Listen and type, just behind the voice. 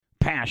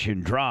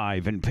passion,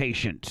 drive, and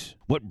patience.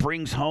 What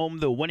brings home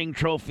the winning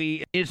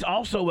trophy is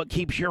also what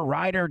keeps your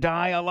ride or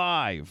die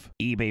alive.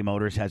 eBay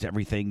Motors has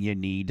everything you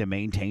need to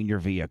maintain your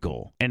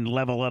vehicle and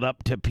level it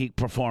up to peak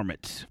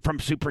performance. From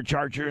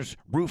superchargers,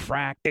 roof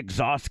rack,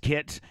 exhaust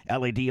kits,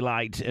 LED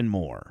lights, and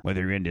more. Whether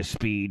you're into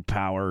speed,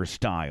 power, or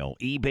style,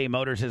 eBay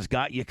Motors has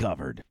got you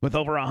covered. With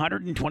over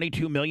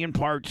 122 million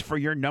parts for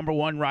your number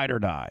one ride or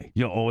die,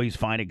 you'll always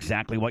find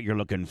exactly what you're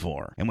looking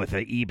for. And with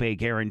the eBay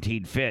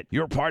Guaranteed Fit,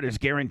 your part is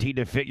guaranteed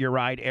to fit your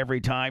ride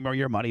every time or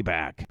your money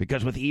back.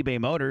 Because with eBay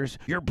Motors,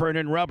 you're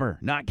burning rubber,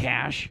 not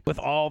cash, with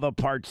all the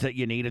parts that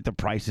you need at the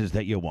prices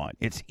that you want.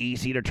 It's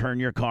easy to turn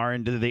your car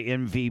into the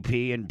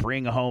MVP and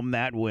bring home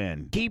that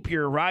win. Keep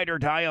your ride or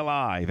die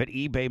alive at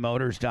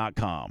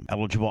ebaymotors.com.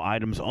 Eligible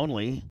items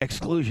only.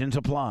 Exclusions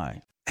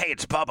apply. Hey,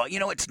 it's Bubba. You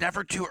know, it's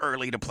never too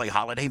early to play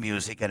holiday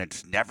music, and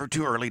it's never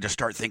too early to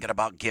start thinking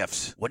about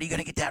gifts. What are you going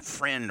to get that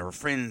friend or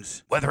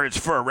friends? Whether it's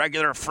for a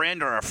regular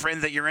friend or a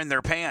friend that you're in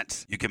their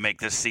pants, you can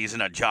make this season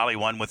a jolly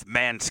one with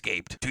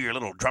Manscaped. Do your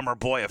little drummer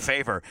boy a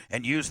favor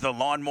and use the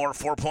Lawnmower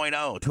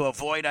 4.0 to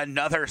avoid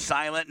another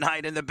silent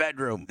night in the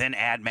bedroom. Then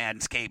add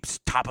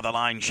Manscaped's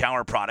top-of-the-line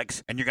shower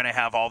products, and you're going to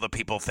have all the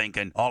people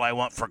thinking, all I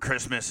want for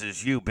Christmas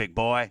is you, big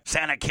boy.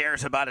 Santa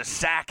cares about his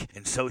sack,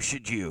 and so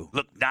should you.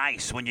 Look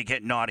nice when you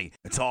get naughty.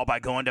 It's all by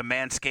going to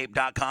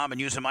manscaped.com and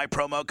using my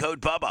promo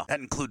code BUBBA. That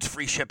includes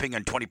free shipping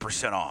and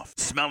 20% off.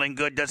 Smelling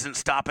good doesn't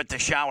stop at the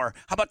shower.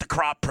 How about the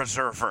Crop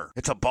Preserver?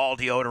 It's a ball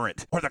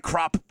deodorant. Or the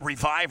Crop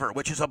Reviver,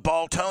 which is a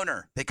ball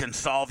toner. They can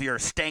solve your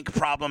stank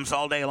problems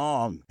all day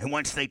long. And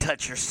once they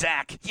touch your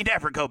sack, you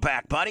never go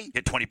back, buddy.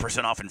 Get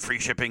 20% off and free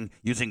shipping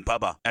using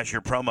BUBBA as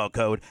your promo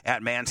code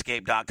at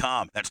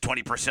manscaped.com. That's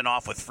 20%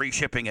 off with free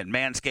shipping at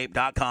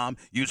manscaped.com.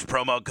 Use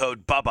promo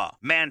code BUBBA.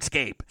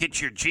 Manscaped.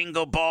 Get your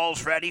jingle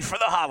balls ready for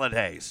the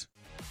holidays.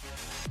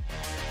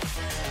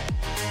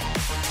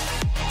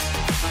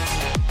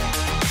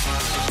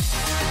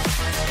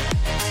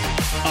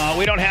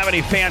 We don't have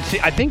any fancy.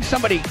 I think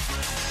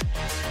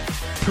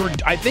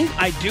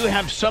I do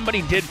have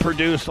somebody did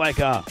produce like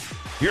a,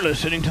 you're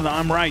listening to the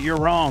I'm right, you're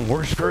wrong,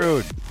 we're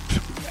screwed,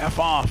 F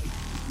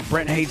off,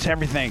 Brent hates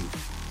everything.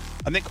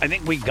 I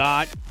think we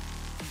got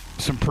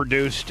some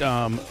produced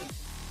I'm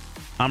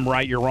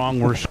right, you're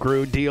wrong, we're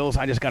screwed deals.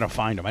 I just got to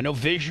find them. I know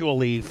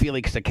visually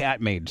Felix the Cat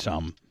made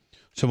some.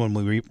 So when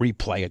we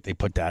replay it, they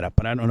put that up.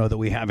 But I don't know that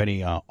we have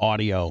any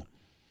audio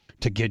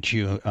to get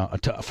you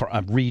for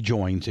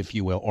rejoins, if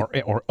you will,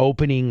 or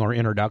opening or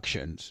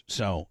introductions.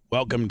 So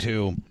welcome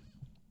to.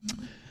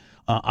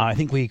 I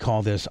think we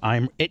call this.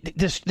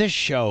 This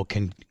show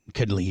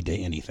could lead to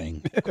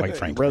anything. Quite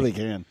frankly, it really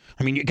can.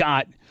 I mean, you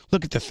got.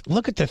 Look at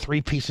the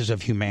three pieces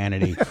of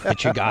humanity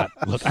that you got.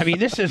 Look, I mean,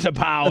 this is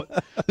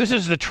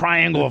the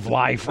triangle of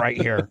life right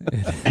here.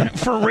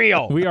 For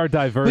real. We are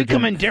divergent. We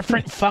come in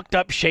different fucked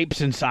up shapes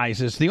and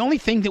sizes. The only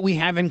thing that we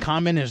have in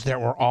common is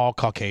that we're all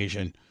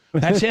Caucasian.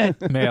 That's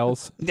it.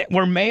 Males.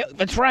 We're male.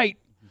 That's right.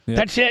 Yep.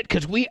 That's it.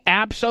 Because we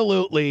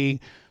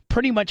absolutely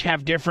pretty much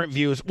have different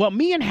views. Well,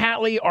 me and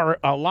Hatley are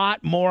a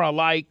lot more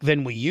alike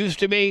than we used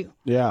to be.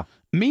 Yeah.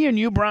 Me and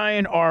you,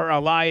 Brian, are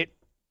alike.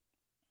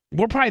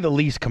 We're probably the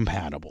least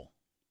compatible,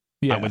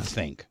 yeah. I would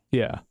think.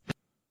 Yeah.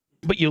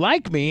 But you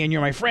like me, and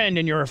you're my friend,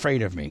 and you're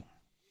afraid of me.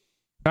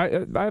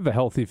 I have a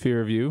healthy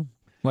fear of you,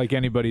 like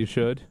anybody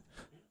should.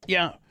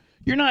 Yeah.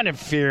 You're not in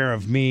fear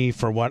of me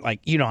for what, like,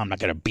 you know I'm not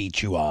going to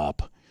beat you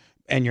up.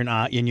 And you're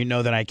not, and you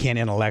know that I can't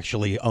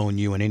intellectually own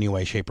you in any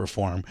way, shape, or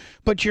form.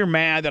 But you're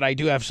mad that I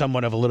do have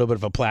somewhat of a little bit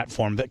of a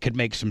platform that could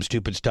make some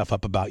stupid stuff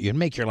up about you and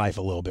make your life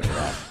a little bit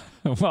rough.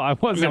 Well, I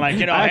wasn't. Like,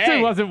 I actually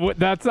hey. wasn't.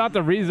 That's not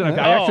the reason. I I'm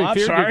actually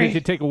feared sorry. you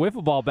should take a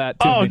wiffle ball bat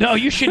to Oh, me. no,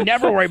 you should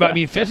never worry about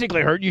me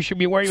physically hurt. You should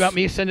be worried about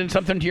me sending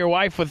something to your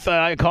wife with,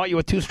 I caught you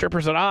with two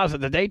strippers at Oz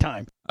at the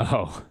daytime.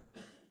 Oh.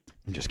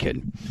 I'm just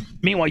kidding.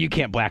 Meanwhile, you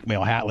can't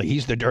blackmail Hatley.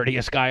 He's the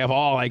dirtiest guy of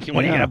all. Like, when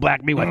are you going to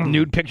black me with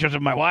nude pictures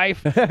of my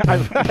wife? Please.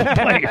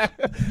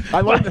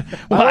 I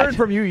learned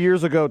from you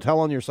years ago, tell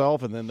on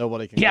yourself, and then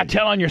nobody can. Yeah,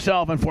 tell on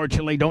yourself,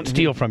 unfortunately. Don't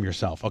steal from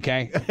yourself,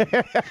 okay?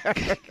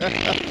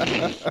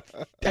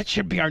 That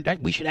should be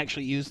we should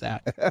actually use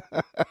that.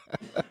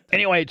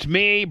 Anyway, it's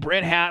me,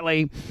 Brent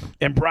Hatley,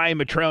 and Brian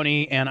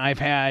Matroni, and I've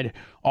had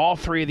all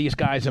three of these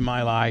guys in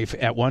my life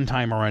at one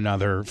time or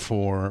another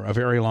for a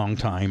very long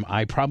time.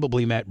 I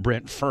probably met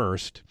Brent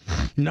first.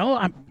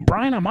 No,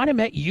 Brian, I might have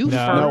met you first.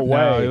 No way.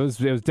 No, it was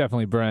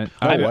definitely Brent.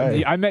 No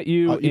way. I met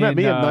you. You met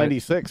me in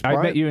 '96.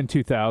 I met you in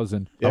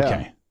 2000. Yeah.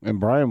 Okay. And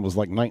Brian was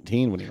like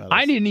 19 when he met us.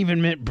 I didn't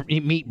even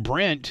meet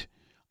Brent.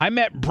 I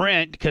met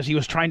Brent because he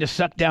was trying to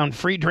suck down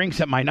free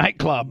drinks at my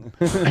nightclub.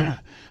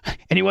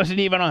 And he wasn't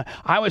even on.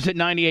 I was at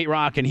 98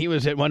 Rock and he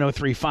was at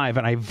 103.5,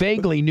 and I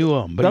vaguely knew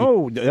him. But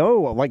no,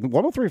 like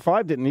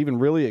 103.5 didn't even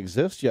really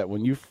exist yet.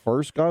 When you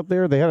first got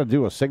there, they had to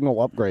do a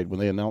signal upgrade when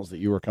they announced that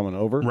you were coming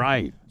over.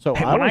 Right. So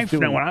hey,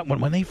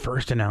 when they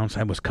first announced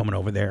I was coming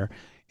over there,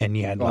 and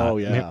you had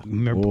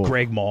remember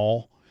Greg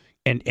Mall.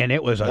 And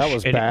it was That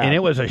was bad. and it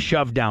was a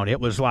shove down. It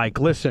was like,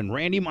 listen,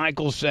 Randy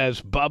Michaels says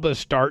Bubba's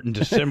starting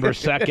December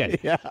 2nd.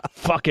 Yeah.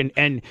 Fucking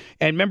and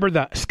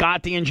remember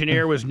Scott the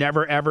engineer was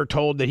never ever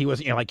told that he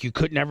was, like you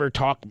could never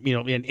talk,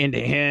 into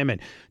him,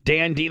 and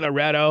Dan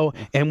DiLoretto.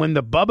 And when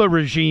the Bubba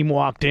regime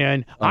walked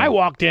in, I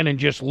walked in and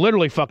just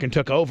literally fucking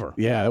took over.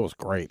 Yeah, that was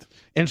great.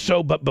 And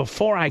so, but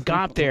before I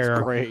got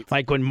there, great.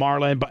 like when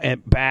Marla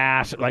and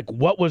Bass, like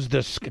what was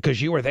this?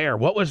 Because you were there.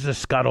 What was the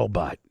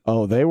scuttlebutt?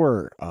 Oh, they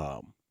were.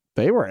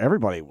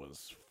 Everybody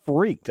was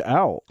freaked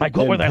out. Like,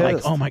 what and were they like?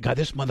 pissed. Oh my God,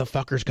 this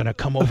motherfucker's gonna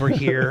come over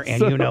here,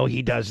 and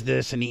he does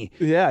this, and he.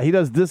 Yeah, he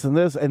does this and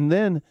this, and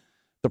then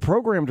the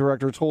program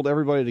director told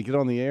everybody to get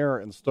on the air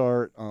and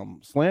start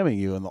slamming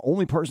you, and the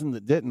only person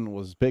that didn't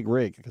was Big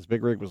Rig, because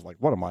Big Rig was like,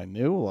 "What am I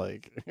new?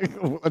 Like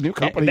a new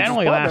company?" That just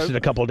only bought lasted us." a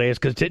couple of days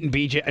because didn't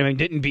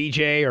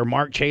BJ or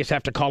Mark Chase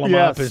have to call him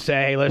up and say,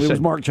 "Hey, It listen,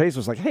 was Mark Chase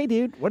was like, "Hey,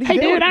 dude, what are you hey,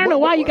 doing? dude, I don't know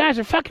What- why what- you guys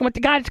are fucking with the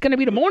guy that's going to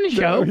be the morning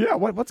show. Yeah,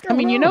 what's I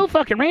going mean, on?"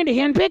 fucking Randy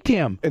handpicked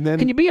him. And then-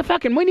 Can you be a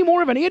fucking any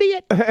more of an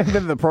idiot? And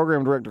then the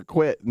program director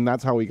quit, and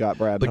that's how we got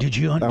Brad. But did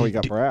you? How we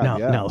got Brad? No,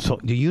 yeah. no. So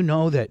do you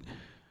know that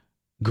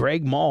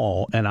Greg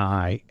Mall and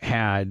I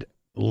had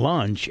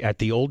lunch at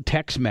the old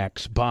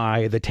Tex-Mex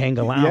by the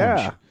Tanga Lounge?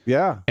 Yeah,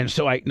 yeah. And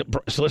so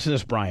so listen to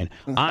this, Brian.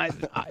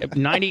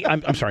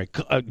 I'm sorry.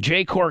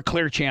 J-Core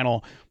Clear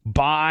Channel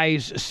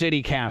buys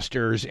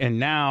CityCasters, and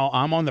now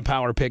I'm on the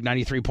Power Pig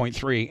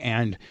 93.3,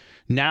 and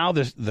now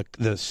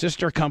the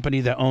sister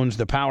company that owns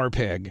the Power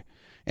Pig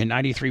and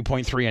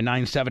 93.3 and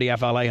 970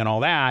 FLA and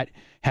all that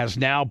has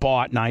now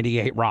bought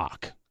 98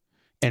 Rock.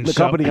 And The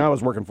company I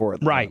was working for at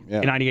the right, time. Yeah.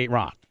 98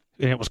 Rock,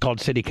 and it was called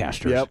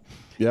CityCasters.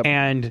 Yep.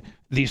 And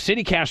the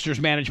CityCasters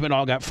management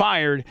all got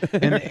fired,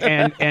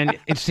 and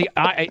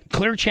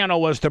Clear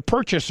Channel was the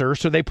purchaser,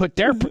 so they put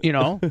their, it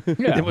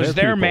was their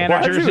people. Well,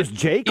 managers. actually, it was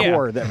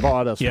J-Core that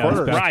bought us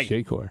first. Right.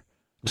 J-Core.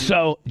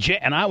 So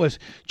I was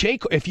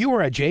J-Core. If you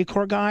were a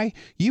J-Core guy,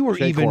 you were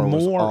J-Core even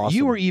was more. awesome.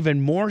 You were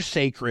even more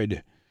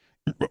sacred.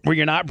 Were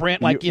you not,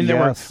 Brent? Like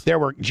yes. there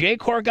were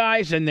J-Core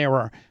guys, and there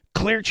were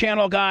Clear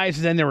Channel guys,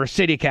 and then there were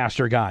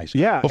CityCaster guys.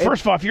 Yeah, Well,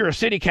 first of all, if you're a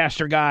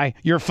CityCaster guy,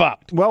 you're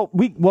fucked. Well,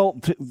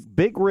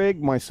 Big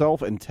Rig,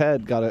 myself, and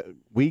Ted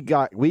we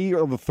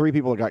are the three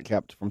people that got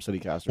kept from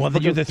CityCasters. Well,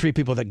 then you're the three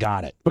people that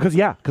got it.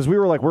 Because we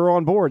were like, we're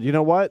on board. You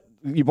know what?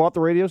 You bought the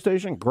radio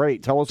station?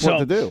 Great. Tell us what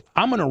to do.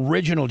 I'm an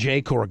original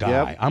J-Core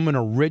guy. Yep. I'm an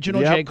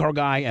original Yep. J-Core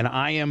guy, and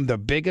I am the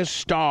biggest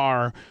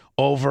star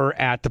over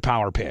at the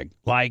Power Pig.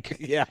 Like,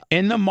 Yeah.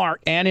 in the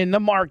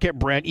market,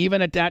 Brent,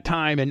 even at that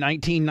time in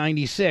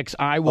 1996,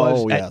 I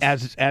was, Oh,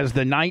 yes. as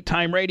the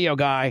nighttime radio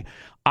guy,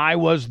 I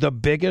was the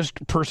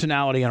biggest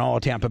personality in all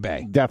of Tampa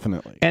Bay.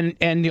 Definitely. And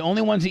the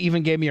only ones that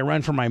even gave me a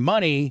run for my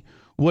money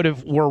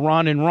were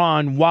Ron and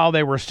Ron while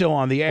they were still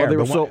on the air. they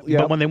were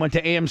But when they went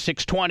to AM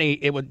 620,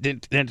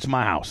 then it's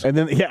my house. And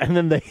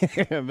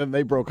then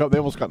they broke up. They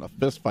almost got in a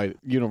fist fight at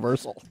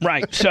Universal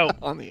Right. So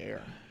on the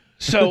air.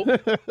 So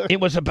it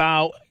was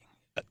about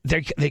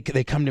they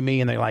come to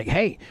me and they're like,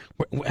 "Hey,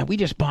 we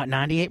just bought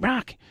 98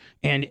 Rock,"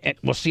 and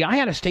well, see, I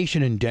had a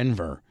station in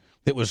Denver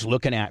that was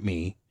looking at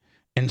me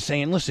and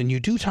saying, "Listen, you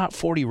do top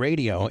 40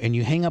 radio and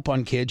you hang up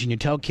on kids and you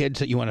tell kids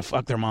that you want to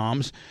fuck their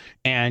moms,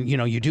 and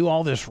you do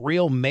all this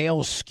real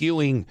male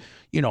skewing,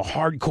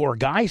 hardcore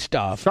guy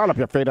stuff." Shut up,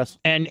 you fetus.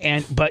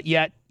 But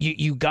yet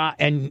you got,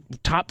 and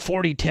top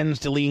 40 tends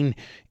to lean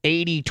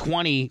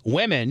 80-20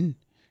 women.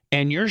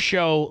 And your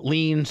show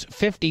leans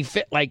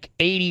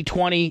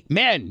 80-20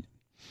 men.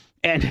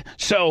 And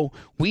so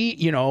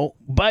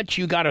but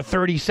you got a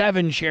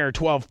 37 share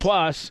 12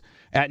 plus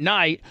at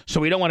night. So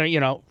we don't want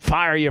to,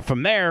 fire you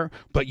from there,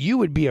 but you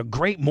would be a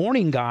great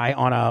morning guy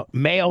on a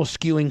male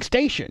skewing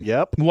station.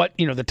 Yep. What,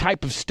 the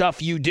type of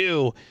stuff you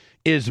do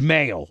is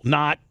male,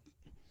 not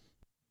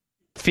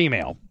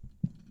female.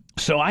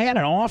 So I had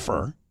an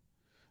offer.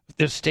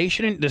 The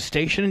station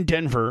in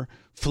Denver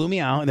flew me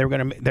out, and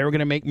they were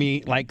gonna make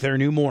me like their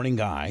new morning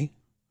guy.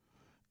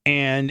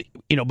 And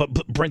but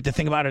Brent, the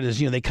thing about it is,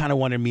 they kind of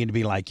wanted me to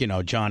be like,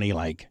 Johnny,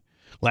 like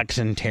Lex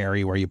and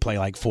Terry, where you play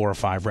like 4 or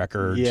 5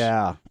 records,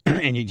 Yeah.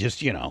 and you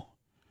just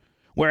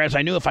Whereas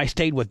I knew if I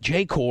stayed with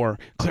J-Core,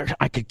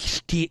 I could,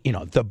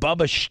 the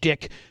Bubba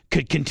shtick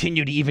could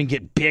continue to even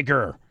get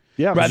bigger.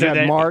 Yeah, because you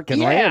had Mark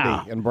and Yeah.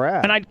 Randy and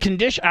Brad. And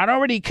I'd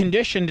already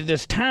conditioned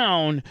this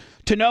town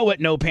to know what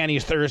No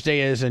Panties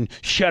Thursday is, and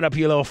Shut Up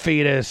You Little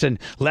Fetus, and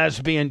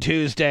Lesbian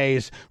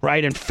Tuesdays,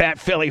 right, and Fat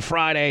Philly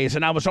Fridays.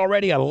 And I was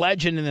already a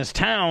legend in this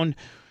town.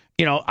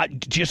 I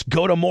just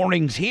go to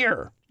mornings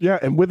here. Yeah,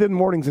 and within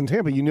mornings in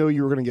Tampa, you knew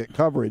you were going to get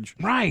coverage,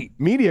 Right.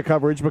 media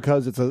coverage,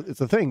 because it's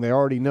a thing. They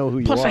already know who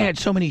you Plus, are. I had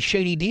so many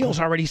shady deals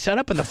already set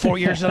up in the 4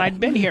 years that I'd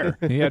been here.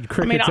 He had I mean,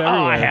 crickets everywhere.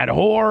 I had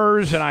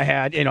whores, and I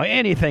had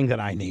anything that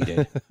I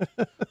needed.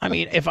 I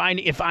mean, if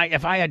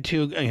I had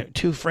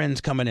two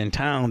friends coming in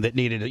town that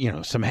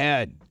needed some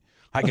head,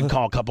 I could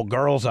call a couple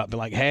girls up, and be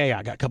like, "Hey,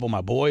 I got a couple of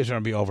my boys are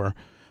gonna be over.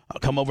 I'll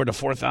come over to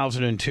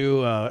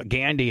 4002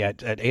 Gandhi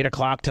at 8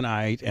 o'clock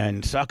tonight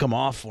and suck them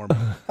off for me.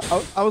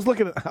 I was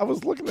looking at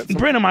some,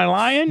 Brent, am I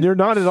lying? you're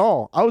not at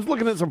all. I was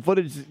looking at some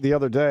footage the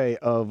other day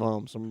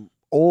of some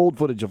old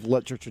footage of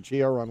Let Your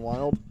Chichilla Run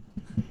Wild.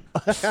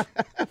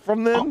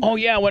 From then. Oh,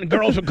 yeah, when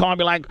girls would call and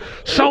be like,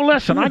 so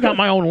listen, I got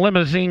my own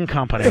limousine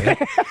company,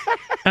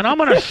 and I'm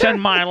going to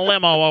send my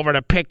limo over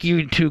to pick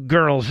you two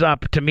girls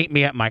up to meet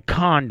me at my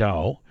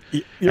condo,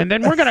 and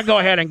then we're going to go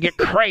ahead and get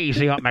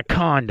crazy at my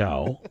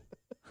condo.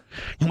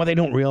 And what they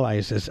don't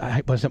realize is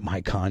it wasn't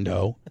my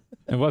condo.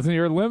 It wasn't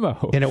your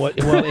limo. And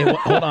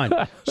hold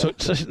on. So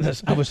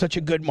I was such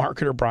a good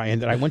marketer, Brian,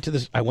 that I went to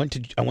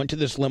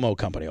this limo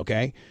company,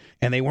 okay?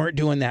 And they weren't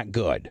doing that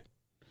good.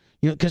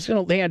 Because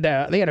they had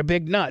a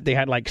big nut. They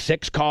had like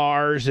 6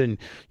 cars, and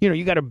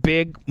you got a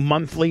big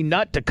monthly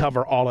nut to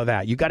cover all of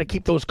that. You got to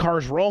keep those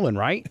cars rolling,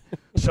 right?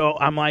 So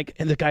I'm like,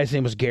 and the guy's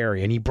name was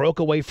Gary, and he broke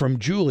away from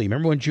Julie.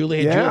 Remember when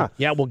Julie had Julie?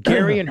 Yeah. Well,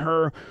 Gary and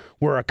her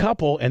were a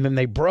couple, and then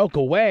they broke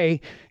away,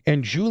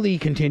 and Julie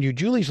continued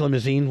Julie's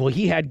limousine. Well,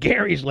 he had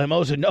Gary's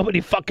limos, and nobody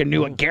fucking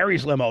knew what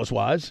Gary's limos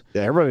was.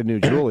 Yeah, everybody knew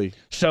Julie.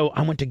 So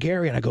I went to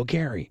Gary, and I go,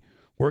 Gary,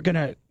 we're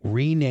gonna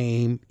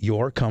rename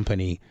your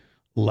company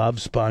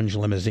Love Sponge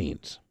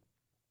Limousines,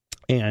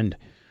 and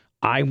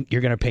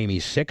you're going to pay me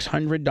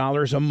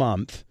 $600 a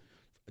month,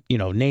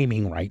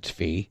 naming rights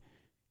fee,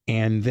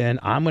 and then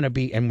I'm going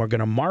to we're going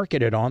to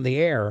market it on the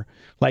air.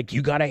 Like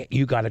you got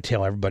to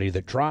tell everybody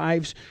that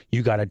drives,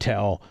 you got to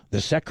tell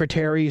the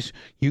secretaries,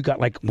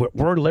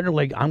 we're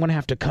literally, I'm going to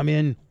have to come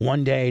in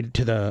one day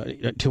to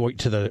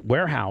the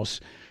warehouse,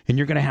 and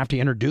you're going to have to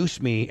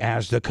introduce me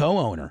as the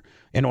co-owner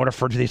in order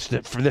for this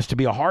to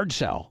be a hard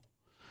sell.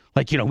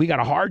 We got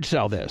to hard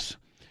sell this.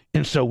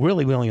 And so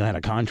really we only had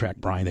a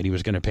contract, Brian, that he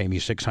was going to pay me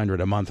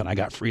 $600 a month, and I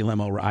got free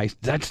limo rides.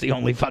 That's the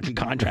only fucking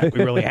contract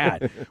we really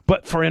had.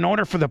 But in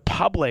order for the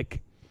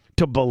public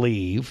to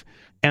believe,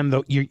 and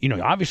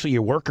obviously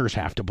your workers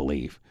have to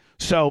believe.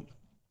 So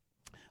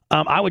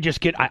I would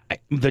just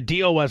the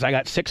deal was I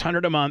got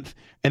 $600 a month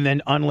and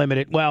then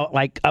unlimited,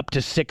 up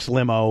to 6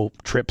 limo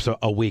trips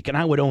a week, and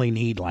I would only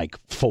need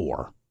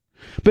 4.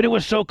 But it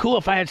was so cool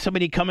if I had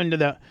somebody come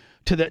into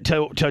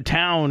to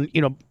town,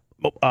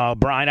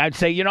 Brian, I'd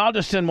say, I'll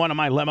just send one of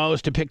my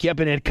limos to pick you up,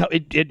 and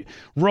it'd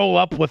roll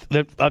up with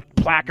a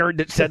placard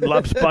that said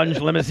Love Sponge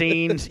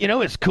Limousines.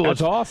 It's cool.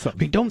 That's awesome. I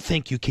mean, don't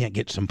think you can't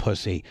get some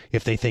pussy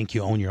if they think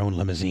you own your own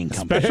limousine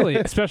company.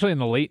 Especially in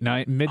the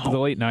mid to the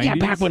late 90s. Yeah,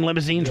 back when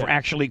limousines were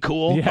actually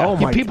cool. Yeah. Oh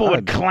my people God.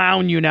 would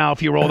clown you now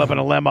if you rolled up in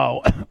a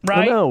limo,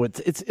 right? No,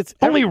 it's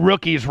Only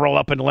rookies roll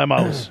up in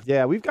limos.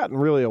 Yeah, we've gotten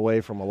really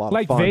away from a lot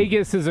of fun.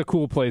 Vegas is a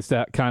cool place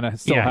to kind of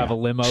still have a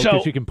limo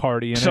because you can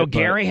party in it. So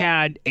Gary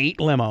had 8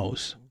 limos.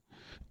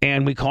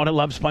 And we called it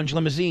Love Sponge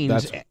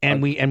Limousines,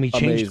 and we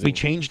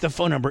changed the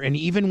phone number. And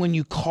even when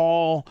you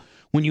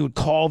would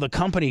call the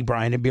company,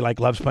 Brian, it'd be like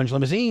Love Sponge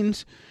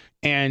Limousines.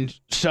 And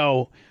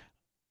so,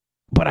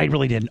 but I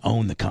really didn't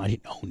own the I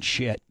didn't own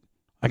shit.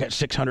 I got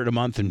 $600 a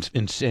month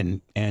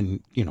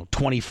and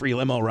 20 free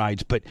limo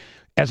rides. But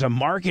as a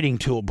marketing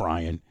tool,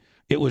 Brian,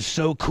 it was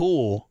so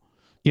cool.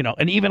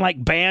 And even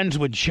bands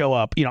would show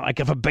up.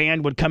 If a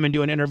band would come and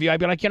do an interview, I'd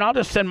be like, I'll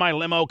just send my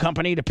limo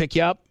company to pick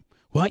you up.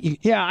 What?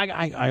 Yeah,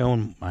 I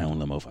own my own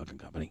limo fucking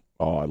company.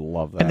 Oh, I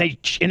love that.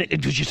 And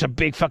it was just a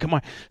big fucking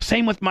money.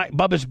 Same with my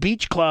Bubba's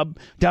Beach Club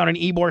down in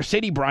Ybor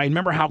City, Brian.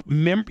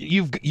 Remember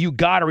you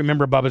got to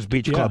remember Bubba's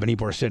Beach Club in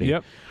Ybor City.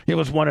 Yep. So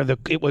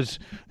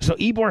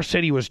Ybor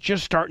City was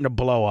just starting to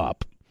blow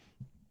up.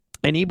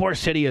 And Ybor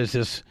City is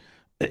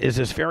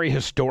this very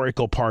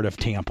historical part of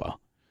Tampa.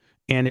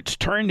 And it's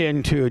turned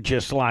into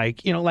just I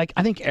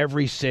think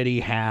every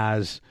city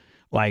has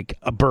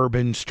a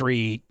Bourbon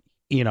Street,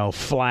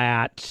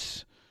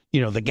 flats,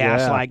 the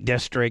Gaslight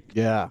District.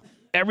 Yeah.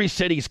 Every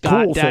city's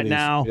got Cool that cities.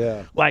 now.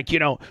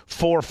 Yeah.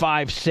 4,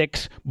 5,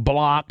 6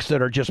 blocks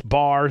that are just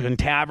bars and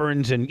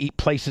taverns and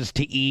places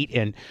to eat,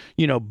 and,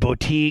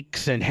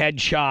 boutiques and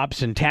head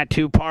shops and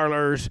tattoo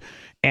parlors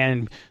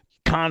and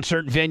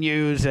concert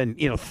venues and,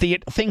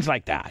 things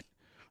like that.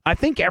 I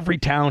think every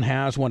town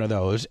has one of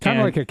those. Kind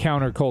of like a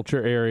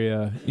counterculture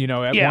area.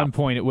 At one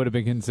point it would have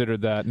been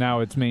considered that.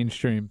 Now it's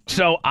mainstream.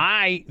 So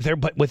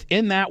but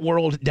within that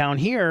world down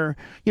here,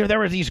 there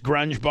were these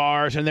grunge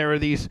bars and there were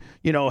these,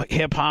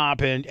 hip hop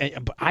and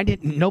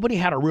nobody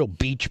had a real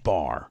beach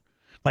bar,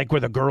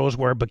 where the girls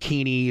wear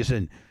bikinis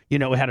and,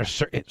 it had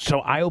so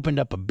I opened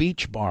up a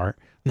beach bar.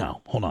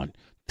 No, hold on.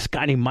 This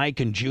guy named Mike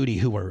and Judy,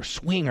 who were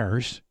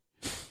swingers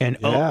and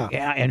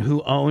and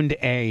who owned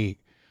a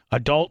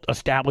adult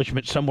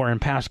establishment somewhere in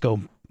Pasco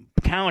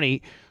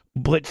County.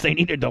 Blitz, they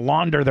needed to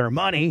launder their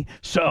money,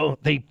 so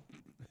they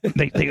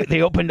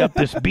opened up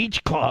this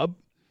beach club.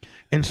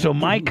 And so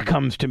Mike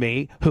comes to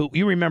me, who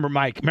you remember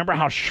Mike? Remember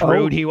how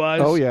shrewd he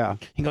was? Oh yeah.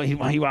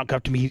 He walked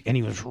up to me and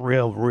he was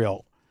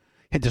real.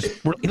 He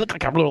looked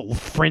like a little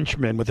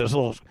Frenchman with his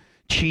little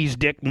cheese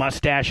dick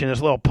mustache and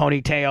his little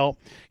ponytail.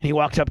 And he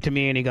walks up to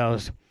me and he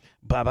goes,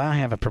 "Bubba, I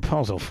have a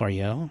proposal for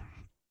you."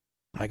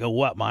 I go,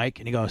 "What, Mike?"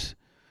 And he goes,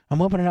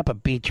 "I'm opening up a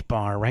beach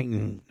bar right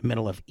in the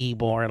middle of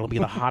Ybor. It'll be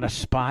the hottest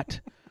spot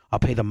I'll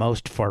pay the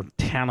most for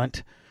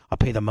talent. I'll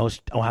pay the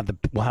most. We'll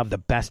have the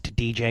best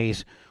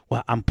DJs.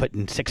 Well, I'm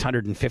putting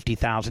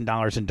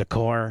 $650,000 in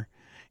decor,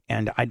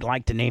 and I'd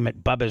like to name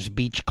it Bubba's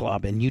Beach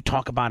Club. And you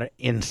talk about it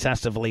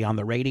incessantly on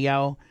the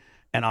radio,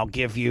 and I'll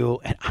give you.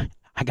 And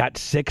I got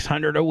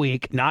 $600 a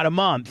week, not a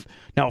month.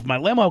 Now, if my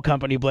limo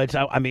company blitz,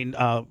 Brand,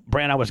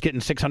 I was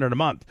getting $600 a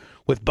month.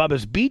 With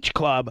Bubba's Beach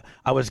Club,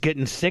 I was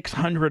getting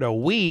 $600 a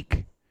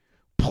week.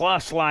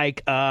 Plus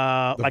like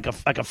a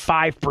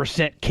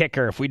 5%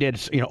 kicker if we did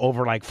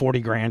over like 40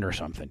 grand or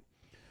something.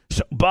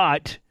 So,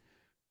 but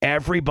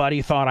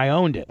everybody thought I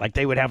owned it. Like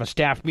they would have a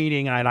staff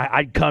meeting and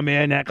I'd come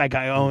in, act like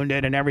I owned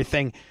it and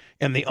everything.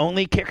 And the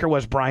only kicker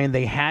was, Brian,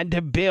 they had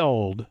to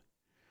build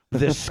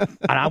this. And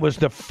I was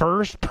the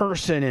first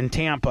person in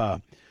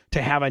Tampa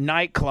to have a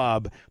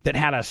nightclub that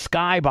had a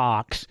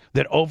skybox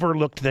that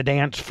overlooked the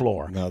dance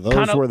floor. Now,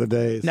 those were the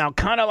days. Now,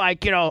 kind of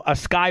like, a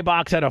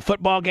skybox at a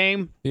football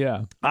game.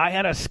 Yeah. I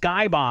had a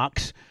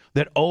skybox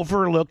that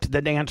overlooked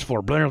the dance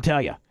floor. Blair will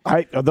tell you.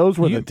 Those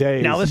were the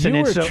days. Now, listen.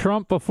 You were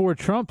Trump before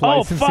Trump,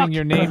 licensing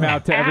your name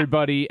out to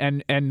everybody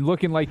and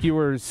looking like you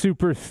were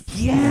super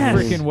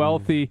freaking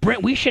wealthy.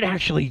 Brent, we should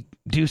actually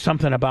do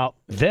something about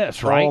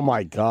this, right? Oh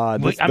my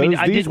God!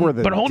 These were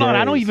the. But hold on,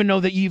 I don't even know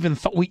that you even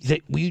thought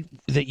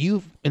that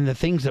you in the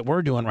things that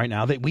we're doing right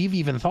now that we've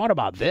even thought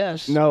about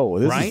this. No,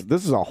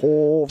 this is a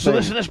whole. So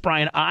listen to this,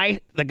 Brian.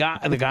 The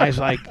guy's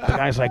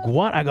like,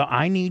 what? I go,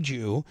 I need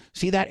you.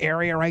 See that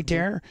area right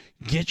there?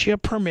 Get you a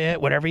permit,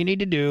 whatever you need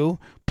to do.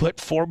 Put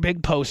 4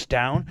 big posts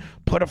down.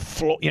 Put a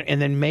floor,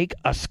 and then make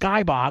a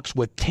skybox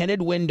with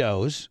tinted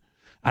windows.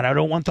 And I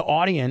don't want the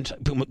audience,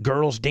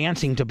 girls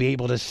dancing, to be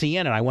able to see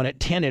in it. I want it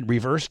tinted,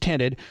 reverse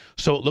tinted,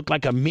 so it looked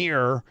like a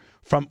mirror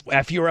from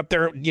if you were up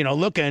there,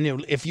 looking.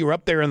 If you were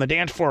up there on the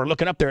dance floor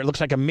looking up there, it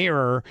looks like a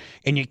mirror,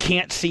 and you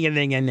can't see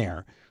anything in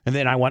there. And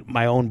then I want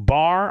my own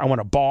bar. I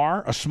want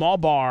a small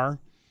bar,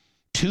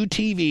 2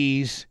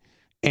 TVs,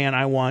 and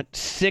I want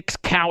 6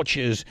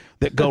 couches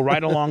that go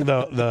right along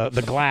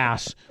the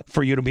glass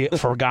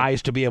for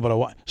guys to be able to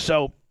watch.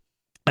 So,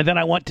 and then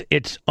I want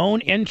its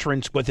own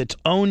entrance with its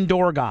own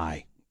door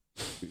guy.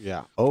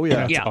 Yeah. Oh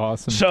yeah. That's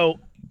awesome. So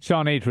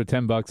Sean H with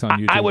 $10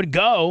 on YouTube. I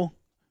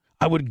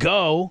would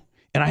go,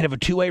 and I'd have a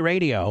 2-way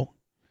radio,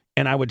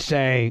 and I would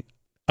say,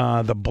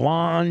 the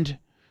blonde,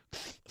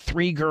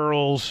 3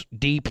 girls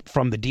deep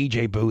from the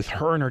DJ booth,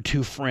 her and her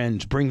 2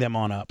 friends, bring them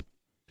on up.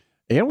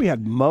 And we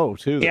had Mo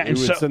too. That we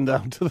would send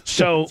down to the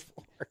So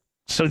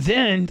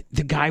then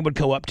the guy would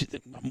go up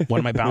to one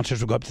of my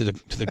bouncers would go up to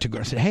the 2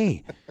 girls and say,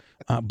 "Hey,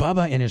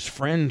 Bubba and his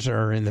friends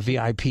are in the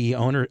VIP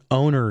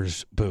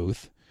owner's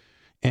booth.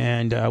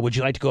 And would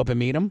you like to go up and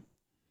meet them?"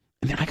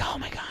 And they're like, "Oh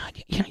my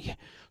God!" Yeah.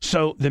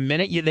 So the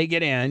minute they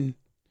get in,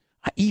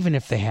 even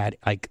if they had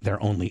like their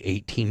only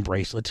 18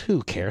 bracelets,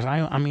 who cares?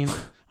 I mean,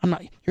 I'm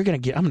not. I'm gonna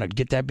get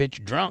that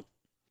bitch drunk.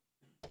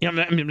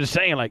 I'm just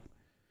saying, like.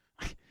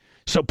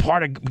 So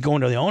part of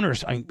going to the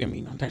owners, I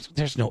mean,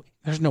 there's no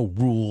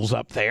rules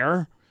up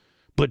there.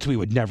 But we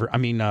would never.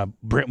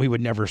 Brent, we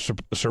would never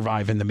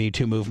survive in the Me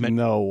Too movement.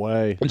 No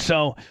way. And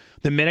so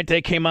the minute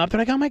they came up, they're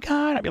like, "Oh my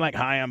God!" I'd be like,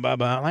 "Hi, I'm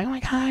Bubba." I'm like, "Oh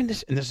my God!"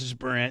 This is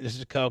Brent. This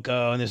is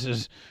Coco, and this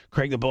is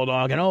Craig the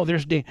Bulldog. And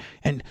there's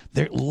and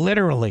they're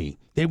literally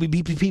there would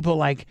be people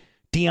like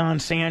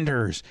Deion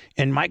Sanders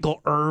and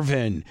Michael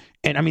Irvin,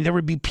 and there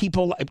would be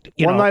people like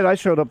one night I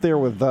showed up there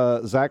with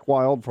Zach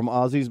Wilde from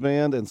Ozzy's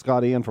band and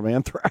Scott Ian from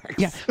Anthrax.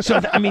 Yeah, so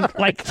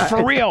like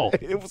for real,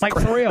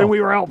 for real. And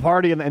we were out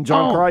partying, and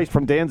John Christ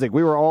from Danzig.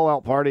 We were all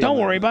out partying. Don't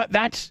worry about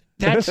that's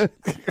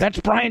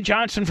Brian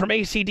Johnson from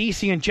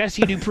AC/DC and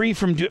Jesse Dupree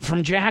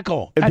from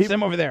Jackal. That's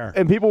them over there.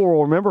 And people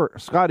will remember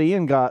Scott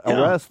Ian got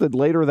arrested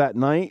later that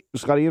night.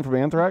 Scott Ian from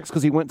Anthrax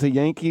because he went to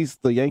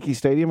the Yankee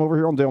Stadium over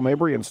here on Dale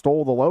Mabry and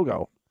stole the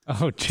logo.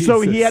 Oh, Jesus.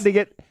 So they had to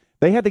get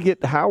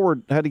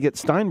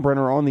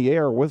Steinbrenner on the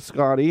air with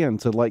Scott Ian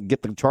to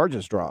get the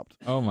charges dropped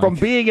from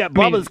being at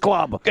Bubba's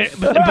club.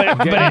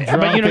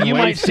 But you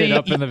might see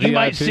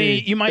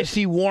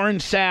Warren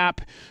Sapp,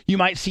 you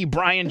might see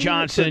Brian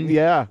Johnson,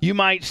 you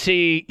might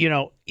see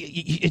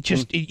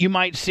you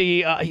might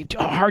see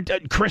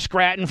Chris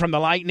Gratton from the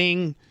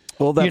Lightning.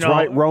 Well, that's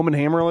right. Roman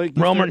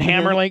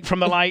Hammerlake from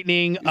the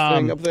Lightning.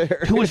 Up there.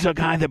 Who was the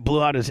guy that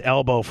blew out his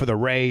elbow for the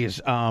Rays?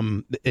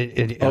 Tony.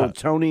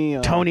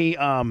 Tony.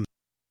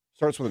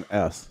 Starts with an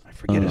S. I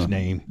forget his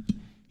name.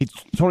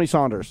 Tony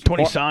Saunders.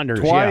 Saunders.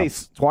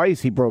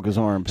 Twice he broke his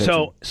arm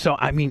pitching. So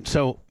I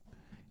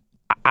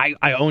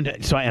owned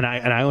it. So and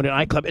I owned an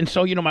nightclub, and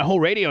so my whole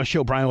radio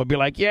show, Brian, would be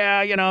like,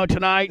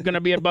 tonight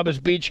gonna be at Bubba's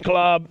Beach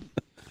Club,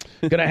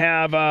 gonna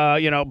have blah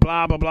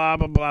blah blah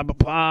blah blah blah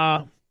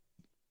blah.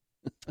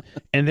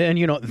 And then,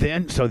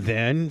 then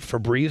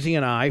Fabrizi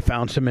and I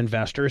found some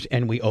investors,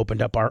 and we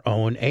opened up our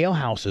own ale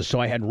houses. So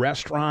I had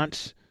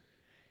restaurants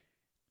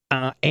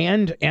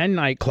and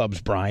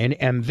nightclubs, Brian.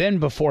 And then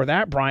before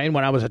that, Brian,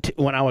 when I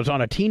was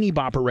on a teeny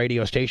bopper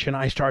radio station,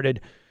 I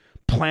started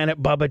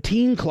Planet Bubba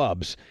Teen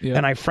Clubs,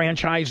 and I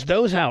franchised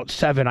those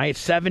out. I had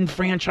 7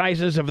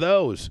 franchises of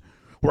those.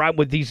 where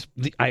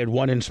I had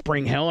one in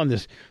Spring Hill,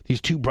 and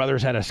these two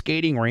brothers had a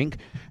skating rink,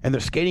 and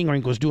the skating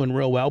rink was doing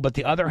real well, but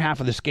the other half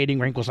of the skating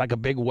rink was like a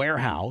big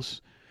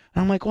warehouse.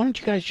 And I'm like, why don't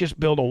you guys just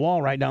build a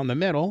wall right down the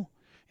middle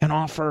and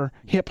offer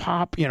hip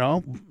hop,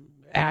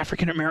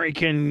 African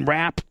American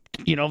rap,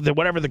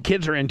 whatever the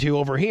kids are into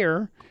over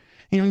here,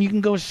 you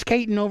can go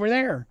skating over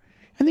there.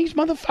 And these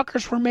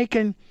motherfuckers were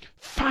making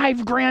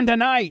 $5,000 a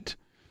night.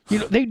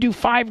 They do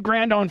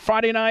 $5,000 on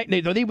Friday night.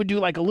 They would do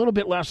like a little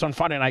bit less on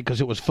Friday night because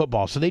it was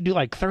football. So they do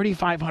like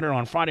 $3,500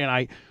 on Friday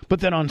night.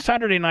 But then on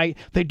Saturday night,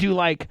 they do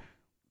like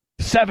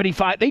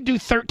 75. They do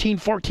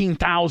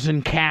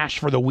 14,000 cash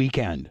for the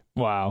weekend.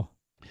 Wow.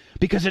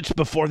 Because it's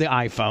before the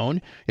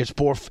iPhone. It's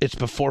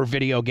before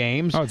video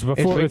games. Oh,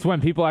 it's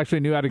when people actually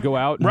knew how to go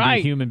out and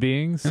be human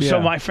beings. Yeah. So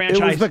my franchise...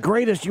 It was the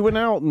greatest. You went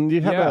out and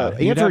you had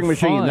an answering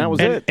machine. That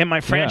was it. And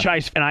my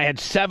franchise... And I had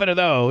 7 of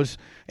those.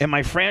 And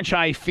my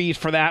franchise fees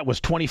for that was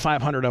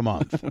 $2,500 a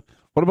month.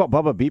 What about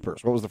Bubba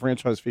Beepers? What was the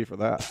franchise fee for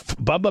that?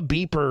 Bubba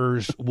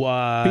Beepers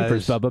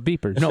was... Bubba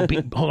Beepers. No,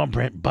 hold on,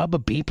 Brent. Bubba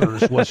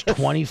Beepers was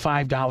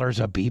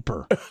 $25 a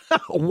beeper.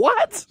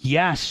 What?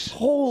 Yes.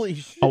 Holy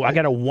shit. Oh, I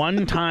got a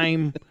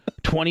one-time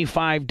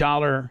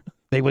 $25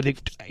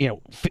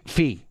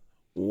 fee.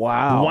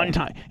 Wow. One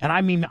time. And I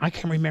mean, I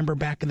can remember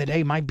back in the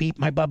day, my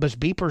Bubba's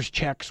Beepers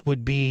checks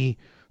would be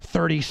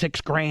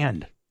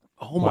 $36,000.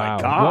 Oh my wow.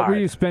 God. What were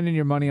you spending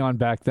your money on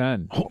back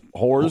then?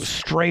 Whores?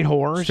 Straight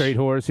whores. Straight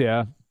whores,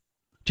 yeah.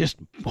 Just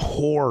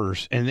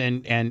whores. And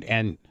then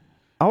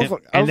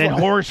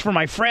whores for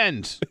my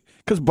friends.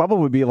 Because Bubba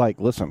would be like,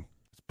 listen,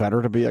 it's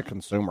better to be a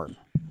consumer.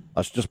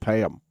 Let's just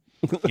pay them.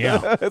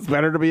 Yeah. It's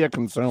better to be a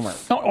consumer.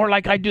 Or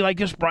like I do like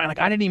this, Brian. Like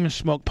I didn't even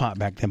smoke pot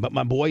back then, but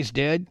my boys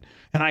did.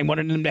 And I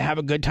wanted them to have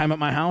a good time at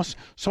my house.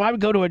 So I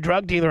would go to a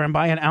drug dealer and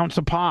buy an ounce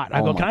of pot.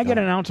 I go, can I get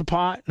an ounce of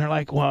pot? And they're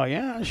like, well,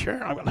 yeah,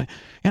 sure.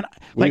 And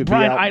like,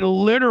 Brian, I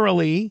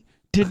literally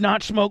did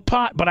not smoke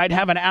pot, but I'd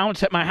have an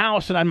ounce at my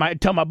house. And I might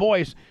tell my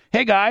boys,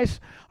 hey, guys,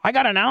 I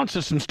got an ounce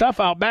of some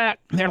stuff out back.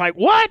 And they're like,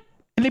 what?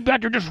 And they'd be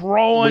out there just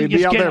rolling,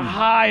 just getting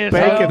high as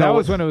hell. That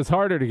was when it was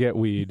harder to get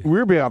weed.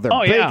 We'd be out there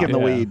baking the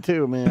weed,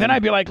 too, man. And then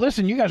I'd be like,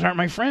 listen, you guys aren't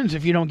my friends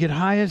if you don't get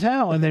high as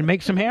hell. And then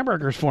make some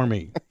hamburgers for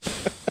me.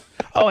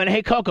 Oh, and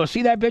hey, Coco,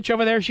 see that bitch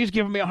over there? She's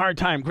giving me a hard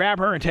time. Grab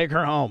her and take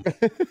her home.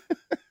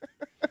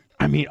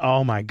 I mean,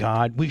 oh, my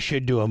God. We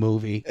should do a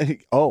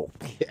movie. Oh,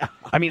 yeah.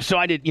 I mean, so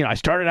I did, I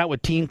started out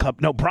with Teen Club.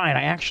 No, Brian,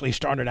 I actually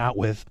started out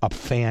with a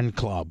fan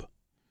club.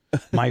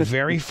 My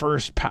very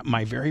first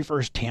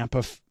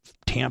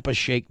Tampa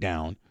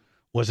Shakedown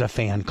was a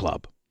fan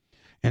club.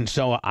 And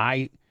so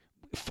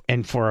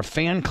for a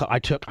fan club,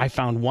 I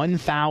found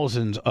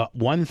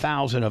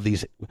 1,000 of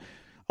these.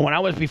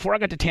 Before I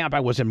got to Tampa, I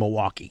was in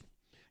Milwaukee.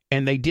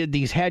 And they did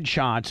these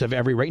headshots of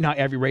every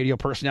radio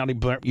personality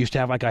used to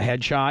have like a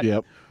headshot.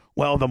 Yep.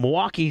 Well, the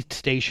Milwaukee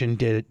station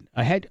did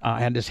had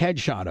this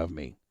headshot of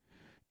me.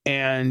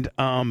 And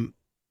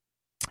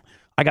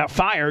I got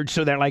fired,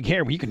 so they're like,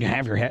 here, you can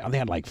have your head. They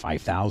had like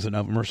 5,000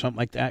 of them or something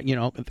like that,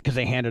 because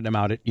they handed them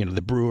out at,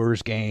 the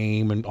Brewers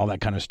game and all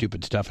that kind of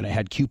stupid stuff. And it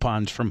had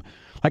coupons from,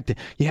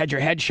 you had your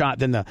headshot,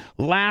 then the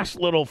last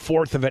little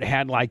fourth of it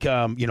had like,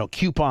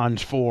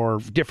 coupons for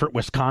different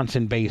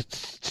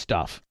Wisconsin-based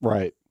stuff.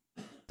 Right.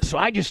 So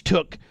I just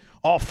took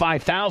all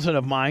 5,000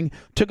 of mine,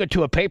 took it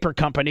to a paper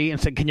company and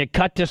said, can you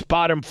cut this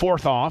bottom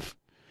fourth off?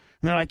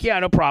 And they're like, yeah,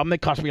 no problem. They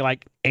cost me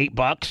like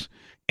 $8.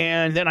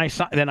 And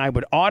then I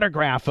would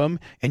autograph them,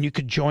 and you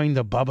could join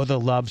the Bubba the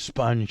Love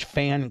Sponge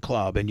fan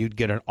club, and you'd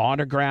get an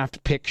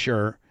autographed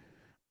picture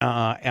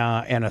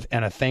and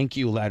a thank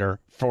you letter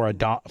for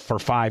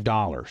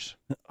 $5.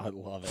 I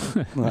love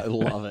it. I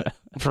love it.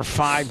 For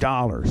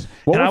 $5.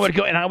 I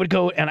would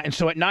go, and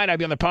so at night I'd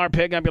be on the Power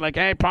Pig, and I'd be like,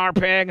 hey, Power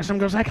Pig, and someone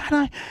goes like,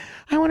 I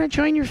want to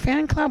join your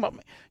fan club.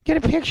 Get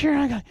a picture.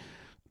 And I go,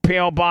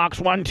 P.O. Box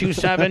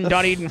 127,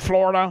 Dunedin,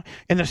 Florida.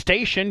 In the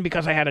station,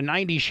 because I had a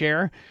 90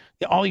 share,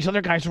 all these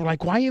other guys were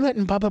like, why are you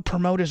letting Bubba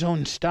promote his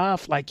own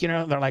stuff?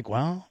 They're like,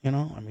 well,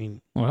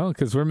 Well,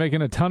 because we're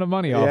making a ton of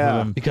money off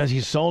of him. Because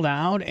he's sold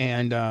out,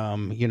 and,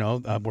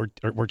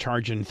 we're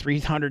charging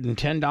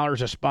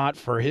 $310 a spot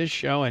for his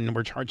show, and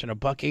we're charging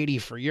 $180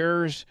 for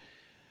yours.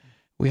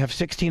 We have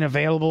 16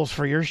 availables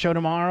for your show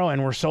tomorrow,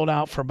 and we're sold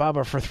out for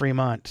Bubba for 3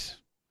 months.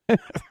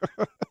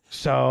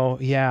 So,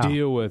 yeah.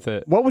 Deal with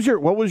it. What was your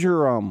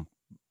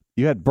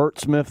you had Bert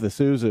Smith, the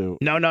Isuzu.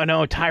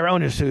 No,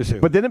 Tyrone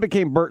Isuzu. But then it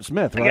became Bert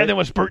Smith, right? Yeah, there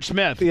was Bert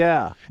Smith.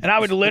 Yeah. And I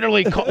would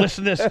literally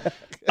listen to this,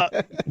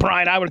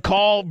 Brian, I would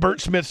call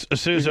Bert Smith's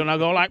Isuzu, and I'd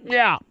go like,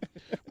 yeah,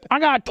 I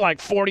got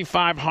like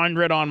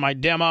 4,500 on my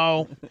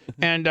demo,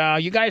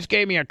 and you guys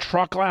gave me a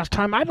truck last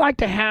time. I'd like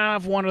to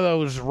have one of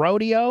those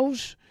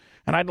rodeos,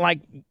 and I'd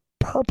like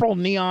purple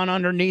neon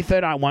underneath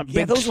it. I want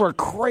big. Those were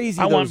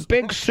crazy. I want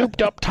big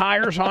souped up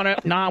tires on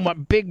it. No, I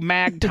want big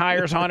mag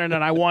tires on it,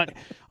 and I want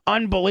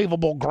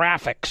unbelievable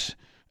graphics,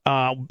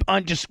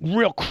 just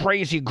real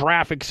crazy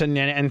graphics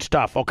and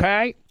stuff.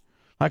 Okay,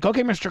 like,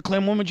 okay, Mr.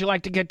 Clem, when would you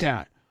like to get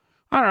that?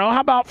 I don't know.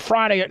 How about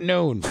Friday at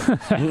noon?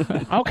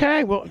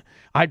 Okay, well,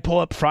 I'd pull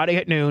up Friday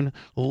at noon,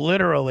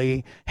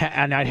 literally,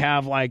 and I'd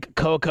have like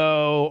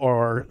cocoa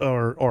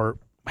or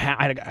I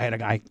had a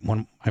guy.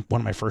 One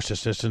of my first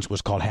assistants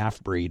was called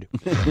Half Breed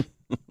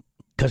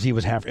because he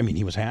was half. I mean,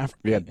 he was half.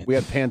 We had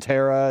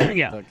Pantera.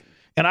 Yeah,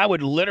 and I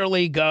would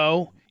literally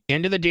go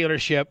into the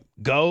dealership,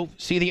 go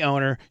see the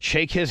owner,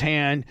 shake his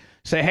hand,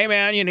 say, "Hey,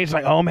 man," and he's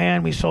like, "Oh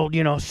man, we sold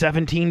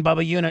 17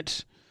 Bubba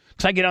units."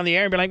 So I get on the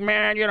air and be like,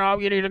 "Man, you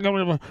need to go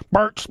to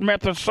Bert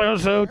Smith of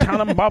Suzu, tell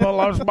them Bubba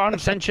Loves Bun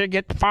sent you,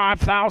 get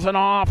 5,000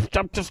 off,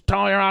 just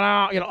tell you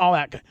right out," all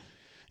that.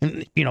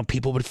 And,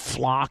 people would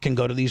flock and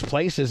go to these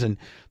places, and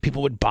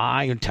people would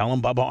buy and tell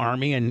them Bubba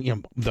Army,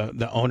 and,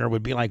 the owner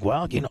would be like,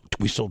 "Well,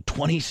 we sold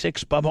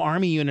 26 Bubba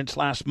Army units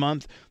last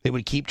month." They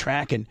would keep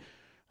track, and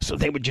so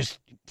they would just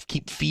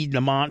keep feeding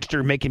the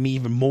monster, making me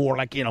even more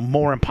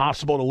more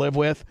impossible to live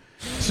with.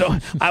 So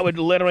I would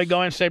literally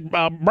go and say,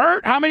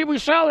 "Bert, how many did we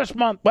sell this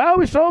month?" "Well,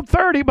 we sold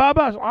 30,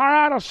 Bubba." "All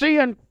right, I'll see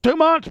you in 2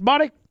 months,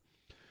 buddy."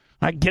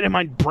 I get in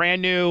my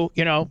brand new,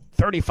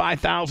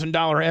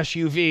 $35,000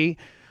 SUV.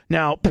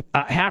 Now,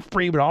 Half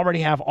Breed would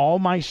already have all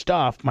my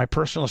stuff, my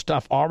personal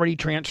stuff, already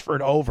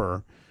transferred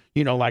over.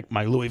 Like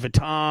my Louis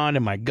Vuitton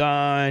and my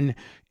gun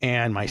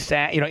and my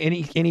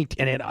and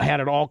it had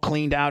it all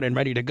cleaned out and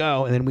ready to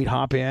go. And then we'd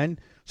hop in.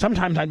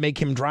 Sometimes I'd make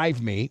him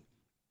drive me,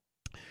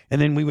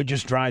 and then we would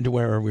just drive to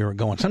wherever we were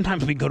going.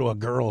 Sometimes we'd go to a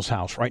girl's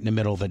house right in the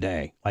middle of the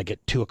day, like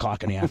at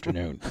 2:00 in the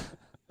afternoon.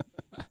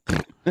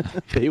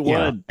 They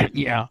would.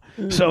 Yeah.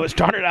 So it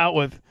started out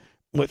with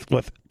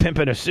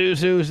pimping a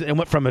Suzu's. It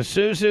went from a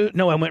Suzu.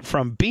 No, I went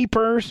from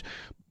beepers.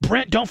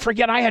 Brent, don't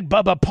forget I had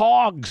Bubba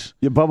Pogs.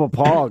 Yeah, Bubba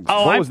Pogs.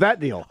 What was that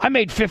deal? I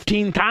made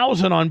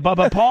 $15,000 on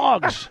Bubba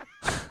Pogs.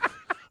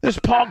 This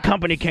Pog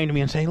company came to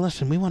me and said, "Hey,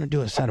 listen, we want to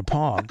do a set of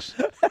Pogs,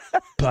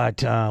 but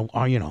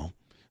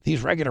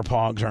these regular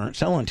Pogs aren't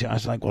selling to." I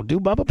was like, "Well, do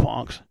Bubba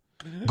Pogs."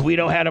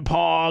 Guido had a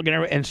Pog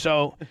and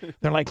so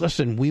they're like,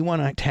 "Listen, we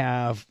want to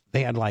have."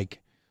 They had like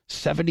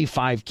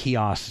 75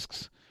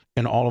 kiosks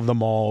in all of the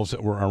malls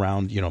that were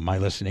around, my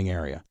listening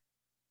area.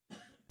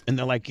 And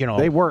they're like,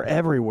 they were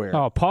everywhere.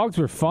 Oh, Pogs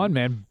were fun,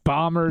 man.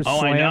 Bombers,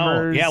 Slammers. I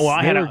know. Yeah, well,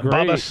 I had a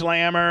Bubba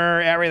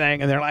Slammer,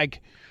 everything. And they're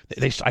like,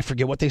 I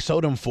forget what they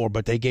sold them for,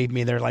 but they gave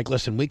me, they're like,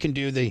 "Listen, we can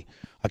do the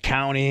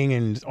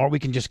accounting or we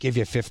can just give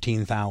you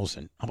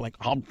 15,000. I'm like,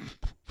 "I'll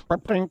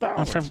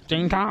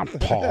 15,000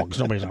 Pogs.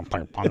 Nobody's going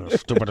to play the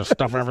stupidest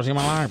stuff I've ever seen in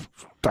my life."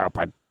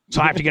 Stupid.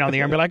 So I have to get on the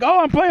air and be like,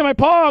 "Oh, I'm playing my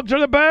Pogs. They're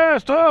the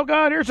best. Oh,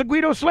 God, here's a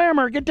Guido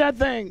Slammer. Get that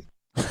thing."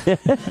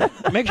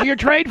 Make sure you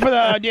trade for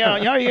the,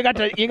 you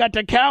got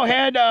the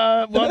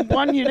Cowhead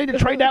one. You need to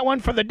trade that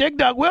one for the Dig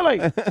Dug Willie.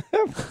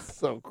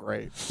 So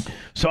great.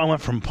 So I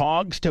went from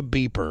Pogs to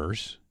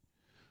beepers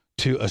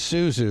to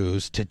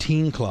Isuzus to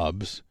teen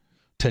clubs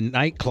to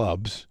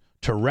nightclubs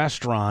to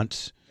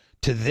restaurants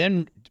to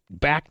then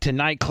back to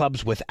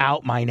nightclubs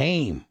without my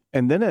name.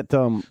 And then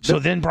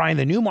then, Brian,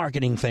 the new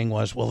marketing thing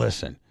was, well,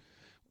 listen,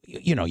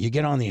 you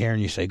get on the air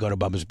and you say, go to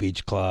Bubba's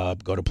Beach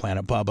Club, go to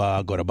Planet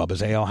Bubba, go to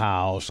Bubba's Ale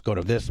House, go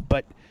to this.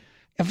 But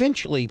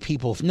eventually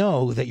people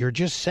know that you're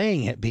just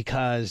saying it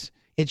because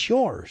it's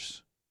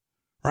yours,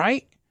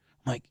 right?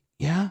 I'm like,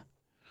 yeah.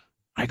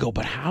 I go,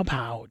 but how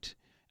about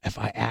if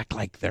I act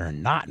like they're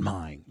not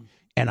mine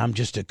and I'm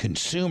just a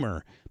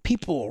consumer?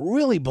 People will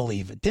really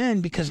believe it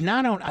then, because now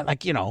I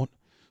don't,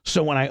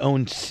 so when I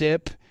owned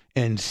Sip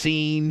and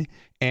Scene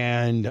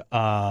and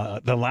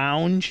the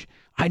Lounge,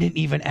 I didn't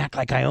even act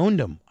like I owned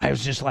them. I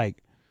was just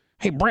like,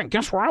 "Hey, Brent,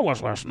 guess where I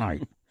was last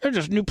night? There's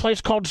this new place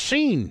called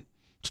Scene.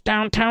 It's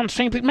downtown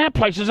St. Pete. That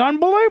place is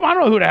unbelievable. I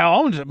don't know who the hell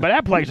owns it, but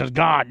that place is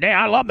goddamn.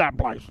 I love that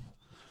place."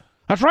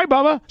 "That's right,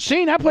 Bubba.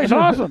 Scene, that place is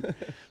awesome."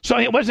 So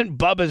it wasn't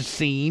Bubba's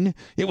Scene.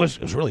 It was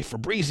really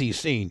Fabrizi's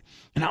Scene.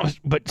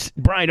 But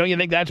Brian, don't you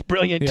think that's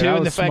brilliant too?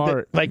 And the fact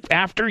that, like,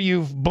 after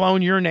you've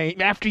blown your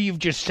name, after you've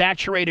just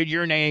saturated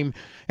your name,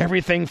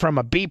 everything from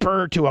a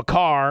beeper to a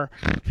car,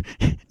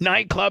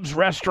 nightclubs,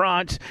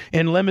 restaurants,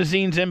 and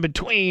limousines in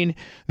between,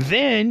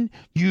 then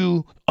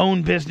you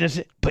own business,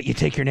 but you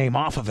take your name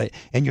off of it,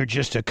 and you're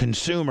just a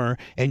consumer,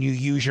 and you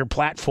use your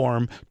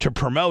platform to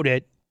promote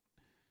it.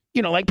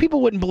 Like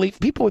people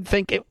would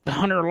think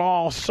Hunter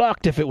Law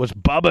sucked if it was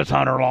Bubba's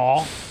Hunter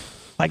Law.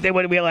 Like they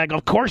would be like,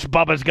 of course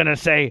Bubba's going to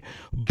say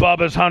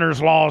Bubba's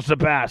Hunter's Law is the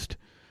best.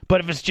 But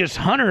if it's just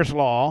Hunter's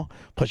Law,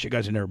 plus you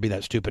guys would never be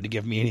that stupid to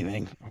give me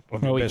anything.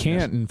 Well, we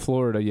can't in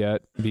Florida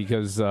yet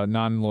because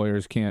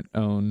non-lawyers can't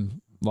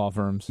own law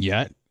firms.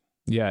 Yet?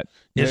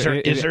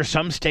 Is there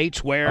some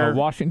states where...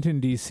 Washington,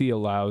 D.C.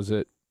 allows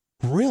it.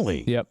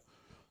 Really? Yep.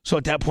 So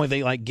at that point,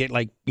 they get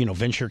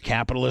venture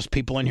capitalist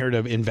people in here to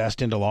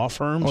invest into law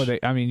firms?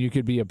 Or you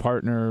could be a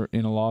partner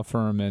in a law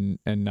firm and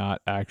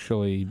not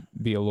actually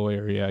be a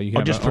lawyer. Yeah, you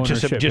can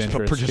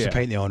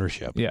participate in the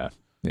ownership. Yeah.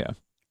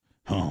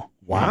 Oh,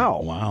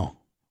 wow.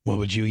 Well,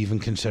 would you even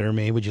consider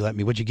me? Would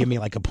you give me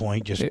like a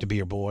point just to be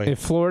your boy? If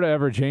Florida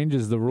ever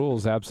changes the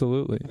rules,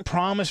 absolutely.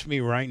 Promise me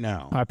right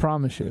now. I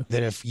promise you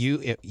that if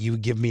you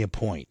give me a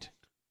point,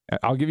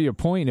 I'll give you a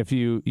point if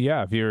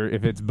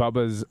it's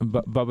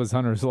Bubba's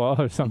Hunter's Law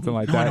or something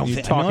like that.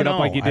 You talk it up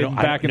like you did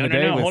back in the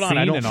day with Scene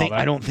and all that.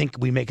 I don't think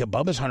we make it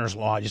Bubba's Hunter's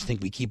Law. I just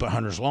think we keep it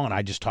Hunter's Law, and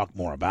I just talk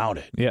more about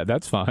it. Yeah,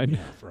 that's fine.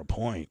 For a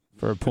point.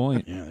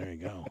 Yeah, there you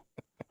go.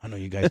 I know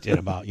you guys did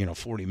about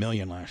 $40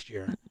 million last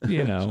year.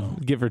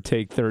 Give or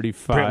take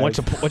 35. Brent, what's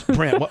a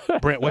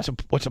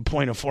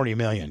point of $40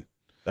 million?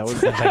 That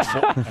was like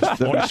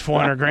it's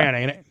 $400,000,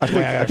 ain't it?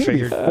 I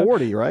figured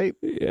 40, right?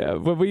 Yeah,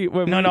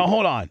 no,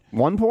 hold on.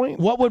 1 point?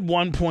 What would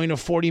 1 point of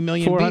 $40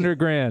 million be?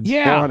 $400,000.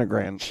 Yeah,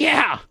 $400,000.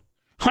 Yeah,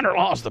 Hunter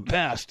Law's the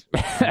best for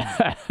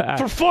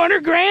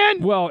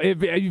 $400,000. Well,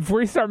 if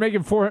we start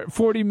making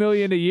 $40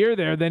 million a year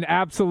there, then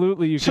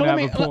absolutely you can have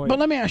a point. But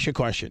let me ask you a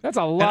question. That's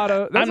a lot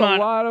of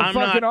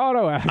fucking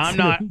auto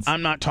accidents.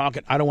 I'm not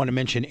talking. I don't want to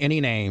mention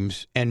any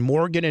names. And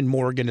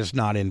Morgan is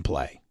not in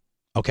play.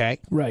 Okay?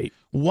 Right.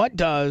 What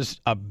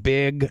does a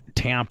big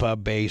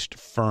Tampa-based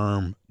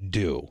firm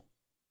do?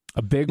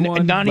 A big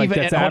one, not like even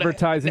that's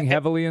advertising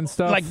heavily and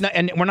stuff.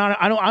 And we're not.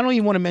 I don't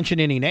even want to mention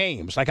any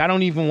names. I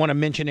don't even want to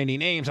mention any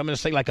names. I'm going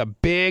to say like a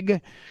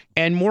big,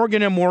 and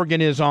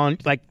Morgan is on.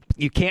 Like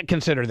you can't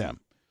consider them.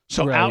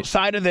 So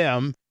outside of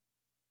them,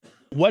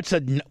 what's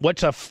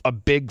a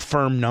big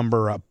firm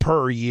number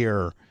per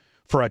year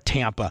for a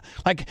Tampa?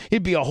 Like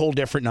it'd be a whole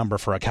different number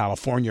for a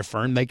California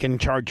firm. They can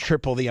charge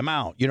triple the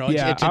amount.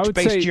 It's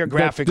based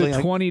geographically.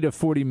 The 20 to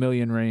 40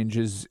 million range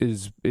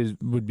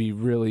would be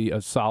really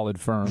a solid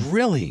firm.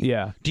 Really?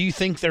 Yeah. Do you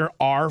think there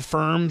are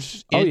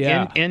firms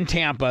in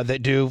Tampa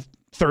that do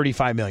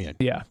 35 million?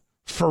 Yeah.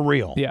 For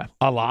real? Yeah.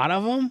 A lot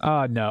of them?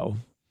 No,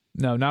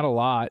 not a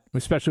lot.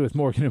 Especially with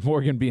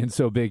Morgan being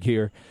so big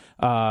here.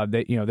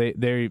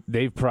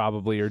 They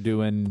probably are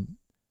doing,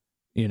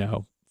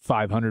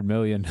 500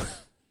 million.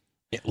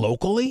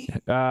 Locally?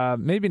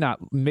 Maybe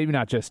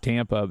not just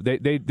Tampa.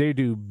 They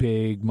do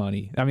big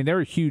money. I mean,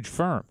 they're a huge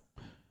firm.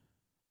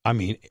 I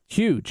mean,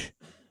 huge.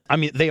 I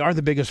mean, they are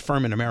the biggest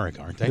firm in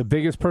America, aren't they? The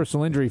biggest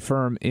personal injury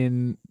firm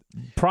in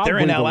probably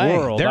they're in the LA.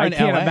 world. They're I in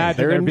can't LA.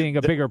 imagine there being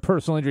a bigger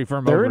personal injury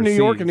firm. They're overseas. in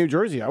New York and New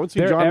Jersey. I would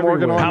see John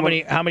Morgan on. How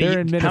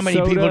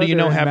many people do you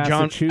know have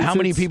John? How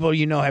many people do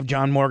you know have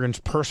John Morgan's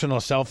personal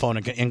cell phone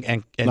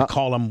and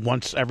call him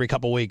once every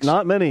couple weeks?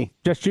 Not many.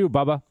 Just you,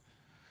 Bubba.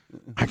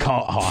 I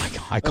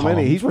call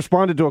him. He's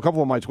responded to a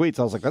couple of my tweets.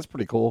 I was like, that's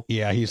pretty cool.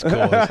 Yeah, he's cool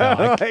as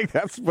hell.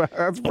 That's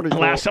pretty cool.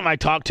 Last time I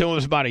talked to him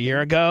was about a year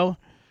ago,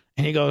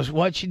 and he goes,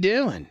 "What you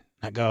doing?"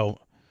 I go,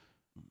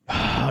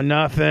 "Oh,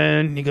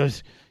 nothing." He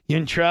goes, "You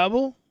in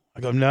trouble?"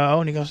 I go, "No."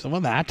 And he goes, "Well,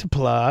 that's a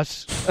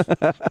plus."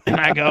 And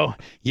I go,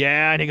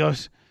 "Yeah." And he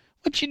goes,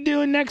 "What you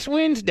doing next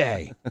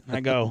Wednesday?" And I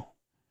go,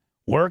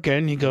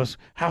 "Working." He goes,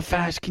 "How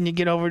fast can you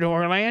get over to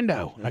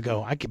Orlando?" And I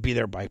go, "I could be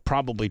there by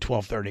probably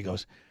 12:30." He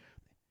goes,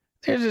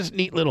 "There's this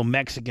neat little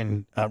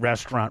Mexican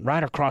restaurant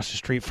right across the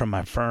street from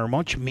my firm. Why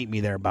don't you meet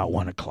me there about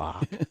 1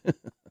 o'clock?"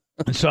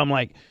 And so I'm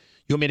like,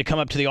 "You want me to come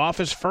up to the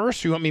office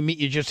first, or you want me to meet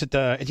you just at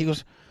the..." And he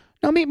goes,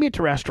 "No, meet me at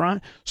the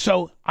restaurant."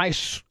 So I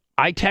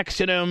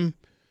texted him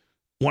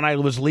when I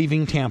was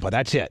leaving Tampa.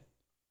 That's it.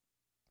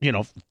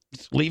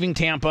 Leaving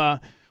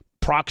Tampa,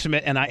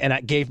 approximate, and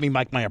it gave me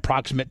like my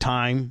approximate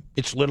time.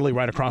 It's literally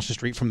right across the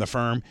street from the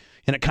firm,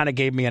 and it kind of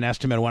gave me an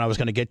estimate of when I was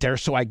going to get there.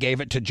 So I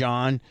gave it to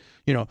John.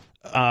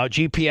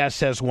 GPS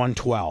says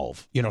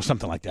 1:12.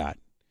 Something like that.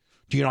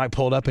 Do you know I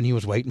pulled up and he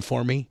was waiting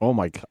for me? Oh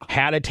my God!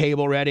 Had a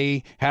table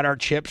ready, had our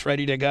chips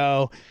ready to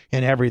go,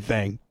 and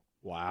everything.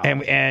 Wow.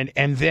 And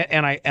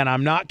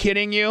I'm not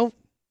kidding you,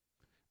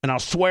 and I'll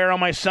swear on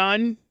my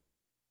son,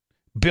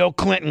 Bill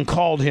Clinton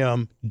called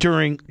him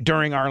during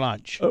our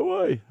lunch.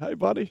 Oh, wait. Hey,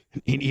 buddy.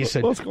 He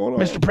said, "What's going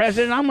on, Mr.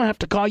 President? I'm gonna have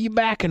to call you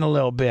back in a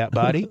little bit,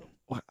 buddy."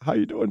 How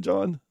you doing,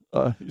 John?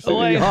 You see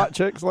any hot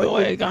chicks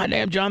lately?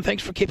 Goddamn, John,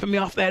 thanks for keeping me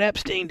off that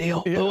Epstein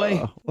deal.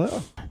 Yeah.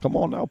 Well, come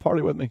on now,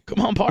 party with me. Come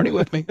on, party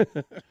with me.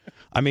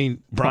 I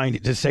mean, Brian,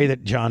 to say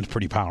that John's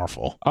pretty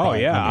powerful. Oh,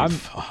 right? yeah.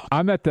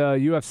 I'm at the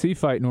UFC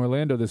fight in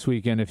Orlando this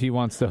weekend. If he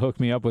wants to hook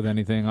me up with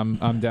anything,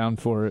 I'm down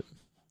for it.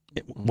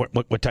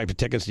 What type of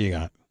tickets do you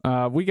got?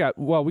 I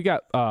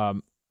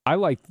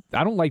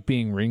don't like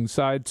being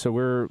ringside, so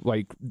we're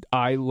like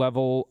eye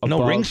level above.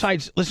 No,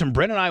 ringside's. Listen,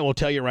 Brent and I will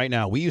tell you right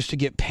now, we used to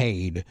get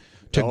paid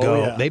to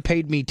go. Yeah. They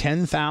paid me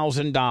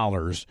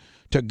 $10,000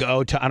 to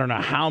go to I don't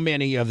know how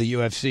many of the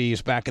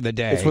UFCs back in the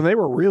day. It's when they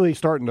were really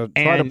starting to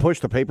try to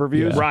push the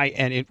pay-per-views. Right,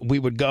 and we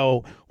would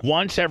go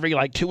once every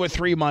 2 or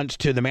 3 months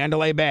to the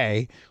Mandalay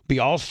Bay, be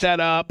all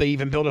set up. They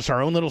even built us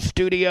our own little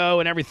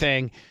studio and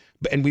everything.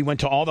 And we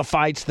went to all the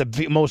fights.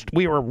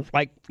 We were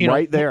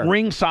right there,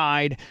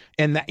 ringside.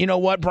 And that, you know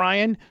what,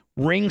 Brian?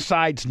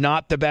 Ringside's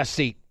not the best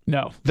seat.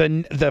 No,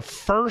 the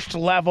first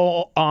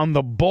level on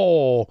the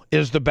bowl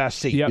is the best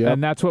seat. Yep.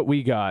 And that's what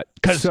we got.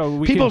 Because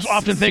people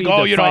often think,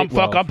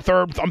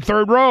 I'm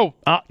third row.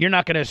 You're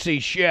not going to see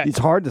shit. It's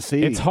hard to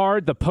see. It's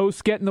hard. The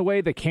posts get in the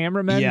way. The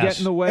cameramen get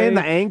in the way, and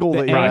the angle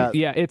that you're at.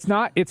 Yeah, it's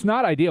not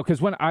ideal.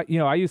 Because when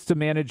I used to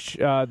manage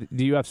the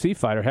UFC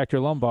fighter Hector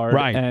Lombard,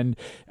 right, and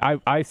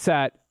I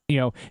sat.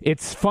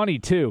 It's funny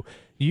too.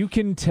 You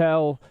can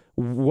tell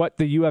what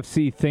the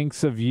UFC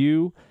thinks of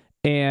you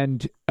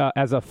and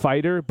as a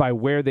fighter by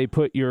where they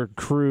put your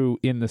crew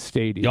in the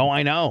stadium. Oh,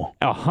 I know.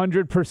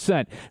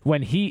 100%.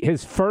 When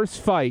his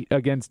first fight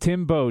against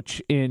Tim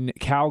Boetsch in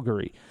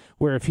Calgary,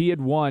 where if he had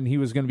won, he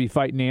was going to be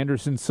fighting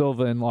Anderson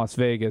Silva in Las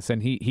Vegas,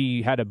 and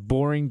he had a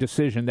boring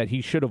decision that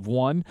he should have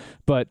won,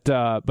 but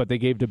they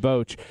gave to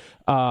Boetsch.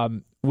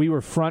 We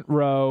were front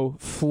row,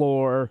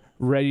 floor,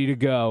 ready to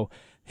go.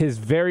 His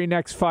very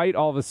next fight,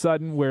 all of a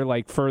sudden, we're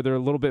like a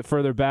little bit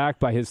further back.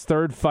 By his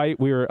third fight,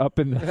 we were up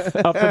in the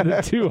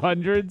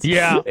 200s.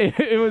 Yeah.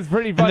 It was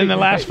pretty funny. And then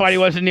the last fight, he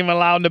wasn't even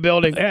allowed in the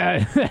building.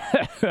 Yeah.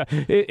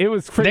 it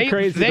was pretty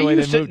crazy the way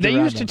they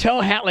used to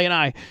tell Hatley and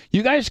I,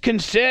 you guys can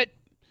sit,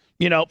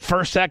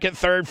 first, second,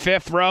 third,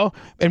 fifth row,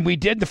 and we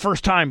did the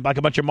first time like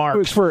a bunch of marks. It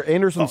was for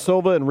Anderson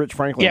Silva and Rich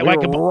Franklin. Yeah, we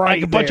like were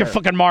a bunch of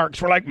fucking marks.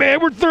 We're like,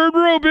 man, we're third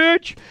row,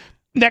 bitch.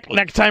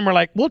 Next time, we're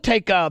like, we'll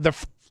take the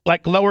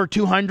lower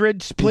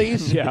 200s,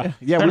 please. Yeah.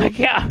 Yeah,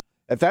 yeah.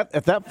 At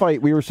that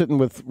fight, we were sitting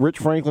with Rich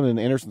Franklin and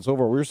Anderson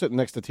Silva. We were sitting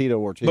next to Tito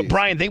Ortiz. But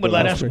Brian, they would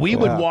let us. We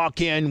cool. would walk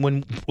in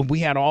when we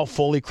had all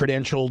fully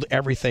credentialed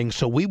everything.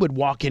 So we would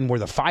walk in where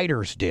the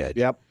fighters did.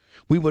 Yep.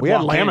 We would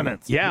had walk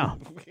laminates. In. Yeah.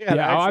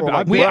 I've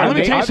Let me tell you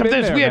I've something.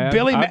 been there, We had man.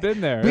 Billy. I've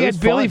been there. We It had was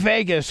Billy fun.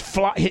 Vegas.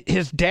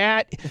 His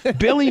dad,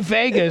 Billy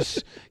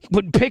Vegas,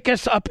 would pick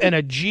us up in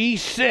a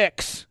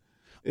G6.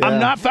 Yeah.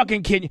 I'm not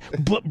fucking kidding.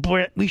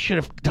 We should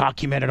have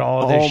documented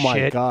all of this shit. Oh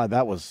my God,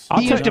 that was.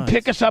 He used to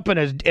pick us up in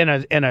a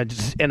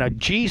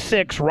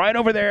G6 right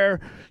over there,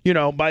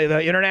 by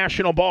the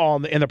International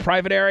Ball in the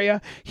private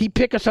area. He'd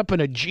pick us up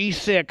in a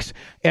G6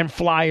 and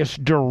fly us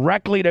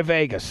directly to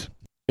Vegas.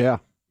 Yeah.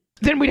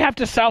 Then we'd have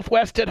to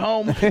Southwest at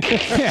home.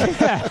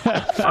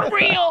 For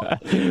real.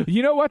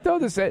 You know what, though?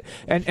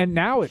 And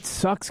now it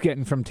sucks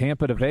getting from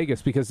Tampa to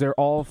Vegas because they're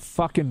all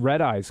fucking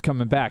red eyes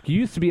coming back. You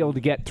used to be able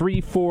to get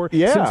 3, 4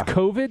 since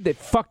COVID. That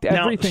fucked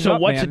everything so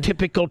up, what's man. a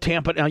typical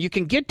Tampa? Now, you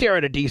can get there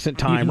at a decent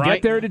time, You can right?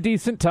 get there at a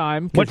decent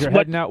time because you're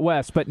heading out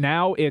west. But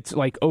now it's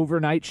like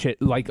overnight shit,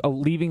 like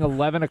leaving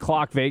 11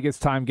 o'clock Vegas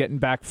time, getting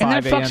back 5 a.m.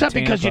 And that fucks up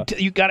Tampa. because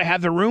you got to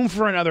have the room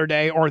for another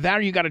day, or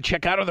you got to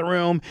check out of the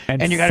room,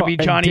 and you got to be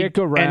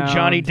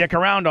Johnny Dick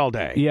around all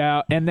day.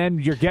 Yeah, and then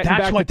you're getting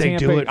That's back what to they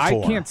Tampa. do it I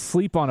for. can't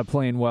sleep on a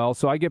plane well,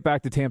 so I get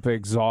back to Tampa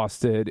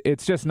exhausted.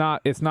 It's just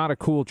not. It's not a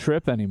cool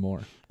trip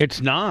anymore.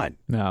 It's not.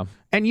 No.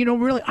 And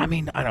really, I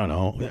mean, I don't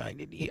know.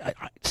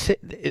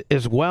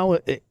 As well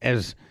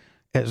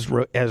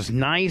as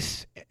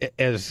nice,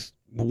 as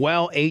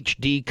well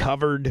HD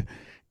covered,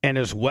 and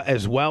as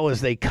well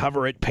as they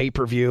cover it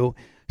pay-per-view,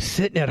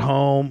 sitting at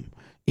home,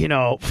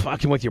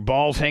 fucking with your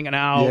balls hanging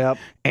out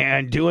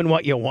and doing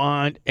what you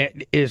want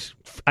and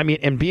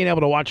being able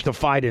to watch the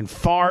fight and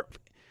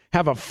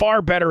have a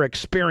far better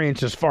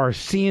experience as far as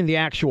seeing the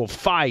actual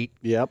fight.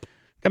 Yep.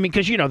 I mean,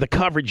 because, the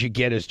coverage you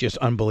get is just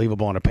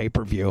unbelievable on a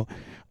pay-per-view.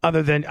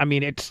 Other than,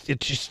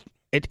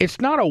 it's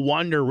not a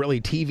wonder,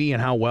 really, TV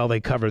and how well they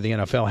cover the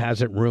NFL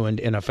hasn't ruined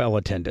NFL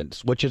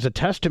attendance, which is a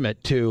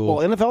testament to... Well,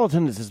 NFL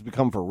attendance has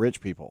become for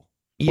rich people.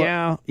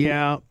 Yeah.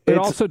 It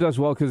also does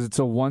well because it's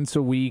a once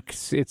a week.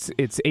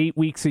 It's 8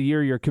 weeks a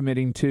year you're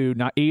committing to,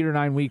 not 8 or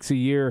 9 weeks a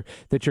year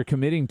that you're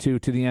committing to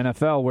the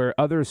NFL. Where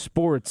other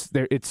sports,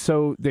 they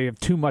have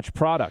too much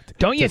product.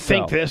 Don't you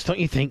think sell. this? Don't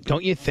you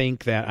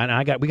think that?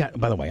 And we got.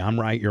 By the way, I'm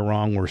right. You're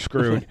wrong. We're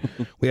screwed.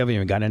 We haven't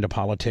even got into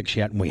politics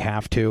yet, and we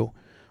have to.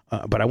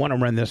 But I want to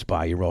run this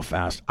by you real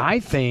fast.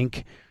 I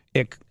think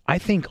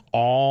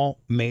all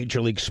Major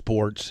League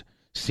sports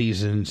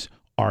seasons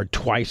are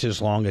twice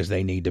as long as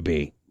they need to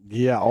be.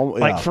 Yeah.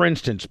 Like, for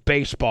instance,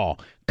 baseball,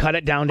 cut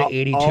it down to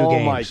 82 games. Oh,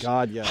 my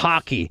God, yes.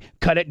 Hockey,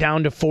 cut it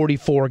down to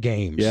 44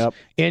 games. Yep.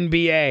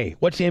 NBA,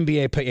 what's the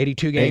NBA pay?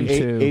 82 games?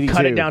 82.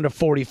 Cut it down to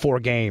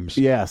 44 games.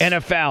 Yes.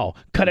 NFL,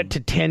 cut it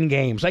to 10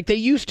 games, like they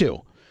used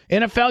to.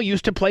 NFL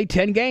used to play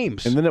 10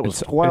 games. And then it was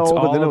 12,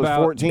 and then it was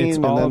 14. It's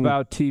and all then,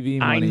 about TV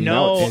money. I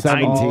know, It's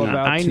all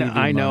about I know, TV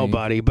I know,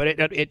 money. buddy.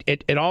 But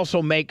it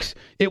also makes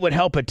it would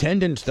help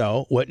attendance,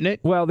 though, wouldn't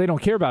it? Well, they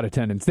don't care about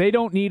attendance. They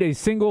don't need a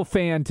single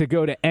fan to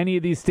go to any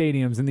of these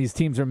stadiums, and these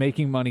teams are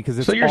making money because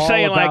it's So you're all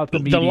saying about like the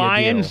media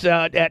Lions,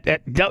 deal.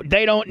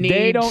 they don't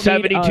need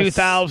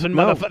 72,000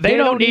 No. motherfuckers. They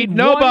don't need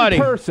nobody.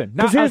 One person,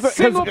 not here's a the-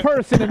 single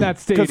person in that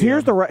stadium. Because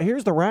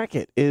here's the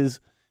racket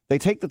is they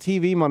take the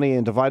TV money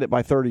and divide it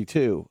by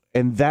 32,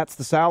 and that's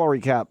the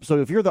salary cap. So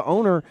if you're the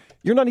owner,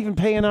 you're not even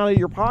paying out of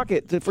your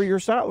pocket for your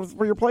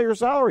player's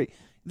salary.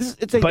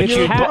 It's a But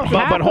huge half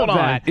but hold of on.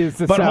 that is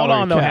the But hold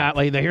salary on, though, cap.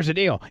 Hatley. Here's the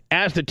deal.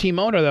 As the team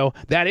owner, though,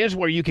 that is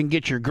where you can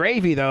get your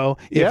gravy, though,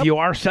 Yep. if you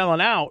are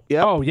selling out.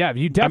 Yep. Oh yeah,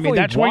 you definitely.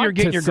 that's where want you're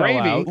getting to your sell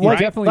gravy, out. You right?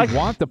 definitely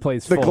want the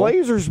place The full.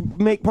 Glazers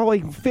make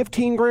probably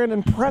 $15,000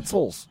 in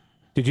pretzels.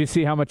 Did you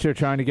see how much they're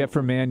trying to get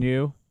for Man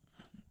U?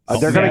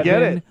 They're going to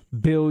get it.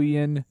 $7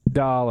 billion.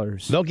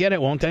 They'll get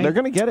it, won't they? They're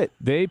going to get it.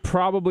 They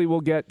probably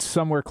will get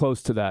somewhere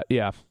close to that.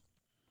 Yeah.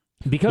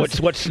 Because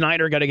What's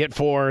Snyder got to get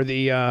for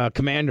the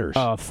Commanders?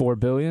 $4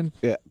 billion.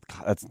 Yeah,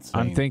 God, that's insane.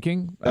 I'm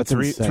thinking That's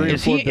three insane. or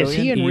is $4 he billion is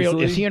he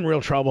easily. in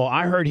real trouble?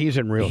 I heard he's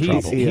in real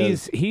trouble.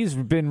 He's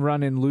been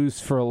running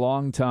loose for a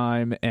long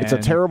time, and It's a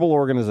terrible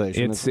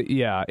organization. and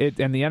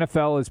the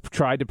NFL has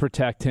tried to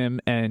protect him,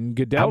 and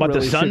Goodell How about really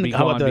the Sun? should be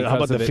How about gone the how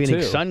about because the of it,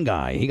 Phoenix too. Sun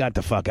guy? He got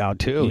the fuck out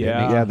too.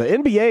 Yeah. didn't he? Yeah, the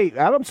NBA.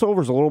 Adam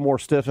Silver's a little more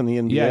stiff in the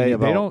NBA. Yeah,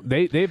 about, they don't.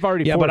 They've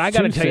already. Yeah, but I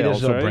got to tell you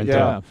this, though, right? Brent.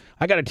 Yeah.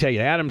 I got to tell you,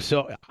 Adam.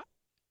 So,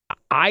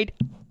 at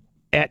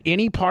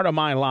any part of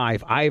my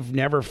life, I've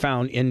never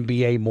found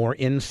NBA more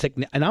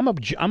insignificant. And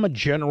I'm a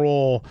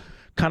general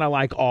kind of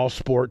like all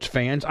sports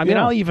fans. I mean,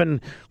 Yeah. I'll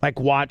even like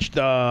watch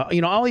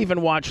I'll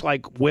even watch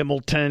like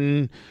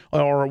Wimbledon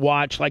or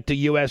watch like the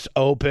U.S.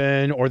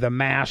 Open or the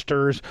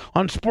Masters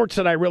on sports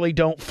that I really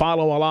don't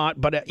follow a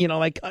lot. But you know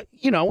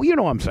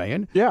what I'm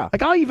saying. Yeah.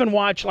 Like I'll even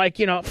watch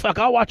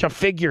I'll watch a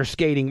figure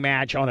skating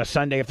match on a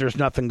Sunday if there's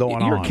nothing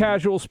going You're on. a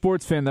casual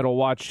sports fan that'll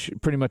watch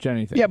pretty much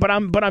anything. Yeah, but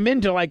I'm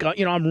into like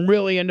I'm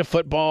really into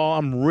football.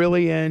 I'm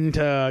really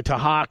into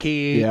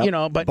hockey.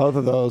 Yeah, But both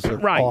of those are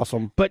right.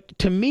 awesome. But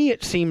to me,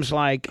 it seems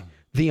like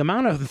the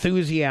amount of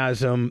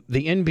enthusiasm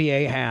the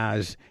NBA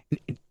has.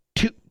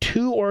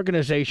 Two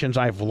organizations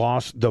I've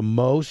lost the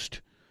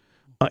most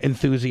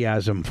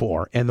enthusiasm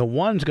for, and the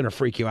one's going to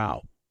freak you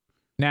out.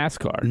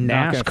 NASCAR.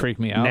 Not gonna freak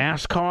me out.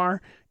 NASCAR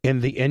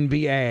and the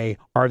NBA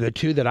are the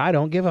two that I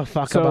don't give a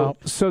fuck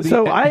about. So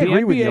I the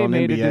agree NBA with you on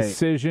made NBA. a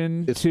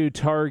decision to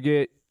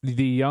target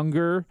the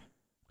younger.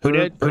 Who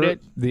did?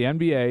 The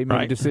NBA made a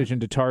Right. decision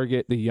to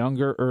target the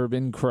younger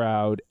urban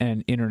crowd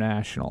and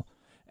international.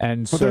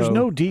 And But so there's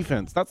no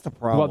defense. That's the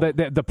problem. Well,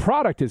 the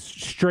product is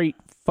straight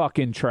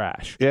fucking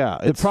trash. Yeah,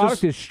 The it's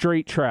product just- is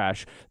straight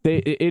trash.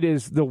 It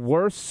is the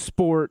worst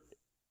sport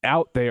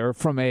out there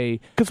from a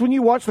Because when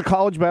you watch the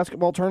college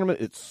basketball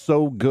tournament, it's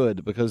so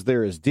good because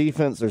there is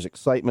defense, there's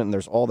excitement, and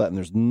there's all that, and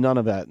there's none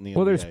of that in the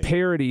well, NBA. there's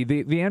parity.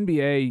 The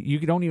NBA, you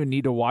don't even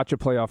need to watch a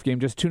playoff game.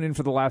 Just tune in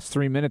for the last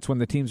 3 minutes when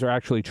the teams are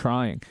actually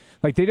trying.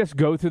 Like they just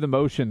go through the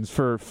motions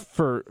for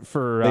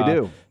They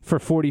do. for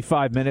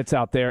 45 minutes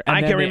out there, and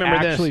I then can they remember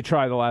this. actually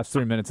try the last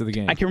 3 minutes of the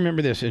game. I can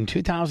remember this in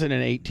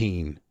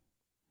 2018,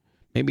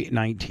 maybe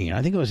 19.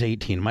 I think it was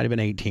 18. It might have been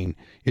 18.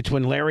 It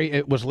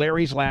was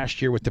Larry's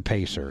last year with the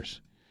Pacers,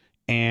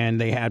 and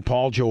they had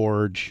Paul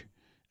George.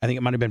 I think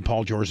it might have been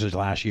Paul George's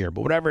last year,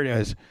 but whatever it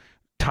is,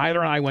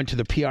 Tyler and I went to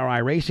the PRI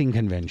Racing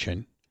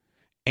Convention,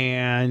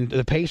 and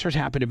the Pacers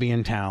happened to be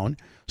in town.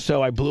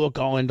 So I blew a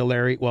call into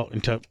Larry,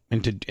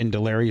 into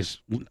Larry's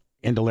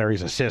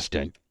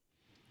assistant,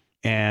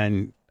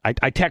 and I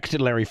texted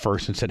Larry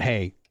first and said,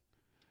 "Hey,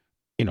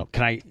 can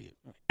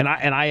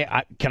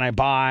I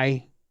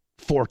buy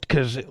four?"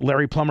 Because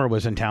Larry Plummer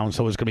was in town,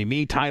 so it was going to be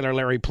me, Tyler,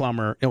 Larry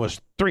Plummer. It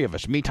was three of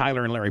us, me,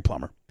 Tyler, and Larry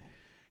Plummer.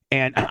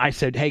 And I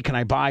said, "Hey, can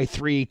I buy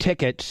 3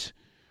 tickets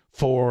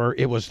for?"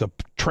 It was the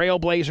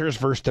Trailblazers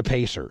versus the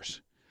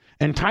Pacers.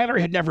 And Tyler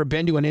had never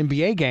been to an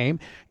NBA game,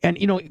 and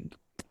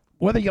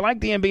whether you like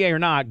the NBA or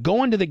not,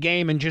 going to the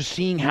game and just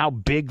seeing how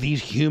big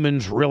these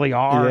humans really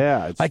are,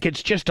 Yeah,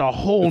 it's just a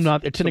whole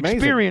nother. It's an amazing.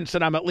 experience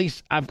that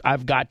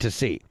I've got to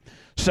see.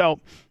 So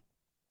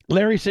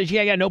Larry says,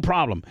 yeah, no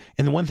problem.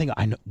 And the one thing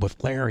I know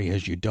with Larry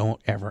is you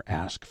don't ever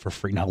ask for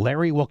free. Now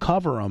Larry will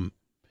cover them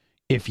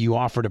if you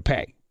offer to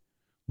pay,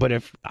 but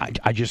if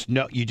I just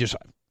know you just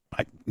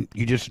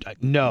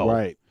know.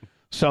 Right.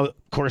 So of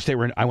course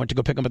I went to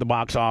go pick them at the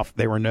box off.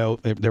 They were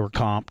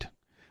comped.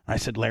 I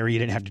said, "Larry, you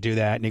didn't have to do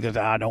that." And he goes,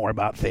 "Don't worry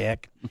about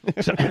thick."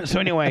 So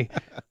anyway,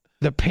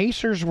 the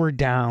Pacers were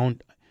down.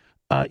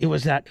 It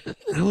was a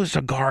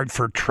guard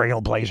for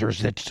Trailblazers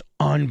that's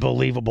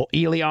unbelievable.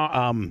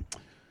 Elia,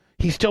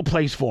 he still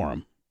plays for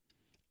him.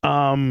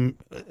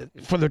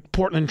 For the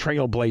Portland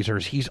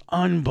Trailblazers, he's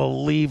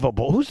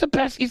unbelievable. Who's the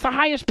best? He's the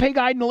highest paid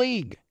guy in the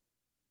league.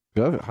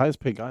 The highest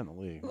paid guy in the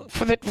league. On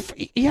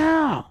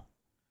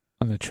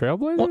the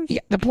Trailblazers? Well, yeah,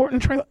 the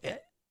Portland Trail.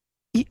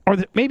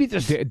 Maybe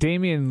this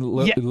Damian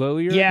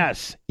Lillard?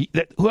 Yes,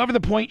 whoever the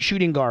point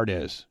shooting guard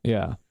is.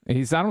 Yeah. I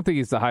don't think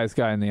he's the highest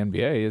guy in the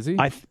NBA, is he?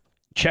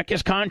 Check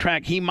his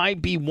contract. He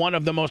might be one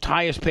of the most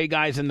highest paid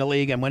guys in the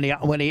league, and when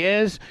he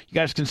is, you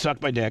guys can suck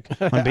my dick.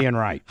 I'm being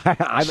right. I'm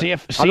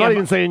not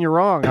even saying you're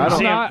wrong.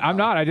 I'm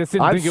not. I just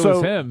didn't think it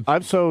was him.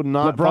 I'm so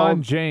not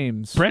LeBron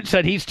James. Brent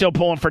said he's still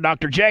pulling for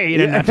Dr. J. He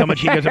didn't have so much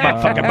he goes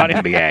about fucking about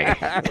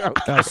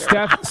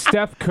NBA.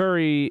 Steph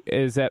Curry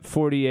is at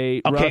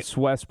 48. Okay. Russ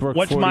Westbrook,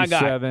 What's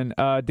 47.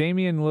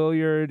 Damian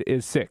Lillard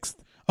is 6th.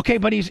 Okay,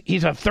 but he's a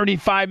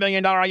 $35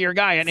 million a year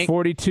guy, and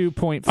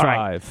 42.5. All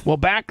right. Well,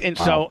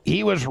 so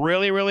he was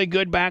really, really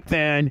good back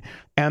then,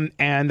 and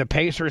the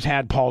Pacers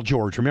had Paul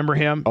George. Remember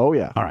him? Oh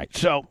yeah. All right.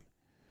 So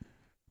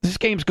this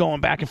game's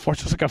going back and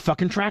forth. It's like a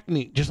fucking track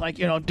meet. Just like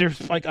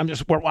there's like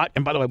we're watching.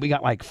 And by the way, we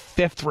got like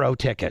 5th row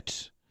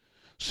tickets.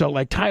 So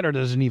like Tyler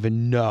doesn't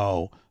even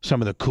know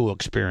some of the cool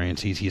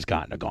experiences he's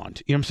gone to. You know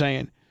what I'm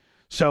saying?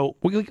 So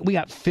we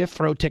got 5th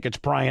row tickets,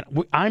 Brian.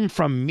 I'm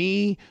from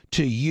me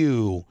to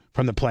you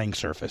from the playing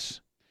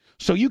surface.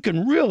 So you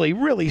can really,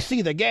 really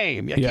see the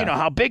game. Yeah. You know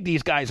how big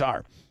these guys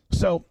are.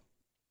 So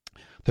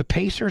The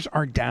Pacers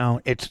are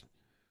down. It's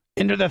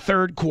into the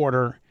third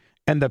quarter,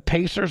 and the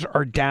Pacers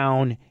are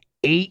down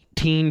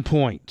 18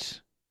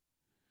 points.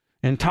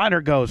 And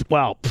Tyler goes,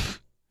 well,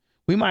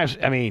 we might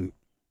have,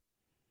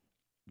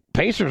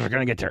 Pacers are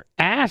going to get their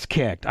ass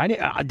kicked.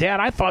 Dad,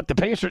 I thought the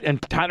Pacers,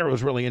 and Tyler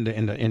was really into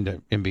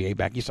NBA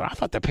back. He said, I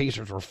thought the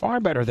Pacers were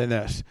far better than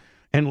this.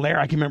 And Larry,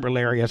 I can remember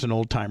Larry as an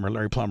old timer,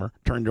 Larry Plummer,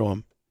 turned to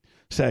him,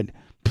 said,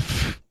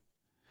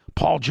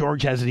 Paul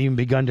George hasn't even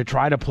begun to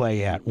try to play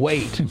yet.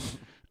 Wait.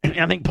 And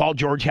I think Paul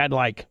George had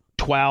like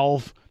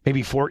 12,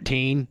 maybe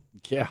 14.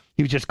 Yeah.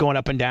 He was just going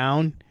up and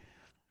down.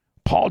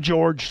 Paul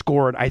George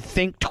scored, I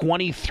think,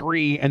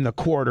 23 in the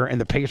quarter, and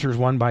the Pacers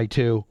won by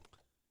 2.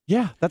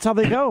 Yeah, that's how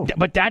they go.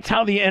 But that's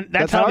how the end.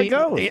 That's how it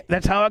goes.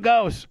 That's how it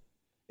goes.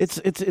 It's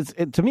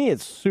to me,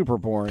 it's super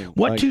boring.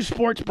 What two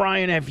sports,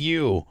 Brian, have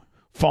you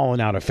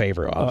fallen out of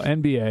favor of?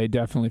 NBA,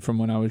 definitely from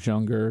when I was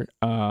younger.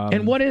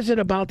 And what is it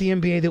about the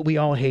NBA that we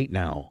all hate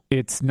now?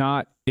 It's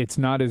not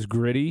as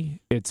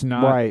gritty. It's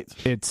not right.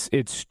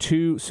 It's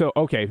too so.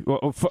 Okay,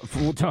 well,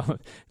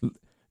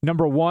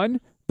 number one,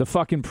 the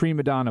fucking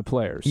prima donna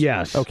players.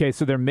 Yes. Okay,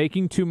 so they're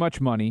making too much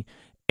money.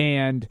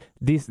 And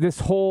this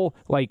whole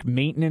like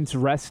maintenance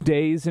rest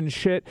days and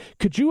shit.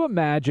 Could you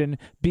imagine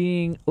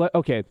being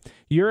okay?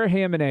 You're a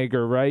ham and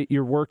egger, right?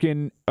 You're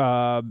working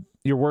at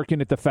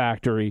the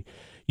factory.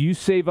 You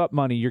save up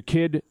money. Your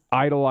kid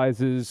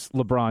idolizes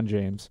LeBron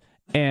James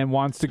and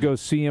wants to go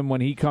see him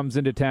when he comes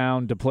into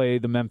town to play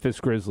the Memphis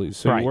Grizzlies.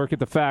 So you work at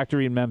the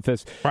factory in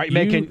Memphis. Right,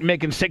 making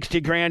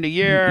 $60,000 a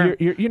year.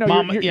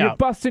 You're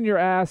busting your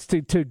ass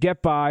to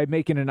get by,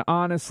 making an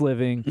honest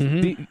living.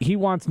 Mm-hmm. He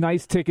wants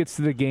nice tickets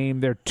to the game.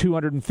 They're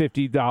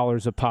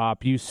 $250 a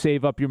pop. You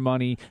save up your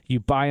money.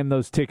 You buy him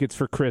those tickets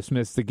for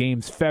Christmas. The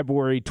game's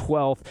February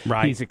 12th.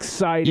 Right. He's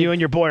excited. You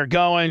and your boy are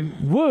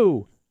going.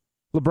 Woo!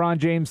 LeBron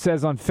James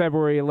says on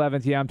February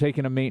 11th, yeah, I'm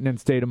taking a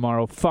maintenance day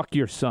tomorrow. Fuck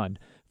your son.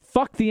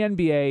 Fuck the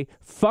NBA.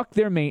 Fuck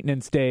their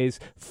maintenance days.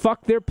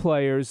 Fuck their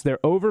players. They're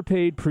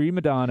overpaid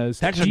prima donnas.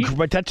 That's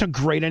a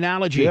great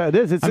analogy. Yeah, it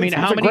is. It's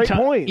how a many great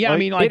point. Yeah,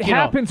 it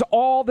happens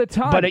all the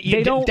time. But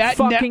they don't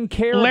fucking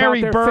care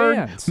Larry about their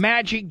Bird, fans.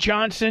 Magic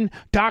Johnson,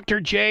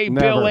 Dr. J,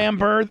 Never. Bill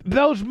Lambert,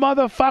 those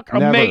motherfuckers.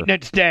 Never.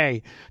 Maintenance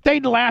day.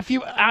 They'd laugh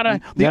you out of.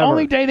 The Never.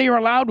 only day they were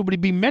allowed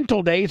would be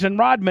mental days, and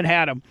Rodman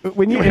had them.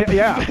 When you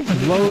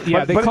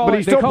they call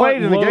he still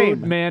played in the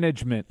load game.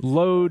 management.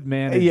 Load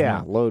management.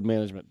 Yeah, load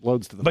management.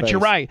 Loads to the But face. you're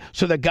right.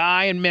 So the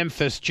guy in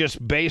Memphis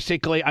just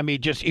basically,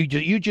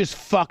 you just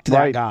fucked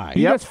that guy.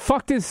 You just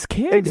fucked his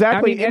kid.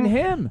 Exactly. and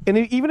him. And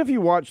even if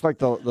you watch like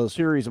the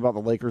series about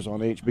the Lakers on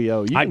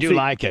HBO, I do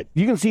like it.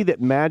 You can see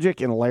that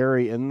Magic and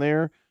Larry in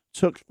there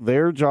took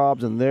their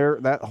jobs and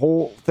that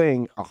whole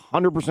thing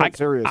 100%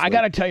 seriously. I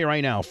got to tell you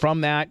right now,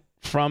 from that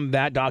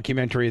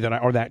documentary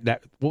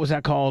that what was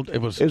that called? It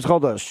was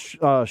called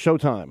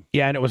Showtime.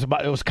 Yeah, and it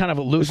was kind of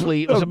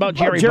loosely. It was about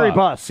Jerry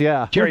Buss.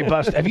 Yeah, Jerry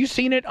Buss. Have you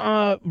seen it,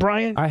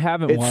 Brian? I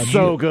haven't watched it. It's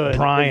so good,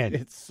 Brian.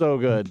 It's so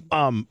good.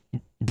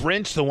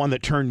 Brent's the one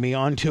that turned me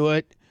on to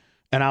it,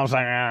 and I was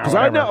like,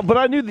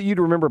 I knew that you'd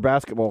remember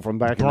basketball from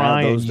back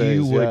Brian, in those days.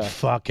 you would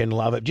fucking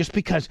love it, just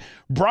because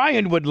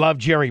Brian would love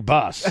Jerry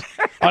Buss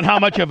on how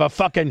much of a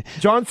fucking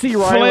John C.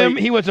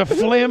 Reilly. He was a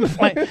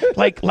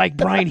like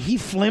Brian. He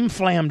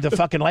flimmed the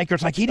fucking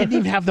Lakers like he didn't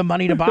even have the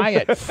money to buy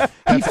it.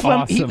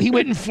 He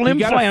went and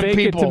flimmed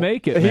people to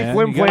make it.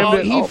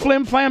 He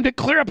flimmed it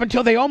clear up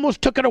until they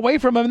almost took it away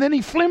from him, and then he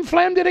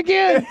flimmed it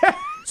again.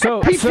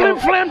 He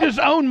flimmed his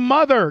own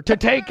mother to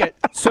take it.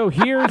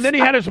 And then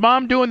he had his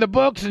mom doing the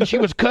books, and she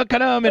was cooking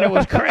them, and it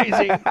was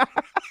crazy.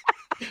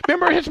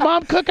 Remember his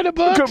mom cooking the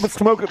books?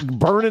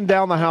 Burning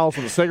down the house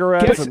with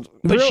cigarettes.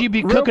 But she'd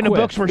be cooking the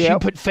books where she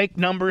put fake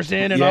numbers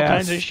in and all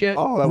kinds of shit.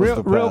 Oh, that was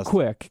the best. Real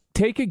quick,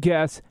 take a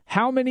guess.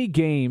 How many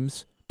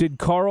games did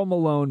Karl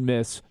Malone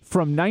miss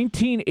from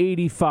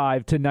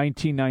 1985 to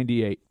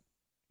 1998?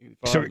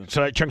 So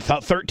it took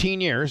about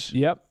 13 years.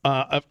 Yep.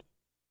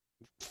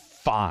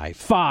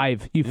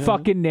 5. You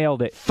fucking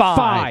nailed it.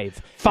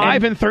 5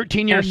 in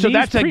 13 years. So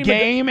that's a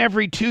game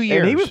every 2 years.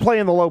 And he was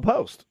playing the low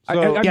post.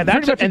 So.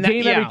 That's a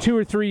game every 2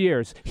 or 3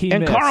 years.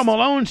 And Karl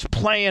Malone's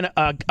playing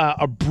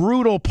a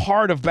brutal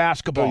part of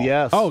basketball.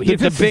 Yes.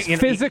 This is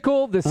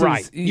physical. This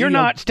right. is You're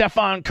not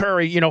Stephon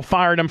Curry.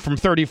 Fired him from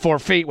 34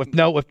 feet with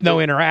no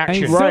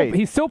interaction. And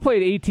he still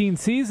played 18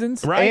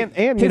 seasons. Right.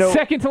 And his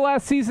second to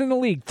last season in the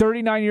league.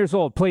 39 years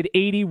old. Played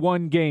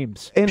 81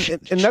 games. And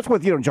that's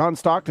with John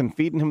Stockton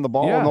feeding him the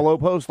ball on the low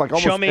post like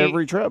almost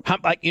every trip.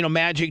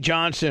 Magic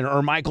Johnson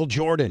or Michael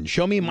Jordan.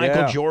 Show me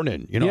Michael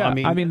Jordan.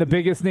 The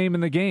biggest name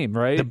in the game,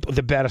 right?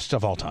 The best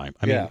of all time.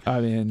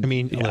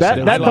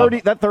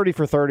 That 30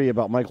 for 30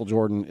 about Michael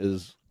Jordan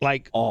is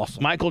like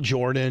awesome. Michael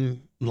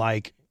Jordan,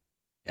 like.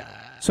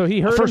 So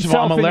he heard. First of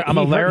all, I'm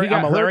a Larry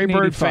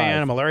Bird 85.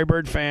 fan. I'm a Larry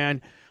Bird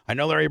fan. I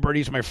know Larry Bird.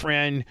 He's my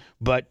friend,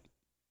 but.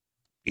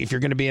 If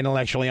you're going to be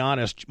intellectually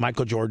honest,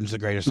 Michael Jordan's the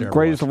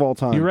greatest of all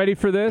time. You ready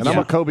for this? And I'm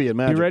a Kobe and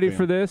Magic You ready fan.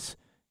 for this?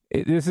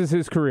 This is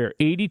his career.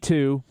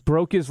 82,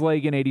 broke his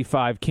leg in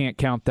 85, can't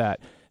count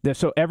that.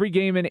 So every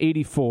game in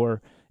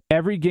 84,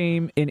 every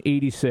game in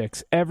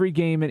 86, every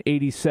game in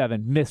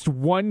 87, missed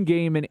one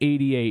game in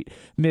 88,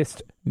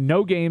 missed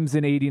no games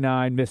in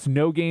 89, missed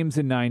no games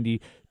in 90,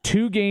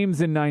 2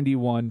 games in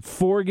 91,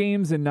 4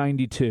 games in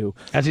 92.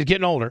 As he's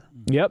getting older.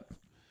 Yep.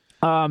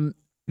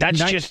 That's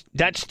just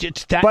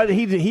that. But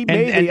he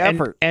made the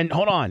effort. And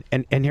hold on.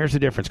 And here's the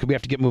difference, because we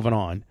have to get moving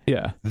on.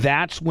 Yeah.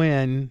 That's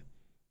when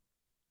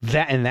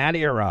in that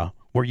era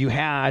where you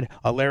had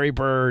a Larry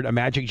Bird, a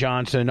Magic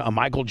Johnson, a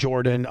Michael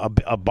Jordan,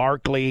 a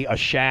Barkley, a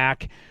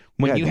Shaq.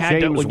 When you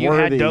had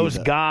those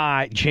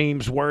guys,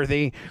 James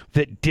Worthy,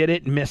 that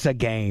didn't miss a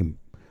game,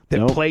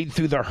 that played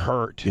through the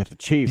hurt. You have the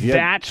Chief.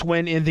 That's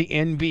when in the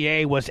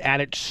NBA was at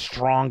its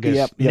strongest.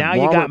 Yep. Now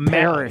Robert you got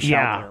Parrish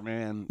out there,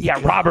 man. Yeah,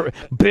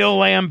 Bill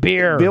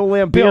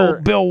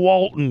Laimbeer. Bill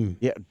Walton.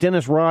 Yeah,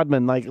 Dennis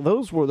Rodman. Like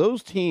those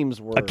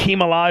teams were. Akeem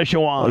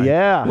Olajuwon. Oh,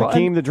 yeah,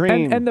 Hakeem the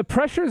Dream. And the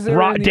pressures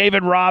there.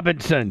 David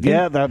Robinson.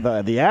 Yeah,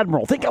 the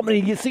Admiral. Think how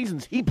many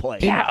seasons he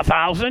played. Yeah,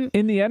 1,000.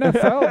 In the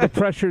NFL, the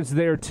pressure's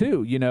there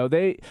too. You know,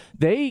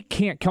 they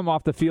can't come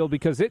off the field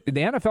because the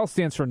NFL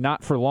stands for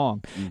not for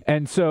long,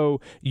 and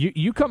so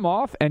you come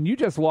off and you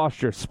just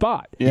lost your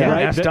spot. Yeah,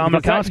 right? Ask Don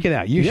Mikowski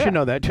that. You should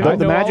know that too. I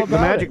the know all Magic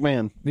about it.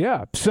 Man.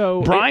 Yeah.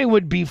 So Brian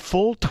would be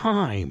full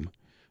time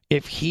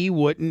if he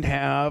wouldn't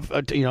have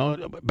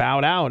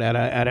bowed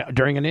out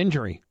during an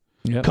injury.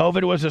 Yep.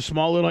 COVID was a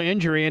small little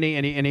injury,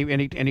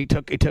 and he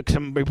took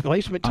some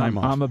replacement time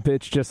off. I'm a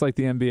bitch just like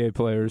the NBA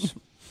players.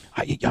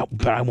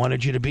 But I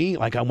wanted you to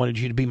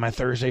be my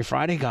Thursday,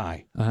 Friday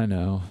guy. I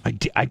know.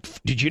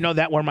 Did you know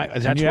that where my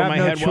and that's you where have my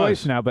no head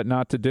choice was now, but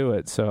not to do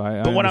it. So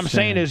But what I'm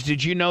saying is,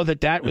 did you know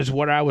that was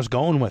where I was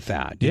going with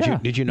that?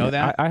 Did you know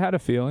that? I had a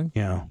feeling.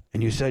 Yeah,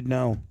 and you said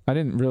no. I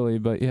didn't really,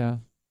 but yeah.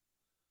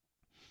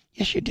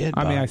 Yes, you did.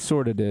 I mean, I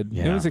sort of did.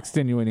 Yeah. It was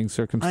extenuating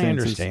circumstances.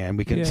 I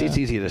understand. It's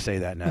easy to say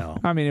that now.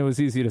 I mean, it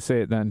was easy to say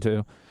it then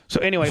too.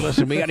 So anyway,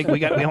 listen, we only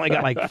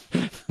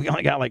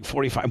got like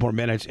 45 more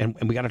minutes, and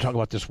we got to talk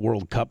about this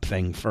World Cup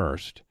thing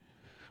first.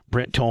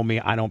 Brent told me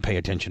I don't pay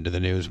attention to the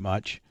news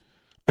much,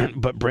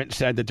 but Brent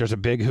said that there's a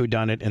big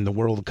whodunit in the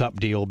World Cup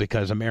deal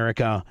because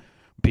America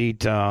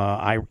beat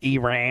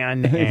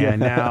Iran, and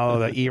now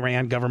the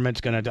Iran government's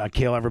going to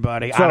kill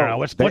everybody. So, I don't know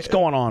what's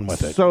going on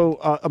with it.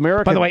 So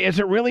America. By the way, is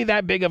it really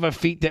that big of a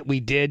feat that we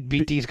did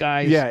beat these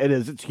guys? Yeah, it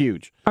is. It's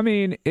huge. I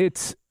mean,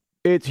 it's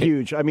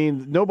huge. I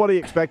mean, nobody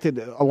expected.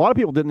 A lot of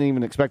people didn't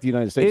even expect the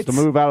United States to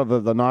move out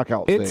of the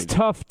knockout stage. It's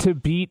tough to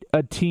beat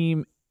a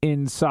team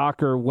in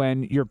soccer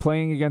when you're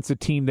playing against a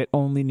team that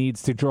only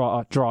needs to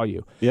draw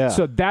you. Yeah.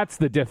 So that's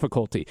the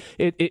difficulty.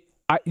 The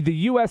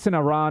U.S. and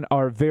Iran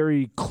are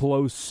very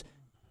close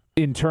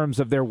in terms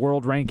of their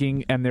world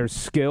ranking and their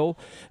skill,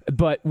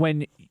 but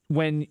when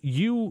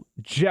you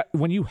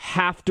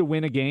have to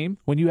win a game,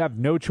 when you have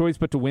no choice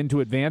but to win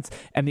to advance,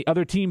 and the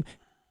other team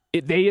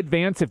they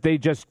advance if they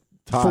just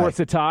force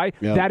a tie,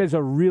 that is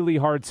a really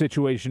hard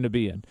situation to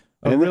be in.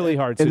 Really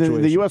hard situation.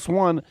 And the U.S.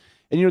 won,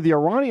 and the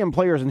Iranian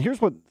players, and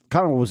here's what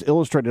kind of was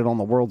illustrated on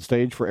the world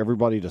stage for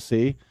everybody to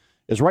see,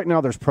 is right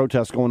now there's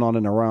protests going on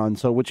in Iran.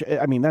 So, which,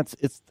 I mean, that's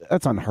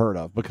unheard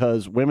of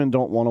because women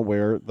don't want to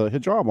wear the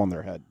hijab on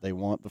their head. They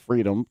want the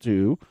freedom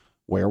to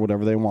wear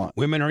whatever they want.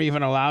 Women are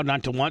even allowed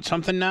not to want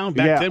something now?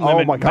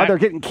 Oh, my God, they're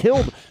getting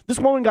killed. This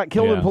woman got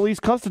killed in police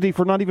custody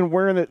for not even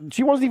wearing it.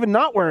 She wasn't even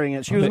not wearing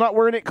it. She was not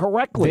wearing it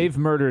correctly. They've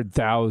murdered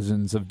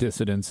thousands of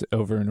dissidents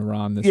over in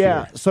Iran this year.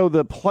 year. So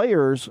the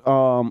players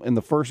in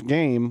the first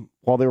game,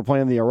 while they were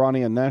playing the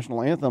Iranian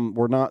national anthem,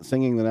 were not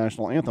singing the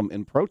national anthem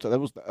in protest. That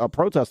was a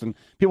protest, and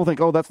people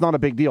think, oh, that's not a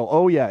big deal.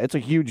 Oh, yeah, it's a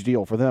huge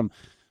deal for them.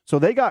 So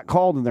they got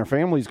called, and their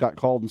families got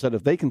called and said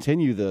if they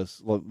continue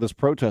this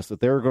protest, that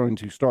they're going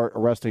to start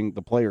arresting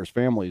the players'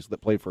 families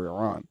that play for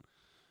Iran.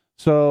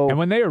 So, and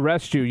when they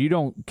arrest you, you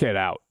don't get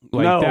out.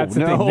 That's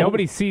the thing.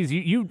 Nobody sees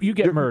you. You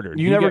get murdered.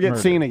 You never get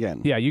seen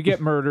again. Yeah, you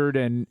get murdered,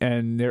 and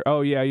they're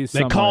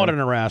they call it an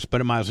arrest,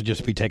 but it might as well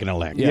just be taking a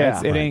leg.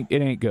 Yeah, it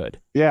ain't good.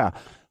 Yeah.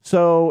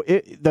 So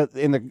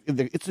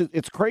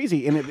it's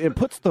crazy, and it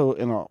puts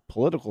in a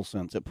political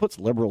sense, it puts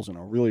liberals in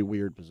a really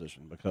weird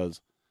position because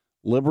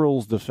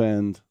liberals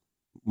defend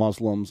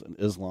Muslims and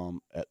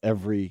Islam at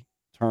every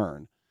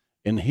turn,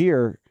 and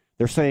here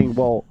they're saying,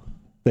 well,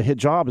 the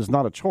hijab is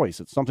not a choice;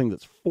 it's something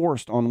that's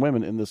forced on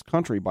women in this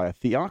country by a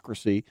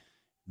theocracy.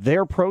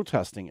 They're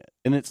protesting it,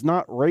 and it's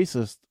not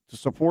racist to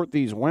support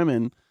these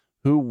women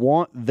who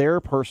want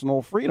their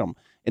personal freedom,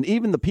 and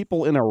even the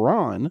people in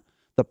Iran.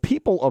 The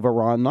people of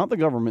Iran, not the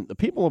government, the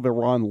people of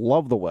Iran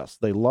love the West.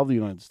 They love the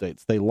United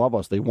States. They love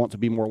us. They want to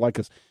be more like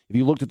us. If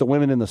you looked at the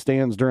women in the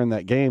stands during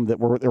that game that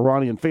were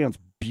Iranian fans,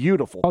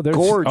 beautiful,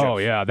 gorgeous. Oh,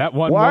 yeah, that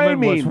one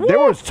woman was... there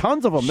was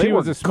tons of them. She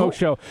was a smoke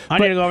show. I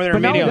need to go over there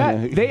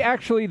immediately. They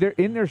actually,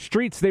 in their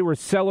streets, they were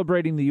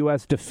celebrating the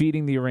U.S.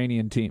 defeating the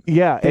Iranian team.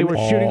 Yeah. They were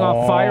shooting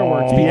off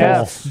fireworks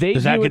because they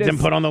Does that get them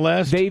put on the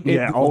list? They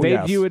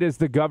view it as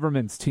the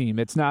government's team.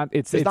 It's not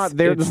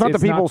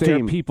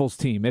the people's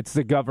team. It's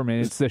the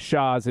government. It's the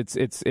Shahs.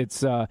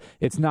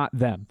 It's not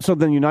them. So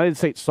then United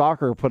States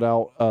Soccer put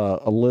out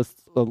a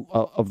list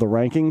of the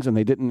rankings, and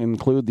they didn't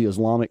include the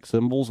Islamic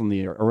symbols and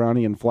the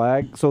Iranian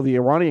flag. So the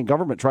Iranian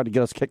government tried to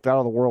get us kicked out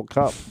of the World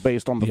Cup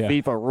based on the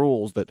FIFA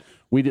rules that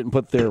we didn't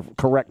put their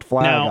correct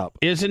flag up.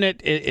 Isn't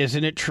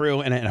it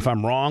true? And if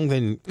I'm wrong,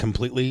 then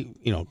completely,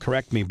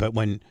 correct me. But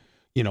when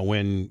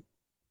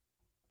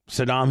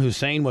Saddam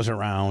Hussein was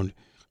around,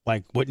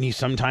 like, wouldn't he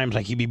sometimes,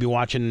 like, he'd be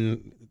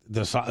watching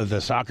the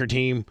soccer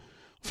team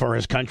for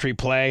his country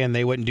play, and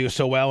they wouldn't do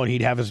so well, and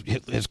he'd have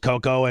his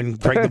cocoa, and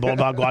Greg the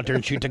Bulldog go out there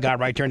and shoot the guy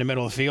right there in the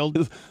middle of the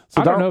field?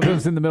 I don't know if it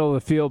was in the middle of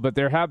the field, but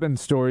there have been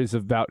stories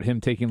about him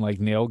taking,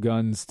 like, nail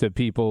guns to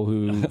people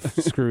who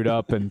screwed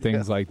up and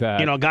things like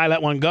that. A guy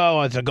let one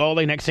go as a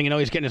goalie. Next thing you know,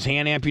 he's getting his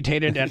hand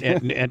amputated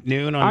at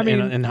noon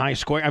in high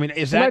square. I mean,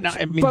 is that not...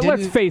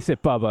 let's face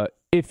it, Bubba.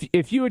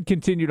 If you had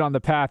continued on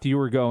the path you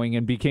were going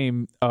and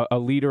became a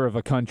leader of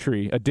a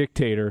country, a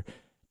dictator,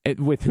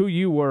 with who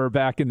you were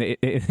back in the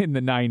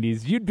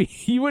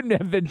 90s, you wouldn't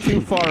have been too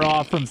far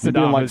off from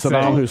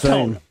Saddam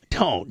Hussein.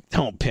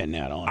 Don't pin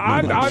that on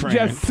me. I'm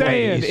just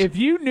saying, please. if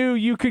you knew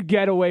you could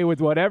get away with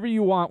whatever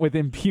you want with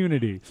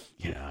impunity,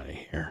 get out of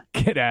here.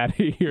 Get out of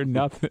here,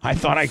 nothing. I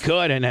thought I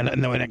could, and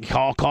then when it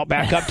called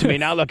back up to me.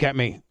 Now look at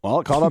me. Well,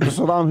 it called up to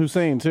Saddam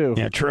Hussein too.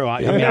 Yeah, true.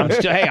 I mean,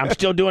 I'm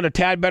still doing a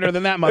tad better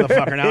than that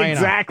motherfucker now.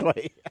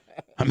 Exactly.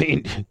 I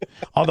mean,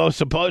 although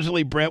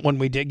supposedly, Brent, when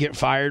we did get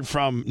fired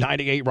from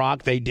 98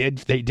 Rock, they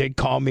did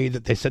call me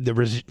that they said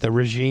the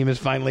regime is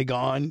finally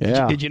gone.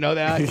 Yeah. Did you know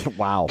that?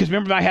 Wow. Because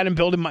remember, I had him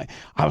building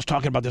I was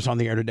talking about this on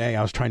the air today.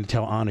 I was trying to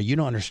tell Anna, you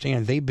don't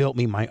understand. They built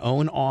me my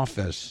own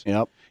office.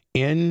 Yep.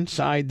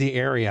 Inside the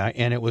area,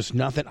 and it was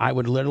nothing. I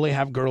would literally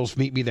have girls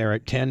meet me there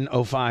at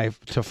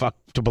 10:05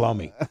 to blow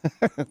me.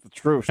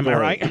 True story. Am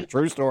I right?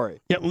 True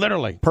story. Yeah,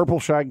 literally. Purple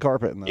shag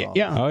carpet in the office.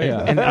 Yeah. Oh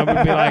yeah. And I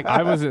would be like,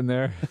 I was in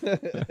there.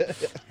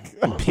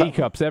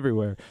 Teacups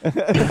everywhere. and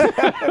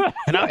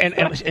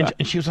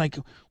she was like,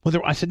 well,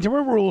 I said there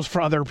were rules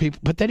for other people,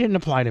 but they didn't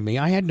apply to me.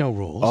 I had no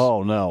rules.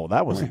 Oh no,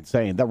 that was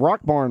insane. That Rock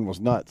Barn was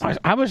nuts.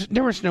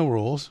 There was no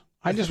rules.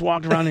 I just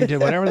walked around and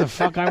did whatever the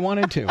fuck I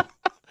wanted to.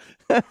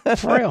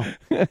 For real.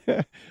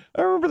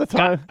 I remember the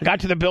time. Got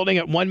to the building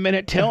at 1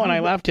 minute till, and I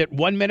left it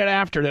 1 minute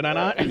after. Did I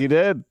not? You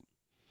did.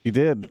 You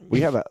did.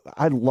 We had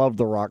I loved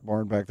the Rock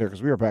Barn back there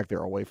because we were back there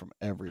away from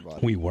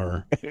everybody. We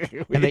were.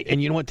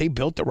 And you know what? They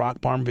built the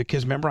Rock Barn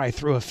because, remember, I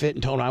threw a fit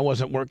and told them I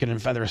wasn't working in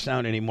Feather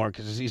Sound anymore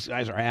because these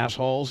guys are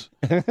assholes.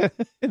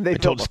 I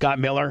told Scott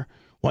Miller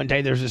one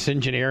day there's this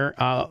engineer.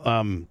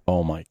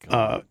 Oh, my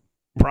God.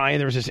 Brian,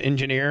 there was this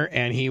engineer,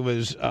 and he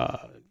was...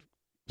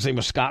 his name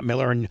was Scott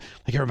Miller, and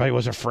like everybody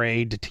was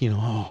afraid to,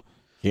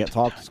 can't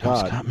talk to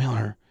Scott. Scott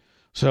Miller.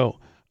 So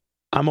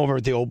I'm over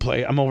at the old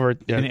place. I'm over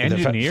at an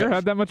engineer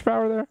had that much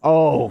power there.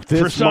 Oh,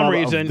 for some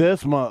reason,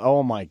 this month.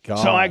 Oh my God!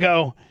 So I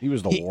go. He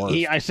was the worst.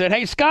 I said,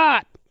 "Hey,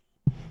 Scott."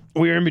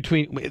 We were in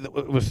between.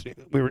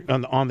 We were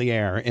on the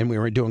air, and we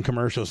were doing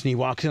commercials. And he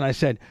walks in. I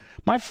said,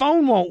 "My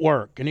phone won't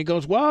work." And he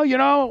goes, "Well,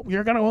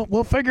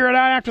 we'll figure it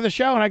out after the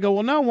show." And I go,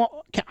 "Well,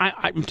 no,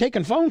 I'm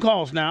taking phone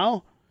calls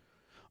now.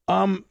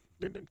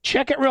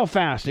 Check it real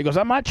fast." He goes,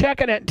 "I'm not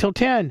checking it until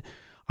 10.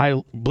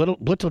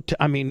 Brent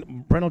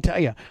will tell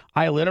you,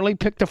 I literally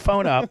picked the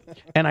phone up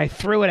and I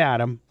threw it at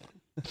him.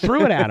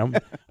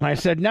 And I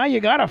said, "Now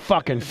you got to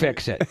fucking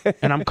fix it."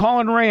 And I'm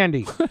calling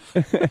Randy.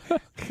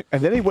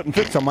 And then he wouldn't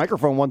fix a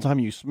microphone one time.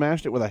 You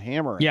smashed it with a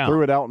hammer and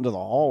threw it out into the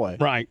hallway.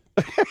 Right.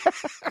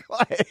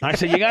 I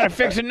said, "You got to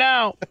fix it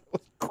now."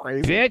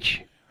 Crazy.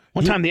 Bitch.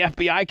 One time the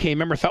FBI came,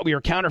 remember, thought we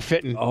were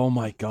counterfeiting. Oh,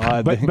 my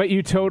God. But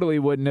you totally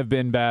wouldn't have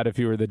been bad if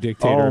you were the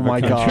dictator. Oh, of a my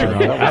country. God.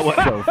 That was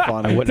so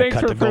funny. I wouldn't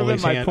have cut the proving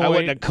goalie's my hand. point.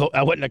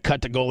 I wouldn't have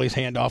cut the goalie's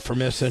hand off for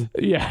missing.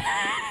 Yeah.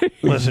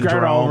 Listen, Get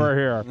Jerome, over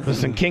here.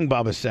 Listen, King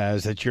Bubba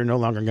says that you're no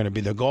longer going to be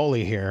the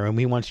goalie here, and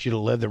we want you to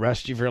live the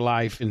rest of your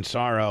life in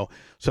sorrow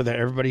so that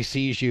everybody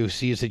sees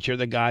that you're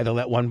the guy that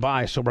let one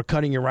by. So we're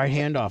cutting your right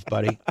hand off,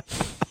 buddy.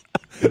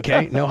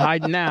 Okay? No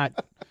hiding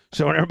that.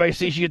 So when everybody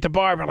sees you at the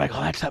bar, we're like,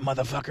 "Oh, that's that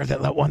motherfucker that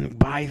let one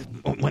by,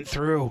 went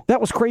through." That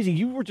was crazy.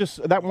 You were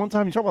just, that one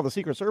time you talk about the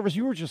Secret Service,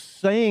 you were just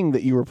saying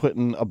that you were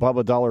putting a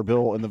Bubba dollar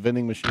bill in the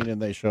vending machine and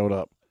they showed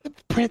up.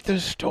 Print the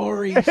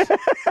stories.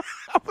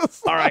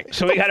 All right,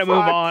 so we got to move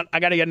on. I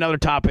got to get another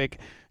topic.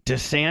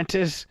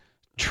 DeSantis,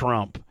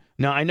 Trump.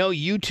 Now, I know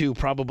you two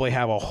probably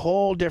have a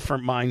whole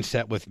different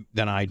mindset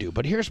than I do,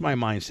 but here's my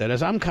mindset,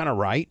 as I'm kind of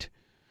right.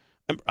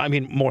 I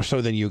mean, more so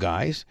than you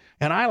guys.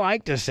 And I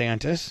like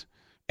DeSantis.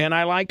 And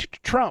I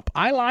liked Trump.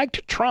 I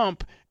liked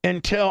Trump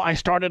until I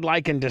started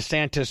liking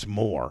DeSantis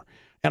more.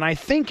 And I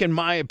think, in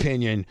my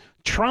opinion,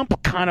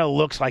 Trump kind of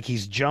looks like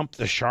he's jumped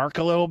the shark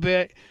a little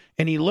bit.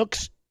 And he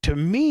looks, to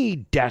me,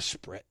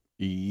 desperate.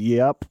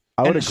 Yep.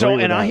 I would agree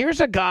with that.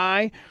 Here's a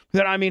guy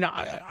that,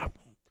 I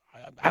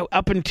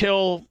up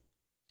until,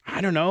 I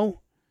don't know,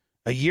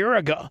 a year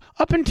ago,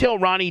 up until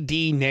Ronnie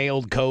D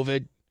nailed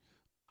COVID,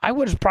 I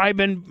would have probably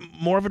been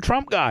more of a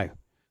Trump guy.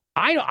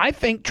 I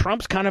think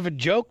Trump's kind of a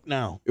joke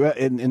now.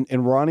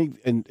 And Ronnie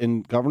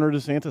and Governor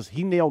DeSantis,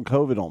 he nailed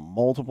COVID on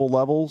multiple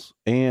levels,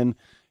 and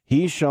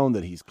he's shown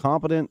that he's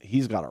competent.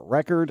 He's got a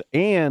record,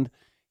 and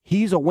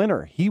He's a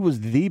winner. He was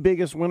the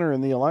biggest winner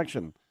in the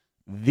election.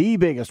 The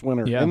biggest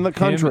winner Yeah, in the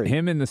country.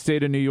 Him in the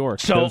state of New York.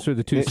 So- Those are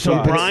the two So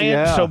spots.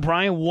 Brian,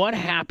 Brian, what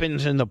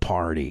happens in the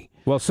party?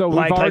 Well, so we've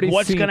Like already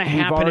what's seen, going to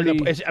happen in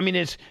already, the? I mean,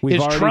 is we've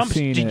already Trump's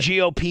seen it.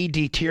 GOP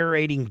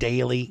deteriorating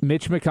daily?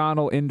 Mitch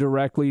McConnell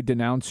indirectly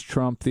denounced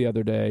Trump the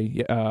other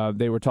day.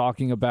 They were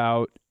talking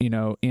about,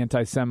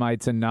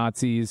 anti-Semites and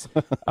Nazis,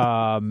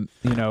 how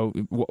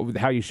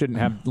you shouldn't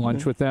have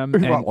lunch with them.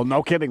 And, well,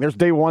 no kidding. There's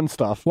day one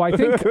stuff. well, I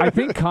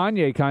think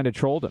Kanye kind of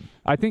trolled him.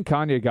 I think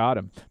Kanye got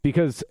him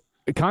because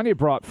Kanye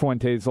brought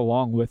Fuentes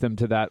along with him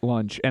to that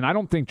lunch, and I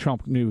don't think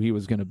Trump knew he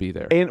was going to be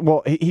there. And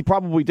well, he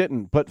probably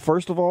didn't. But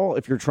first of all,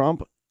 if you're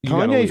Trump, You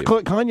gotta leave.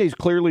 Kanye's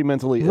clearly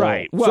mentally ill.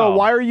 Right. so Well-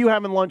 why are you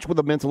having lunch with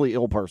a mentally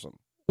ill person?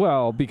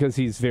 Well, because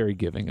he's very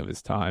giving of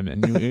his time,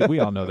 and we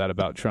all know that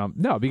about Trump.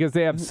 No, because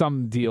they have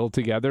some deal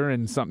together,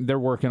 and they're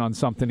working on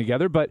something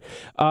together. But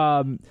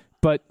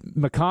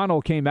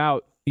McConnell came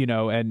out,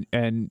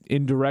 and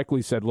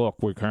indirectly said,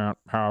 "Look, we can't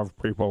have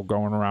people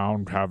going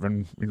around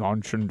having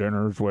lunch and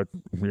dinners with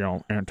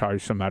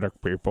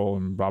anti-Semitic people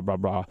and blah blah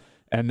blah."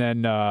 And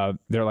then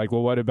they're like,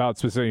 "Well, what about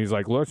specific?" He's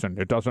like, "Listen,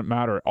 it doesn't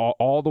matter.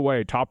 All the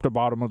way, top to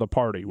bottom of the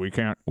party, we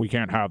can't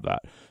have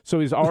that." So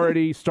he's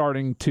already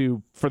starting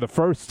to, for the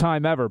first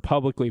time ever,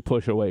 publicly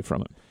push away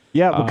from him.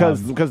 Yeah,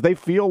 because they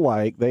feel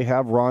like they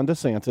have Ron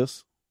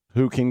DeSantis,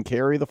 who can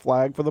carry the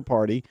flag for the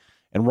party,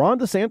 and Ron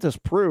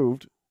DeSantis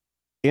proved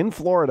in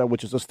Florida,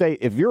 which is a state,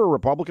 if you're a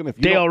Republican, if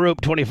you Dale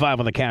Roop 25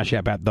 on the Cash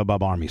App at the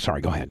Bub Army.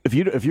 Sorry, go ahead.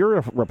 if you're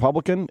a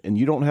Republican and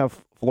you don't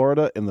have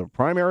Florida in the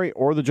primary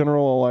or the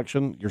general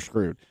election, you're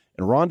screwed.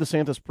 And Ron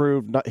DeSantis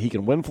proved he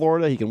can win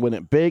Florida, he can win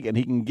it big, and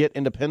he can get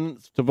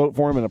independents to vote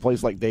for him in a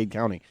place like Dade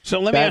County. So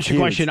let me That's ask you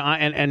a huge. question,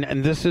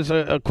 and this is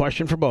a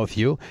question for both of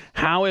you.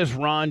 How is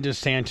Ron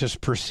DeSantis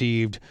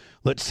perceived,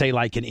 let's say,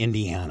 like in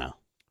Indiana?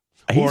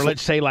 Or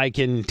let's say like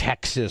in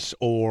Texas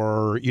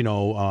or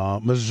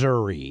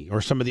Missouri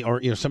or some of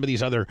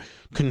these other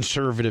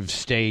conservative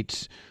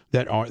states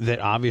that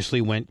obviously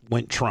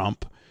went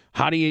Trump.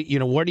 How do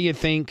you what do you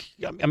think?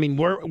 I mean,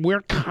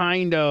 we're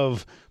kind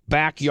of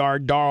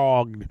backyard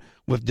dog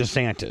with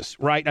DeSantis,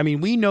 right? I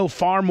mean, we know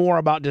far more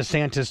about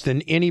DeSantis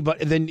than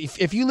anybody. Than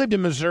if you lived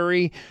in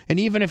Missouri, and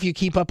even if you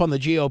keep up on the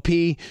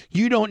GOP,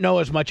 you don't know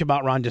as much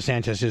about Ron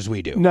DeSantis as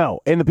we do. No,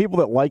 and the people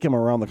that like him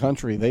around the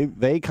country,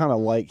 they kind of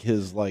like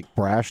his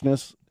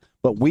brashness,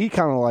 but we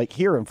kind of like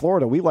here in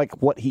Florida, we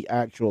like what he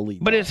actually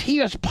does. But is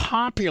he as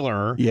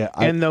popular Yeah,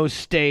 in those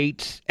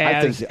states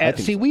as? I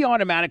think so. We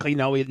automatically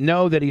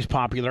know that he's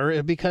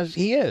popular because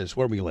he is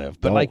where we live.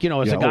 But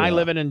as a guy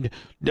living in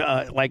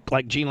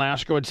like Gene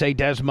Lasker would say,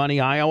 Des Moines,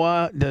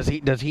 Iowa, does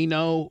he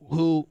know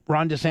who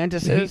Ron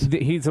DeSantis is?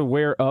 He's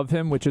aware of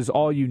him, which is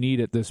all you need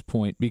at this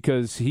point,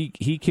 because he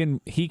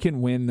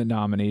can win the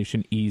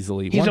nomination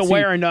easily. He's Once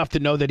aware enough to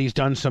know that he's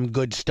done some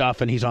good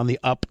stuff and he's on the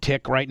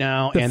uptick right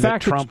now, and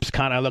that Trump's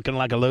kind of looking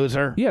like a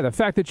loser. Yeah, the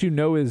fact that you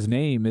know his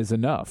name is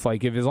enough.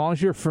 Like, as long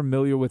as you're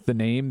familiar with the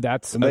name,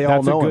 that's a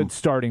good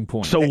starting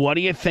point. So what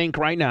do you think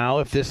right now,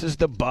 if this is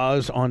the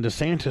buzz on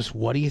DeSantis,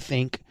 what do you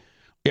think?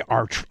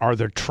 Are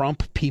the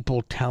Trump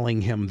people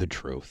telling him the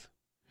truth?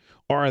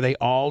 Or are they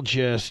all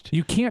just...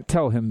 You can't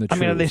tell him the truth.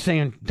 I mean, are they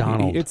saying,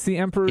 Donald... It's the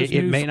emperor's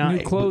new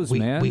clothes,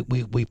 man.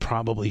 We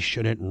probably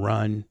shouldn't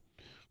run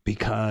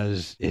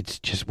because it's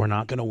just we're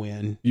not going to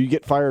win. You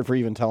get fired for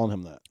even telling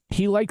him that.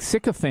 He likes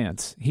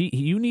sycophants.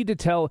 You need to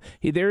tell.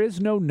 There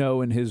is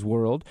no in his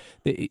world.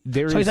 So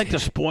he's like the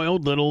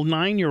spoiled little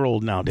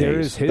 9-year-old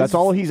nowadays. That's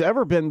all he's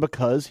ever been,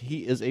 because he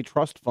is a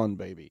trust fund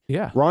baby.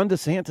 Yeah. Ron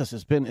DeSantis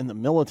has been in the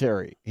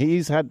military.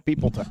 He's had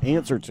people to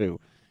answer to.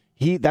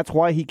 That's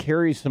why he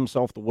carries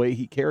himself the way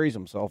he carries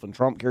himself, and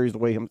Trump carries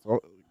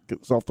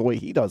himself the way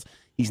he does.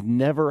 He's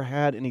never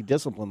had any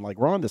discipline. Like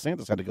Ron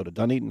DeSantis had to go to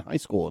Dunedin High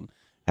School and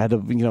had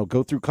to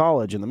go through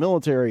college and the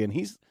military, and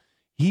he's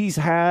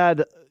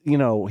had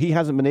he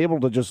hasn't been able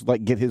to just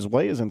get his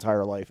way his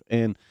entire life.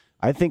 And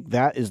I think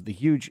that is the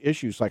huge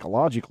issue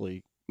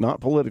psychologically,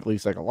 not politically,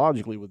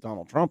 psychologically, with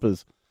Donald Trump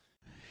is.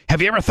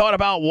 Have you ever thought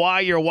about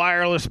why your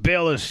wireless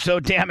bill is so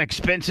damn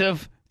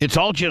expensive? It's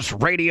all just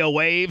radio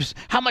waves.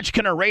 How much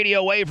can a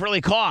radio wave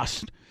really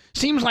cost?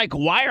 Seems like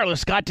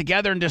wireless got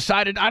together and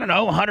decided, I don't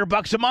know,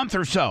 $100 a month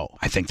or so.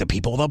 I think the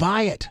people will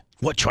buy it.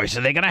 What choice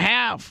are they going to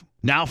have?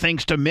 Now,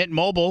 thanks to Mint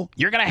Mobile,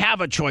 you're going to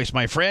have a choice,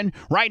 my friend.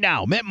 Right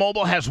now, Mint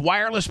Mobile has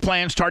wireless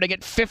plans starting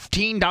at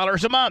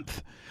 $15 a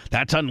month.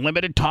 That's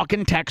unlimited talk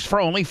and text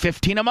for only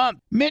 $15 a month.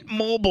 Mint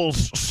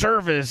Mobile's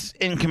service,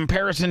 in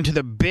comparison to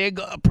the big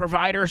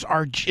providers,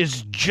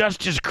 is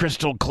just as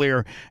crystal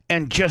clear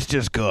and just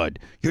as good.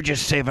 You're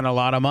just saving a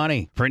lot of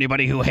money. For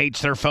anybody who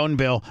hates their phone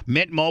bill,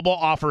 Mint Mobile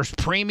offers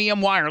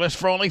premium wireless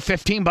for only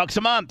 $15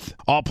 a month.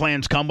 All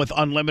plans come with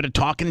unlimited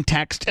talk and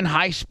text and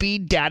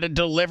high-speed data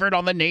delivered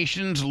on the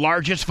nation's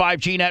largest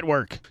 5G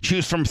network.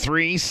 Choose from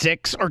 3,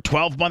 6, or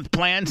 12-month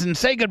plans and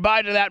say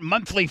goodbye to that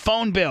monthly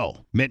phone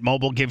bill. Mint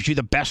Mobile gives you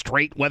the best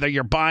rate whether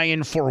you're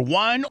buying for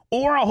one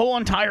or a whole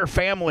entire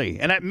family.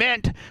 And at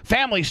Mint,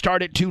 families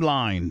start at 2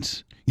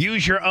 lines.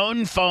 Use your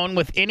own phone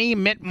with any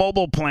Mint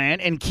Mobile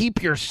plan and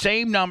keep your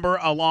same number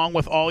along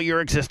with all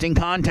your existing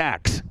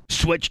contacts.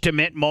 Switch to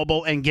Mint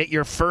Mobile and get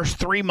your first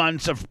 3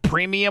 months of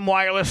premium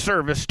wireless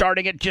service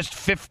starting at just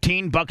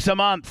 $15 a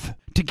month.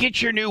 To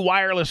get your new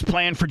wireless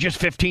plan for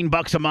just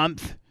 $15 a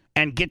month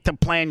and get the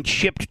plan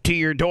shipped to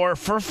your door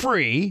for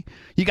free,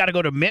 you got to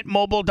go to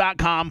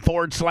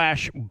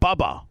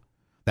mintmobile.com/Bubba.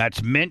 That's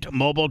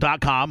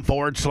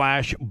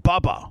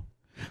mintmobile.com/Bubba.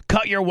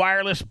 Cut your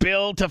wireless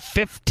bill to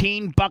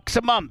 $15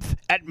 a month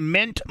at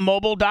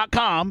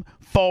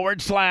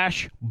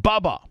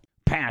mintmobile.com/Bubba.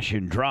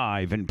 Passion,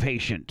 drive, and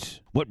patience.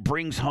 What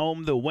brings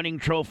home the winning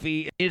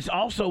trophy is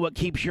also what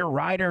keeps your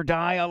ride or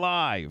die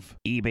alive.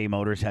 eBay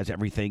Motors has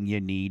everything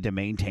you need to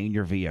maintain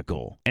your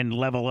vehicle and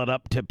level it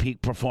up to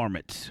peak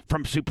performance.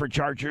 From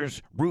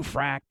superchargers, roof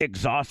rack,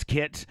 exhaust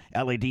kits,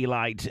 LED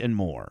lights, and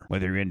more.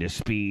 Whether you're into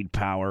speed,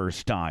 power, or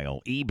style,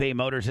 eBay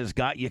Motors has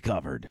got you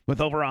covered. With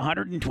over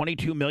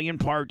 122 million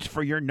parts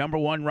for your number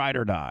one ride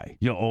or die,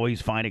 you'll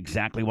always find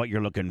exactly what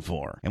you're looking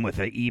for. And with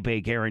the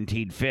eBay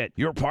Guaranteed Fit,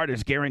 your part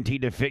is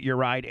guaranteed to fit your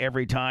ride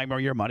every time or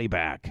your money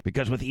back.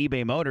 Because with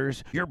eBay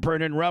Motors, you're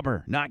burning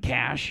rubber, not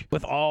cash,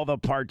 with all the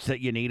parts that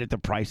you need at the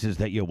prices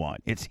that you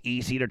want. It's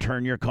easy to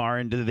turn your car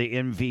into the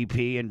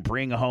MVP and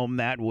bring home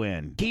that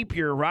win. Keep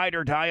your ride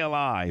or die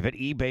alive at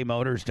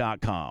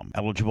ebaymotors.com.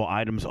 Eligible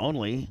items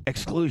only.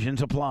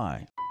 Exclusions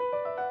apply.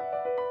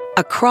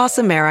 Across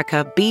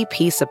America,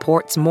 BP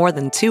supports more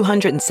than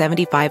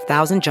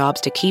 275,000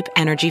 jobs to keep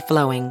energy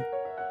flowing.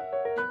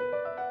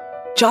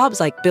 Jobs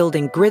like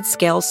building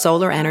grid-scale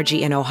solar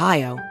energy in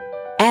Ohio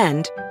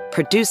and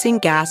producing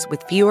gas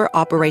with fewer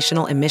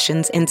operational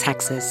emissions in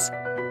Texas.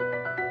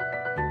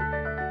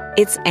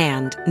 It's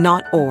and,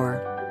 not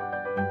or.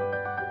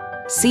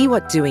 See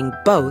what doing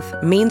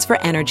both means for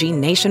energy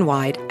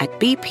nationwide at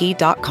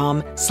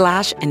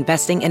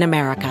bp.com/investing in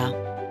America.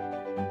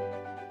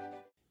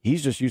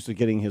 He's just used to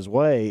getting his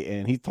way,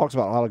 and he talks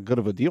about how good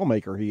of a deal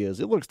maker he is.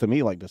 It looks to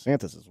me like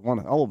DeSantis is one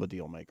hell of a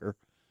deal maker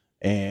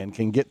and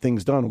can get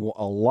things done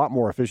a lot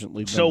more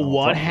efficiently. So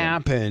what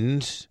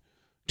happens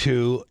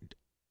to...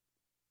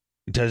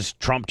 Does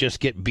Trump just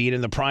get beat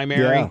in the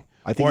primary? Yeah,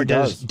 I think or he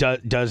does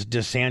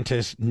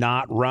DeSantis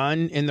not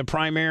run in the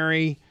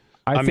primary?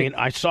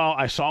 I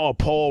saw a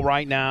poll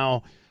right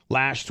now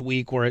last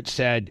week where it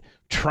said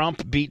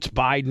Trump beats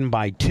Biden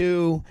by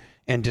 2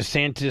 and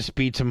DeSantis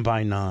beats him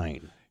by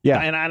 9. Yeah,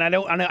 and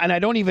I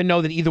don't even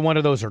know that either one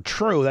of those are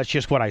true. That's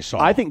just what I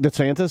saw. I think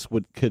DeSantis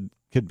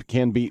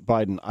can beat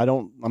Biden.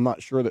 I'm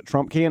not sure that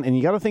Trump can. And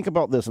you got to think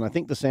about this, and I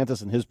think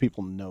DeSantis and his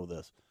people know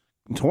this.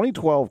 In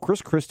 2012,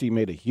 Chris Christie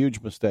made a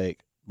huge mistake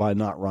by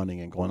not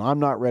running and going, I'm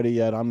not ready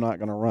yet. I'm not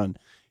going to run.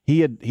 He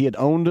had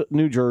owned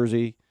New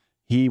Jersey.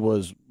 He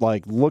was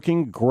like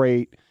looking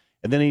great.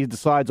 And then he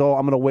decides,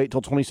 I'm going to wait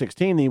till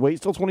 2016. And he waits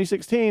till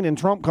 2016 and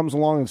Trump comes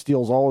along and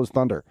steals all his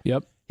thunder.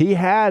 Yep. He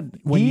had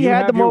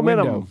the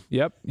momentum. Window,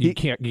 yep. You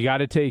got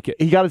to take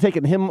it. He got to take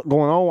it. And him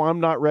going,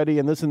 I'm not ready.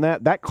 And this and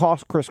that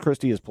cost Chris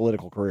Christie his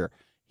political career.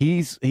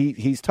 He's toast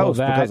because of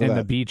that. And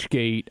the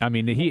Beachgate. I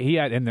mean, he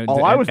had and the.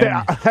 I was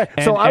there.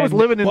 So I was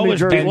living in New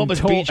Jersey. What was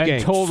Beachgate?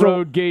 And Toll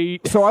Road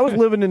Gate. So I was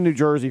living in New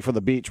Jersey for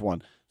the beach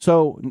one.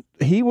 So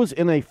he was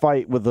in a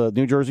fight with the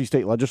New Jersey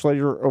state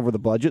legislature over the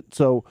budget.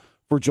 So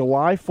for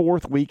July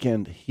 4th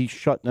weekend, he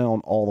shut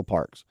down all the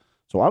parks.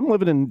 So I'm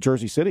living in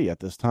Jersey City at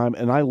this time,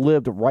 and I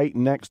lived right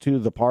next to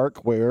the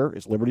park where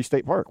it's Liberty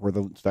State Park, where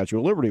the Statue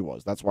of Liberty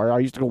was. That's where I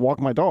used to go walk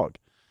my dog.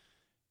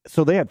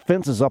 So they had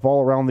fences up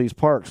all around these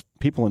parks.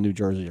 People in New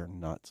Jersey are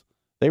nuts.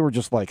 They were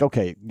just like,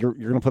 okay, you're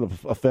going to put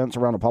a fence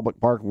around a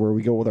public park where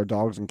we go with our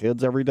dogs and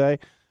kids every day.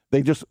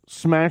 They just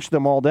smashed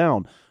them all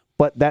down.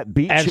 But that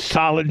beach, as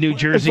solid New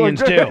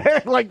Jerseyans do,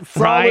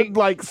 solid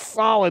New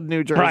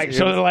Jerseyans. Right.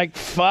 So they're like,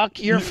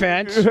 fuck your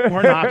fence.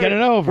 We're knocking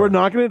it over. We're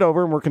knocking it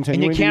over, and we're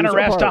continuing. And you can't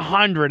arrest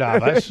 100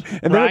 of us.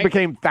 And then it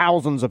became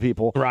thousands of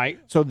people. Right.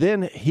 So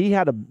then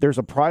there's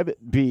a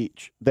private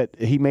beach that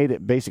he made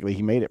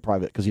it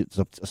private because it's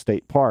a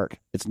state park.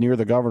 It's near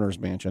the governor's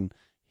mansion.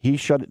 He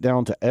shut it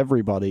down to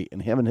everybody,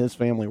 and him and his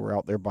family were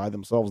out there by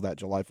themselves that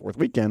July 4th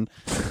weekend.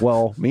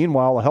 Well,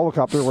 meanwhile, a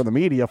helicopter where the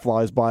media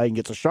flies by and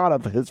gets a shot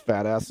of his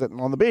fat ass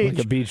sitting on the beach.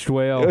 Like a beached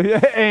whale.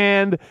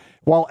 And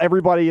while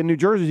everybody in New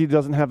Jersey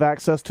doesn't have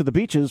access to the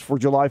beaches for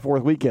July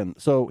 4th weekend.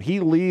 So he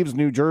leaves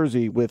New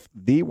Jersey with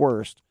the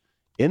worst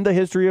in the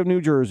history of New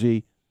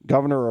Jersey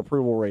governor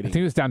approval rating. I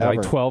think it was down to ever.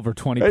 like 12 or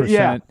 20%.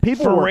 Yeah,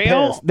 people For were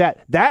real? pissed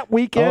that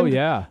weekend. Oh,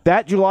 yeah.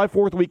 That July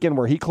 4th weekend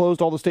where he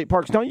closed all the state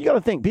parks. Now, you got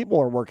to think, people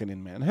are working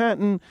in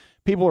Manhattan.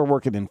 People are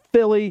working in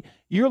Philly.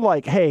 You're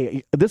like,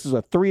 hey, this is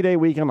a 3-day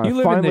weekend. You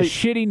live in the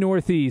shitty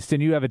Northeast,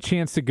 and you have a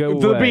chance to go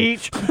to the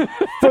beach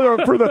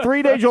for the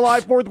 3-day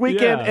July 4th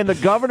weekend, and the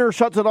governor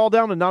shuts it all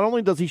down. And not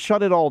only does he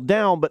shut it all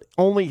down, but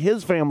only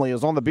his family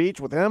is on the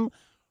beach with him.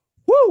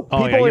 Woo!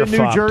 Oh, People yeah, in New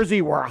you're fucked.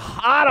 Jersey were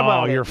hot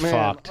about it. You're man.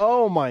 fucked.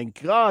 Oh my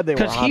God, they were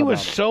Because hot he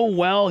was about so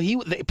well.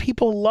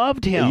 People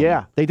loved it. him.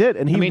 Yeah, they did,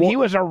 and he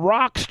was a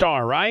rock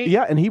star, right?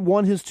 Yeah, and he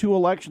won his 2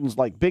 elections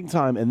like big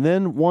time. And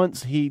then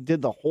once he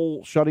did the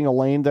whole shutting a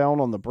lane down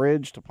on the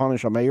bridge to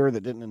punish a mayor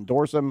that didn't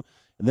endorse him,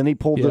 and then he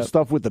pulled this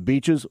stuff with the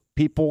beaches,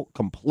 people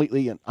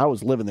completely, and I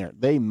was living there,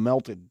 they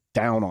melted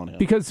down on him.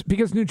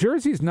 Because New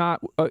Jersey's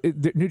not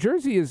New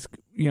Jersey is,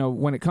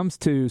 when it comes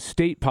to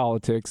state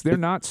politics, they're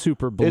not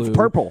super blue. It's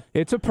purple.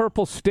 It's a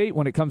purple state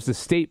when it comes to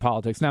state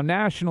politics. Now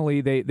nationally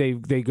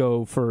they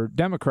go for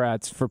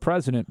Democrats for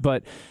president,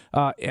 but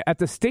at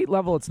the state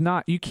level it's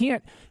not. You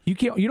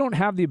don't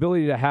have the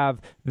ability to have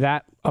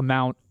that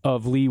amount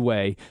of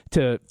leeway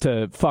to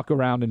fuck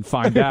around and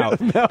find out.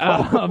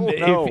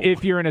 No.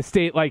 If you're in a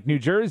state like New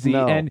Jersey.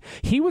 No. And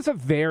he was a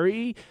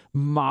very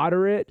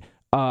moderate,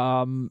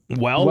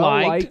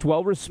 well-liked,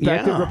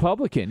 well-respected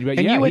Republican. But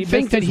And you would he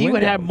think missed that his he would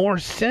window. have more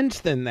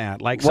sense than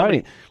that. Like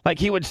somebody, like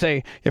he would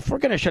say, if we're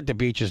going to shut the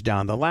beaches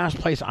down, the last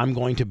place I'm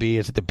going to be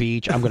is at the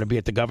beach. I'm going to be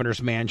at the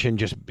governor's mansion,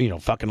 just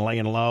fucking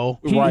laying low.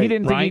 He didn't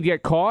think Right. he'd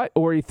get caught,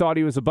 or he thought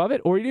he was above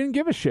it, or he didn't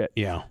give a shit.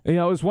 Yeah, it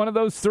was one of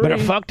those three. but it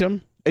fucked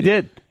him. It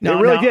did. No,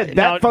 it really no, did.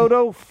 That no.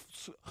 photo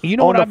You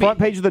know on what the I've been- front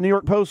page of the New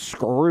York Post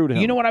screwed him.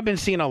 You know what I've been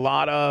seeing a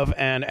lot of,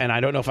 and I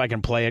don't know if I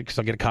can play it because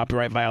I'll get a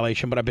copyright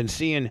violation, but I've been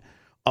seeing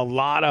a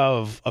lot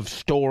of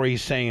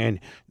stories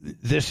saying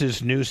this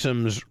is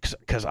Newsom's,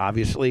 because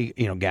obviously,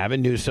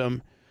 Gavin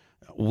Newsom,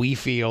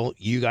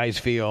 you guys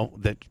feel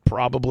that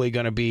probably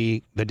going to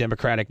be the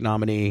Democratic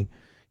nominee.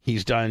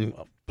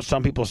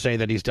 Some people say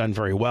that he's done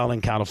very well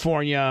in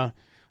California.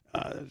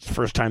 It's the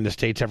first time the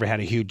state's ever had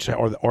a huge,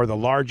 or the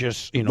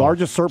largest,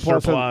 largest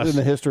surplus in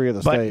the history of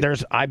the state.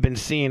 But I've been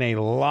seeing a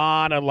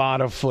lot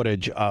of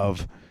footage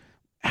of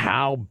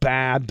how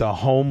bad the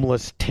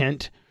homeless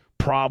tent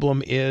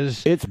problem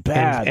is. It's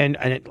bad. And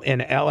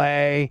in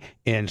L.A.,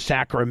 in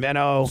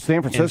Sacramento,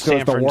 San Francisco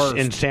is the worst.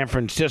 In San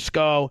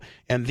Francisco,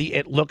 and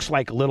it looks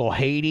like Little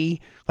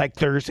Haiti.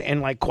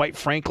 Quite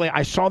frankly,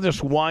 I saw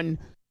this one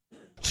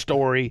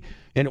story,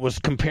 and it was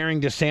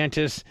comparing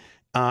DeSantis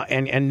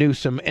and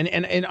Newsom,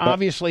 and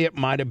obviously it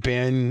might have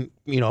been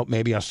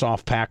maybe a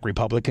soft pack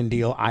Republican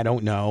deal. I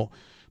don't know,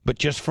 but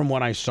just from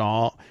what I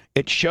saw,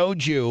 it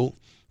showed you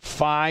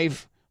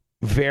 5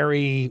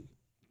 very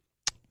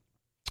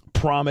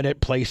prominent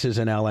places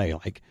in LA,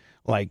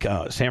 like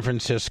San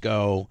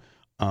Francisco,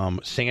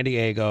 San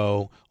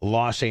Diego,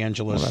 Los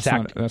Angeles.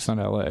 Well, that's not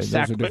LA. Those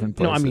are different places.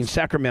 No, I mean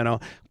Sacramento,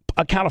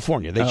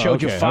 California. They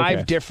showed you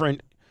 5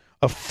 different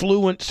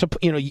affluent,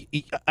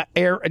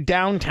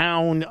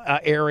 downtown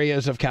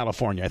areas of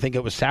California. I think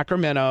it was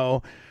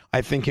Sacramento.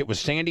 I think it was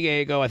San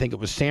Diego. I think it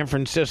was San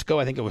Francisco.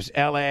 I think it was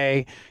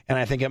L.A. And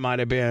I think it might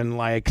have been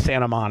like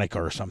Santa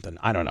Monica or something.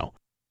 I don't know.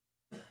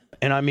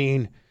 And I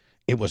mean,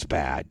 it was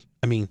bad.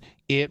 I mean,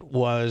 it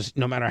was,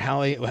 no matter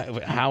how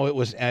it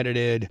was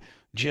edited,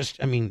 these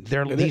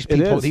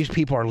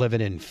people are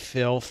living in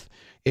filth.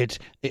 It's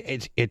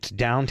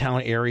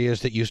downtown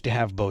areas that used to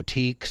have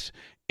boutiques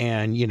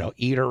and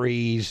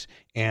eateries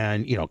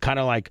and kind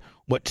of like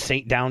what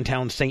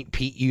downtown St.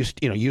 Pete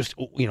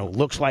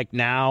looks like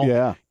now.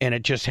 Yeah. And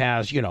it just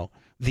has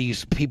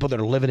these people that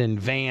are living in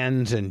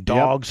vans and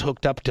dogs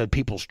hooked up to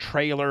people's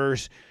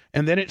trailers.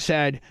 And then it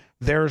said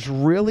there's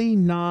really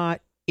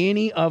not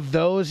any of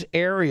those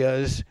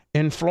areas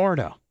in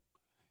Florida.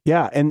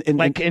 Yeah,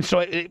 and so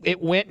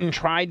it went and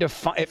tried to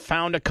it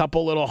found a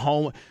couple little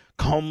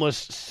homeless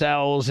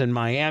cells in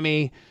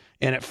Miami,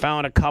 and it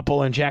found a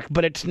couple in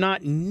but it's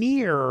not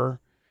near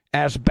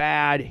as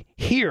bad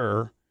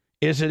here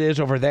as it is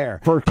over there.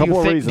 For a couple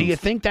of reasons. Do you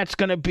think that's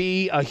going to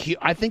be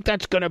I think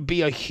that's going to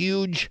be a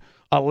huge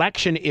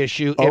election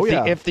issue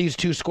if these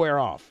two square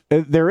off.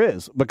 There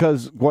is,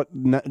 because what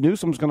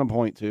Newsom's going to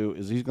point to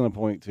is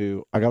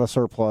I got a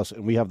surplus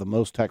and we have the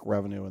most tech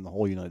revenue in the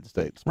whole United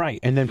States. Right.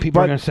 And then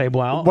people are going to say,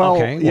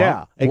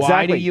 yeah, exactly.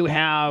 Why do you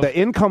have... The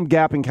income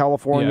gap in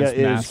California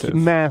is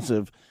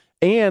massive.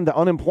 And the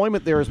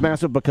unemployment there is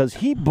massive because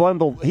he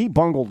bungled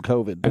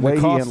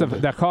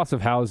COVID. The cost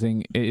of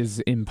housing is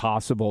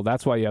impossible.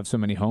 That's why you have so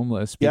many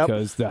homeless,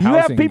 because the you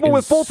housing have people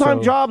with full-time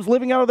so, jobs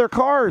living out of their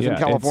cars in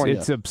California.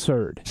 It's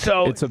absurd.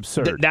 So it's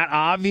absurd. That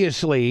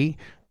obviously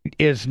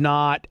is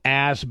not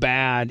as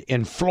bad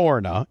in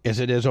Florida as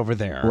it is over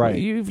there. Right.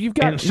 You've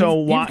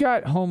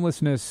got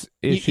homelessness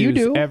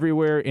issues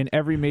everywhere in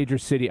every major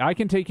city. I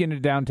can take you into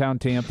downtown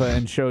Tampa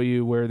and show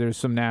you where there's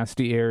some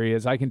nasty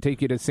areas. I can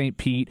take you to St.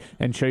 Pete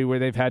and show you where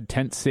they've had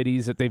tent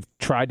cities that they've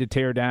tried to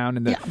tear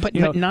down. But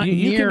not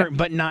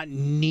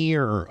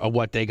near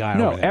what they got.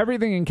 No, over there.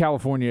 everything in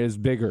California is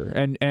bigger,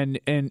 and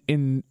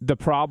in the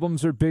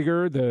problems are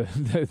bigger.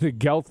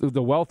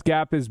 The wealth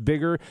gap is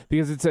bigger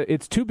because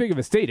it's too big of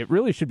a state. It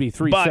really should be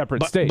three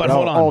separate states. But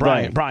hold on,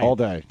 Brian. All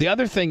day. The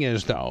other thing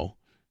is, though,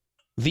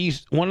 a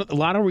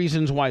lot of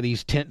reasons why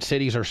these tent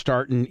cities are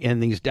starting in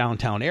these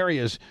downtown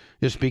areas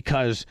is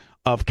because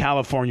of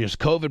California's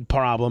COVID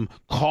problem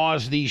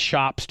caused these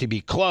shops to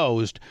be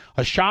closed.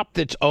 A shop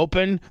that's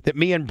open, that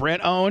me and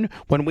Brent own,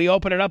 when we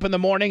open it up in the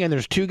morning and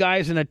there's two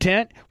guys in a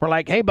tent, we're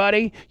like, hey,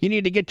 buddy, you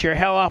need to get your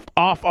hell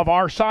off of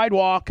our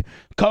sidewalk.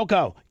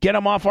 Coco, get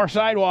them off our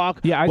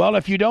sidewalk. Yeah, well,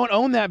 if you don't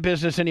own that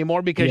business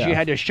anymore because you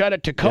had to shut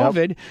it to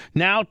COVID,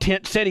 now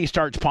Tent City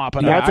starts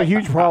popping up. That's a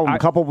huge problem,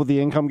 coupled with the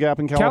income gap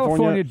in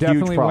California.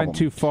 Definitely huge problem. went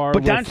too far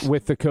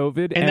with the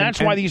COVID. And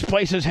that's why these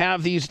places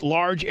have these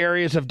large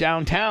areas of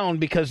downtown,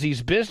 because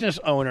these business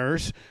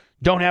owners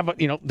don't have,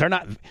 they're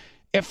not.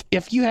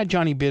 If you had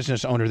Johnny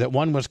business owner that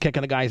one was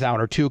kicking the guys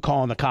out or two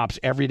calling the cops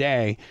every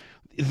day,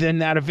 then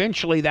that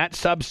eventually that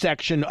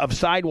subsection of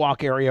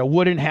sidewalk area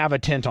wouldn't have a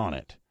tent on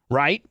it,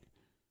 right?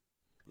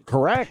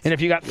 Correct. And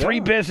if you got three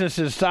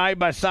businesses side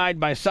by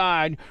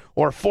side,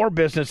 or four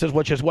businesses,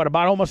 which is what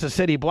about almost a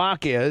city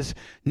block is,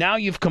 now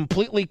you've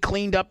completely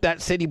cleaned up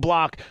that city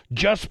block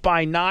just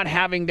by not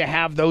having to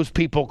have those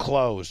people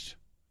closed.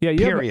 Yeah,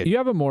 you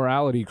have a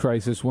morality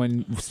crisis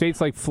when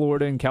states like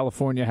Florida and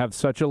California have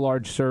such a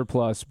large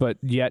surplus, but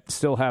yet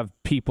still have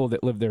people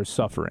that live there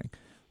suffering.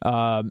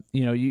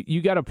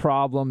 You got a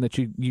problem that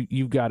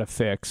you've got to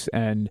fix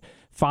and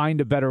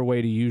find a better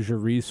way to use your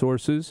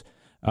resources.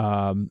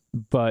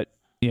 But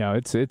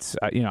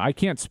I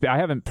can't. I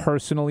haven't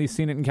personally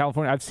seen it in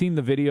California. I've seen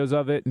the videos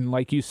of it, and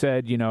like you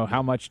said,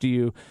 how much do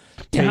you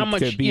take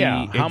to be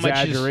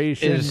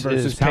exaggeration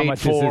versus how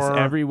much is this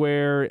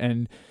everywhere?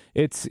 And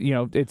it's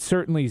it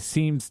certainly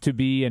seems to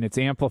be, and it's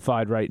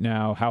amplified right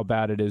now how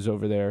bad it is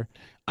over there.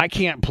 I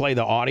can't play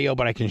the audio,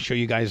 but I can show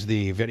you guys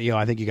the video.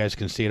 I think you guys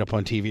can see it up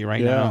on TV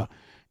right now.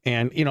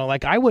 And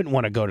I wouldn't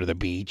want to go to the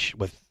beach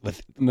with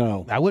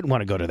no. I wouldn't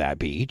want to go to that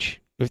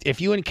beach.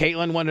 If you and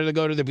Caitlin wanted to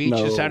go to the beach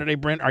this Saturday,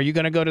 Brent, are you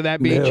going to go to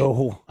that beach?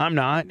 No. I'm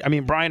not. I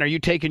mean, Brian, are you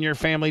taking your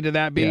family to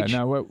that beach?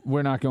 Yeah, no,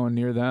 we're not going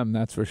near them,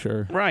 that's for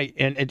sure. Right.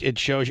 And it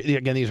shows you,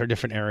 again, these are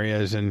different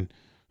areas. And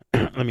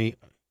let me...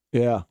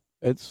 Yeah,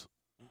 it's...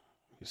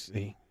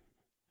 See.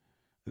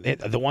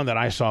 The one that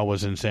I saw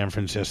was in San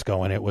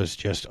Francisco, and it was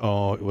just, it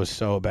was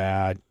so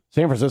bad.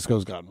 San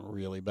Francisco's gotten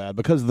really bad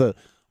because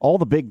all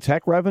the big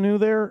tech revenue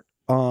there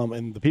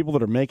and the people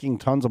that are making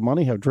tons of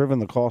money have driven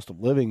the cost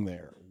of living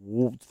there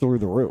through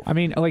the roof. I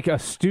mean, like a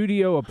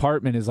studio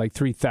apartment is like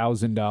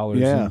 $3,000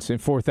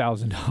 and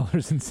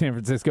 $4,000 in San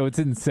Francisco. It's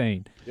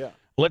insane. Yeah.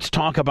 Let's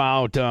talk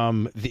about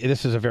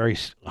this is a very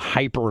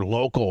hyper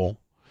local,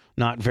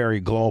 not very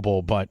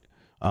global, but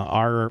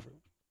our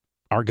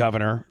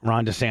governor,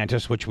 Ron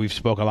DeSantis, which we've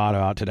spoke a lot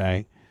about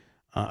today,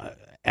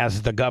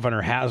 as the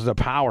governor has the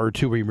power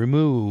to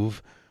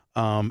remove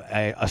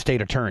a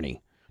state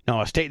attorney.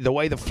 Now, the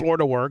way the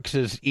Florida works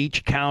is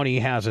each county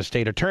has a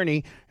state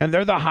attorney, and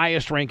they're the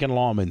highest-ranking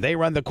lawman. They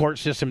run the court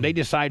system. They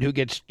decide who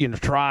gets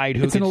tried.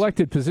 It's an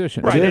elected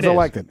position. Right, it is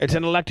elected. It's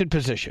an elected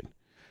position.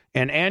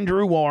 And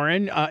Andrew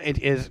Warren, it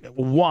is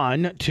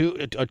won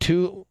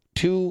two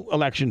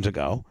elections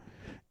ago,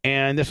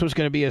 and this was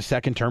going to be his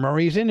second term, or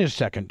he's in his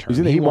second term.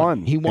 He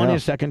won. He won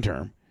his second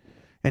term,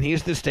 and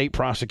he's the state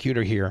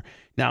prosecutor here.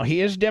 Now,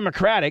 he is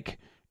Democratic.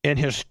 And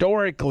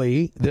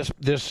historically,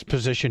 this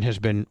position has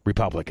been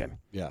Republican.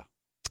 Yeah.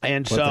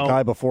 And but the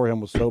guy before him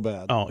was so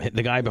bad. Oh,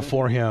 the guy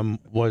before him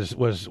was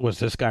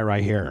this guy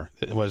right here.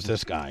 It was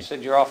this guy. You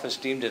said your office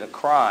deemed it a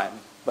crime,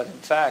 but in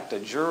fact, a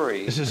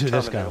jury determined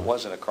that it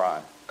wasn't a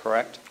crime,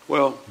 correct?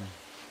 Well,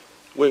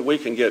 we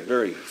can get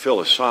very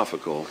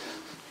philosophical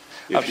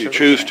if you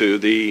choose to.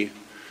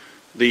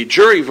 The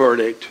jury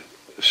verdict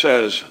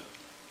says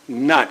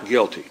not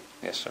guilty.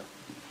 Yes, sir.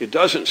 It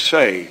doesn't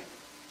say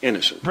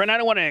innocent. Brent, I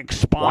don't want to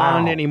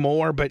expound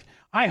anymore, but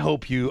I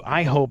hope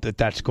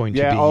that's going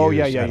to be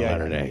used at a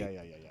later date.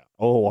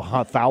 Oh,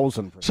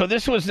 1,000%. So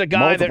this was the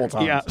guy Multiple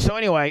times. So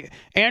anyway,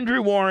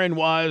 Andrew Warren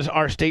was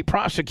our state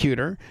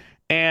prosecutor,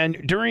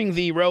 and during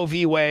the Roe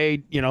v.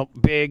 Wade,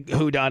 big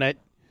whodunit,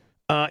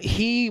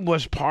 he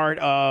was part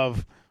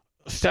of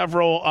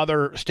several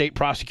other state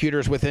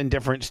prosecutors within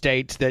different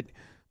states that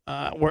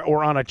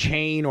were on a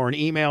chain or an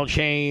email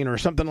chain or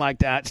something like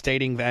that,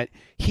 stating that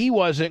he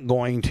wasn't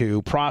going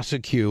to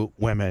prosecute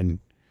women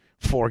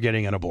for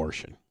getting an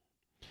abortion.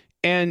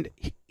 And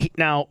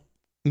now,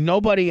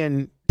 nobody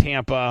in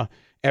Tampa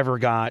ever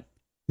got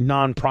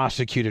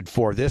non-prosecuted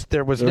for this.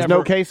 There was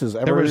no cases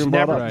ever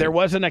brought up. There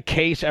wasn't a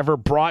case ever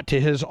brought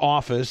to his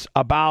office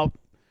about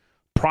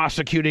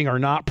prosecuting or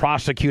not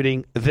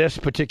prosecuting this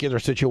particular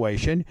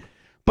situation.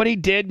 But he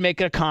did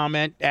make a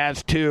comment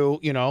as to,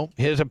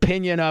 his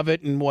opinion of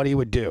it and what he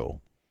would do.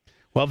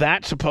 Well,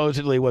 that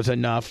supposedly was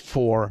enough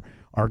for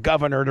our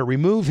governor to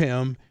remove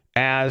him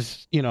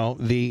as,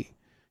 the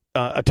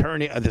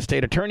attorney, the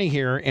state attorney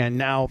here. And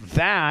now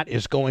that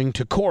is going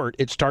to court.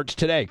 It starts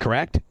today,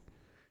 correct?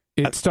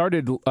 It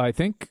started, I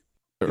think,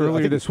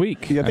 earlier this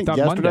week. Yeah, I think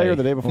yesterday Monday. or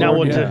the day before. Now,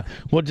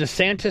 will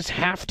DeSantis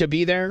have to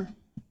be there?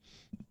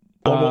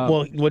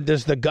 Or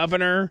does the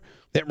governor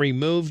that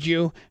removed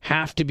you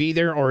have to be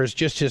there, or is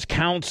just his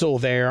counsel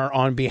there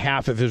on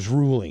behalf of his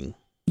ruling?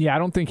 Yeah, I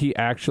don't think he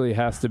actually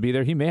has to be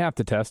there. He may have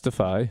to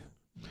testify.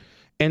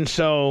 And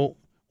so,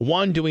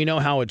 one, do we know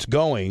how it's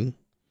going?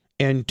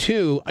 And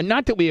two,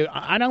 not that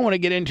I don't want to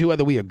get into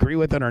whether we agree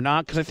with it or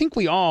not, because I think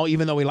we all,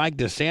 even though we like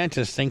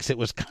DeSantis, thinks it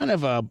was kind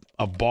of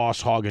a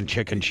boss hog and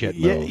chicken shit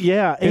move.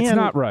 Yeah, it's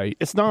not right.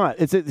 It's not.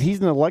 He's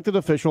an elected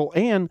official,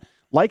 and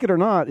like it or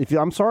not,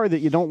 I'm sorry that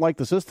you don't like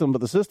the system,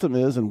 but the system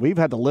is, and we've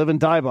had to live and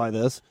die by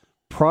this,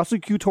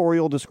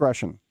 prosecutorial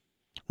discretion.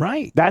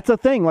 Right. That's a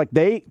thing. Like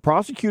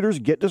prosecutors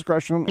get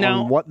discretion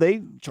on what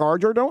they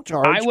charge or don't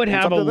charge. I would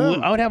have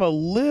a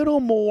little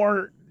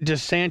more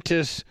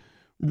DeSantis,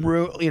 a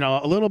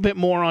little bit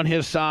more on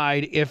his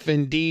side if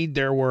indeed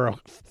there were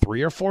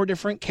 3 or 4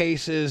 different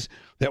cases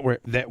that were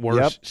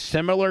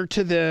similar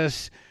to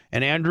this,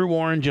 and Andrew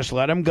Warren just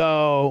let him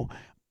go.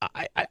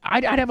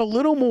 I'd have a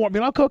little more, be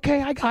like,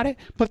 okay, I got it.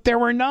 But there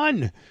were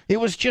none. It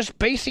was just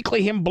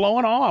basically him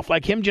blowing off,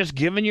 like him just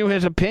giving you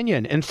his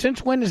opinion. And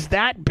since when has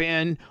that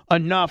been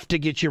enough to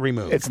get you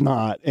removed? It's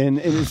not. And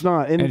it's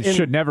not. And it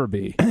should never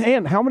be.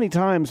 And how many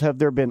times have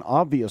there been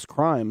obvious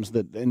crimes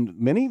and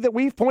many that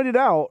we've pointed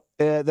out?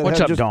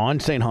 What's up, Dawn?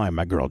 Saying hi,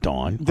 my girl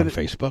Dawn on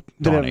Facebook.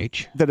 Dawn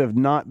H. That have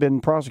not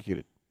been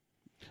prosecuted.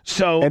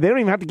 So, and they don't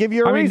even have to give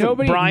you a reason.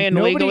 Nobody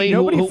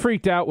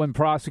freaked out when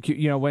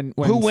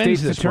when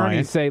state's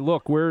attorneys say,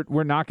 "Look, we're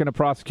not going to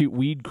prosecute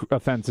weed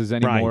offenses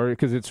anymore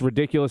because it's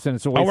ridiculous and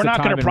it's a waste of time." We're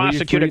not going to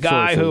prosecute a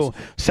guy resources.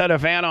 who set a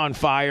van on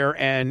fire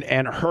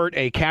and hurt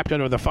a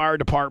captain of the fire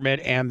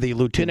department, and the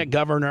lieutenant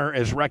governor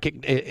is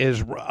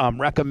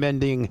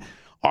recommending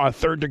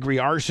 3rd-degree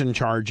arson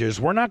charges.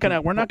 We're not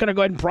gonna go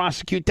ahead and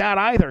prosecute that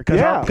either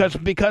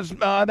because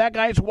that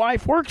guy's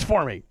wife works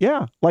for me.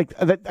 Yeah, like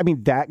that. I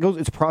mean, that goes.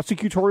 It's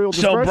prosecutorial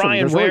discretion. So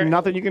Brian, there's really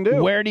nothing you can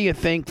do. Where do you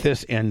think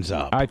this ends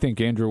up? I think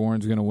Andrew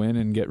Warren's going to win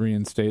and get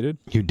reinstated.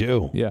 You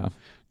do? Yeah.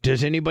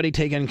 Does anybody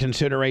take in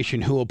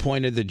consideration who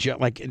appointed the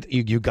judge? Like,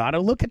 you got to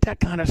look at that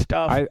kind of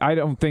stuff. I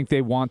don't think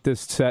they want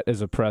this set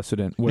as a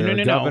precedent where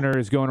a governor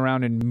is going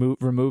around and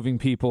removing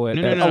people at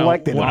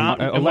elected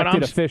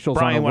officials.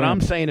 Brian, what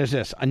I'm saying is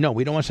this: no,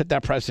 we don't want to set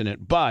that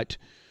precedent, but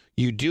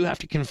you do have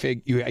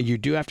to you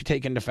do have to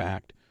take into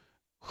fact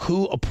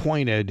who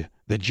appointed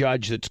the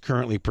judge that's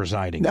currently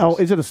presiding. Now,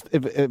 is it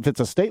if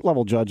it's a state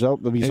level judge? That'll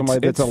be somebody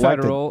that's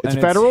elected. Federal, it's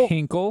and federal. It's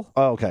Hinkle.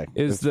 Oh, okay.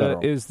 Is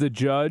the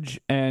judge,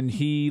 and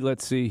he?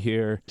 Let's see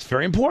here. It's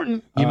very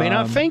important. You may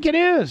not think it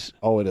is.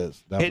 Oh, it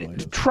is. Definitely.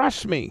 Is.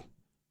 Trust me.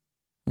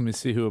 Let me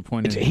see who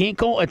appointed. It's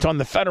Hinkle. It's on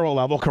the federal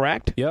level,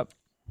 correct? Yep.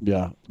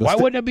 Yeah. Why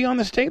wouldn't it be on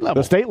the state level?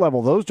 The state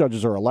level, those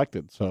judges are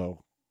elected.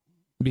 So.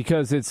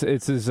 Because it's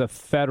a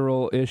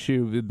federal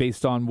issue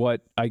based on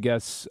what I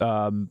guess.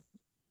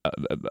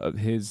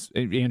 His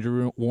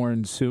Andrew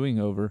Warren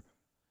suing over.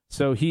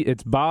 So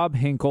it's Bob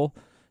Hinkle,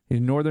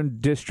 in Northern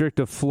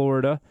District of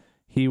Florida.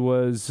 He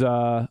was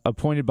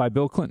appointed by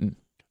Bill Clinton.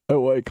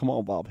 Oh wait, come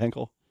on, Bob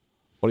Hinkle.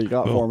 What do you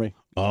got for me?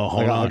 Oh,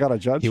 hold on. I got a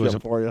judge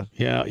for you.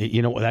 Yeah,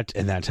 you know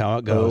that's how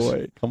it goes. Oh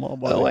wait, come on,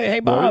 buddy. Oh wait,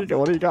 hey Bob.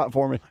 What do you got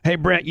for me? Hey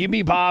Brent, you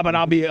be Bob and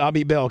I'll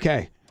be Bill.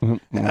 Okay.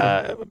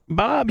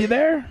 Bob, you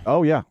there?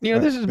 Oh yeah.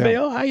 This is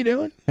Bill. How you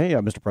doing? Hey,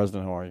 Mr.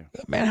 President, how are you?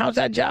 Man, how's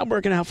that job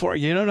working out for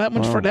you? You know that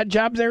much for that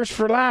job there's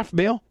for life,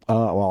 Bill.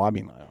 Well, I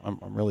mean,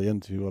 I'm really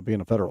into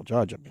being a federal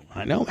judge.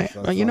 I know, man.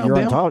 You're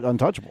Bill,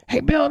 untouchable.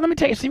 Hey, Bill, let me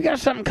tell you something. You got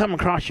something coming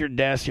across your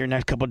desk here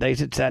next couple of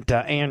days. It's that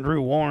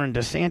Andrew Warren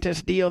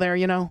DeSantis deal there.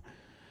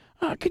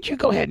 Could you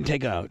go ahead and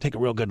take a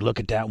real good look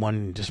at that one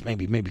and just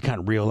maybe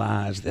kind of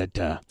realize that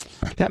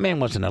that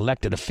man was an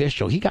elected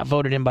official. He got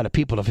voted in by the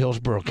people of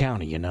Hillsborough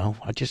County.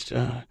 I just.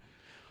 To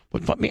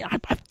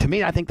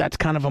me, I think that's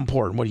kind of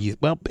important. What do you?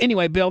 Well,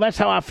 anyway, Bill, that's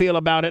how I feel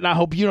about it. And I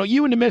hope you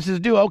and the missus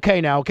do okay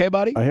now. Okay,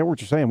 buddy? I hear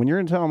what you're saying. When you're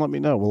in town, let me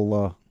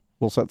know.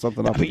 We'll set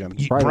something up again.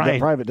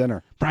 Private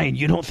dinner. Brian,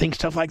 you don't think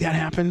stuff like that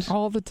happens?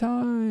 All the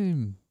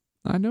time.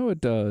 I know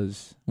it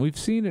does. We've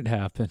seen it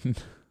happen.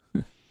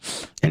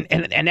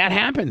 and that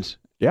happens.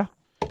 Yeah.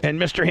 And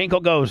Mr. Hinkle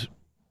goes,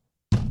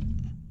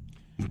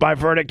 by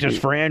verdict is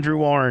for Andrew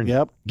Warren.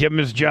 Yep. Give him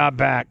his job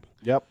back.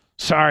 Yep.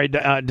 Sorry,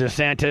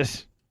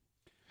 DeSantis.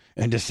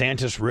 And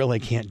DeSantis really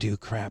can't do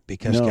crap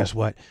because guess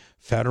what?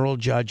 Federal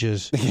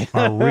judges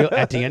are real.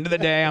 At the end of the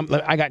day,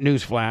 I got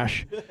news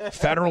flash.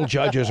 Federal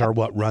judges are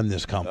what run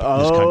this country.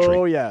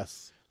 Oh,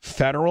 yes.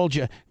 Federal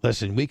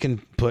listen, we can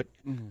put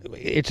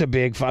it's a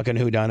big fucking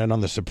whodunit on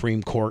the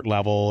Supreme Court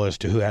level as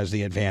to who has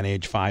the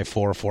advantage,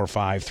 5-4,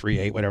 4-5,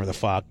 3-8, whatever the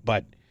fuck.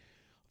 But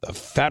the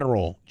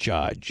federal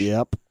judge,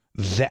 yep,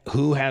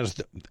 who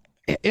has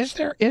is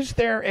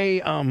there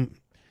a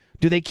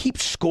do they keep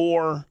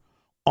score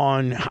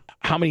on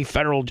how many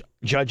federal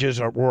judges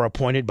were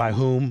appointed by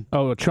whom?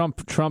 Oh,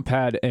 Trump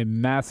had a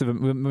massive.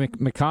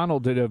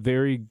 McConnell did a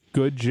very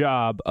good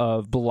job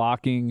of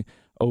blocking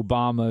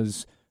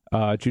Obama's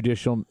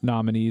judicial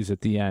nominees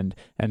at the end.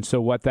 And so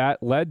what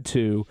that led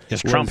to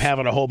is Trump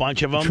having a whole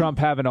bunch of them? Trump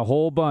having a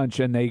whole bunch,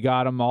 and they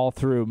got them all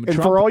through. And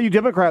for all you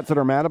Democrats that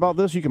are mad about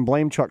this, you can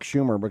blame Chuck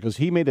Schumer because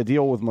he made a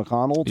deal with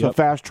McConnell to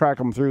fast track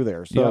them through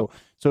there.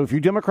 So if you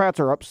Democrats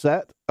are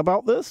upset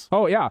about this,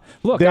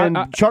 look, then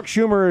Chuck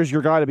Schumer is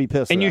your guy to be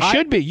pissed and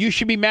at. You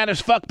should be mad as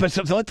fuck. But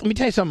let me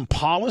tell you something.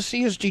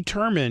 Policy is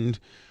determined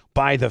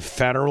by the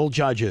federal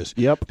judges.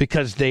 Yep.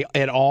 Because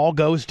it all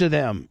goes to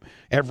them.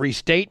 Every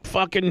state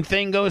fucking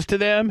thing goes to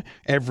them.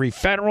 Every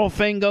federal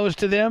thing goes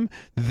to them.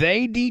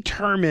 They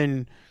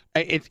determine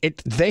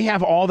they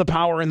have all the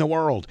power in the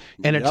world.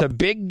 And it's a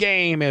big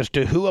game as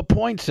to who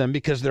appoints them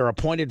because they're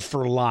appointed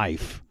for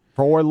life.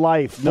 For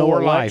life. No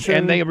election.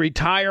 And they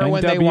retire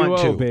when they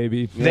want to.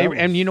 Baby.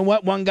 And you know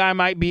what? One guy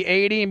might be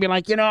 80 and be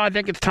like, I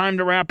think it's time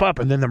to wrap up.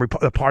 And then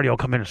the party will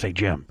come in and say,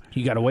 Jim,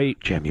 you got to wait.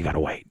 Jim, you got to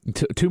wait.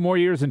 2 more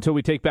years until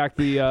we take back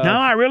the... No,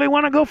 I really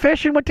want to go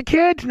fishing with the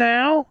kids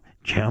now.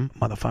 Jim,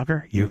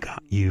 motherfucker,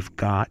 you've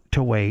got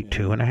to wait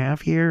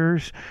 2.5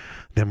 years.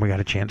 Then we got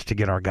a chance to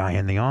get our guy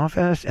in the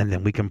office, and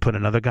then we can put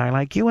another guy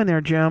like you in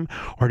there, Jim.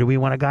 Or do we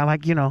want a guy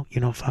like,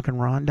 fucking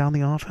Ron down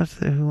the office,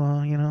 who,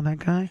 that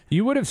guy?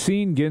 You would have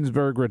seen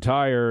Ginsburg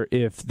retire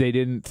if they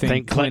didn't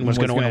think Clinton was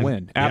going to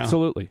win. Yeah.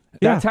 Absolutely.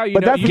 That's how you but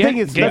know. That's the thing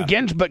is,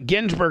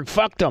 Ginsburg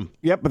fucked him.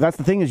 Yep, but that's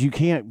the thing is you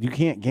can't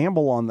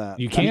gamble on that.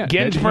 You can't.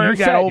 Ginsburg,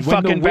 that old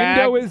fucking bag.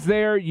 When the window is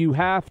there, you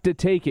have to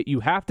take it.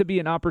 You have to be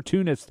an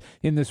opportunist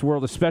in this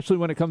world, especially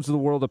when it comes to the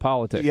world of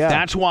politics. Yeah.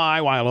 That's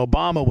why, while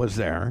Obama was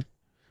there,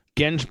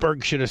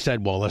 Ginsburg should have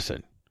said, well,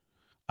 listen,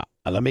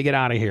 let me get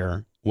out of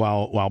here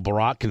while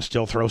Barack can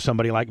still throw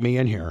somebody like me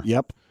in here.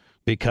 Yep.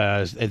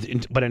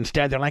 But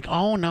instead they're like,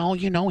 oh, no,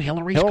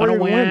 Hillary's going to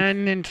win,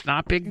 and it's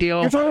not a big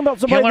deal. You're talking about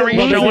somebody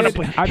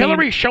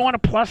Hillary's showing a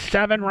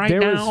 +7 right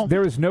now. There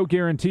was no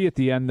guarantee at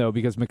the end, though,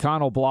 because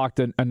McConnell blocked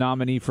a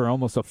nominee for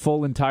almost a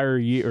full entire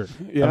year.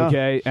 Yeah.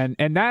 Okay?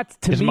 And that,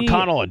 to me... Is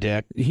McConnell a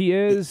dick? He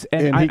is.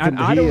 And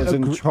he is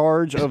in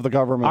charge of the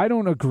government. I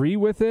don't agree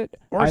with it.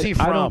 Where's he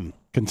from?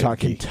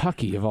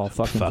 Kentucky of all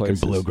fucking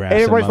places. Bluegrass.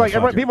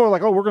 People are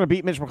like, oh, we're going to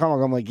beat Mitch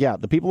McConnell. I'm like, yeah,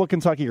 the people of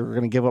Kentucky are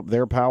going to give up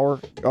their power.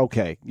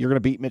 Okay, you're going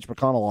to beat Mitch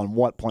McConnell on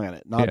what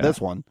planet? Not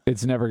this one.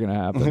 It's never going to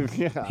happen.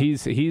 Yeah.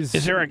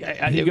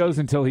 He goes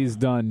until he's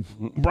done.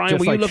 Brian,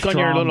 will you look on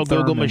your little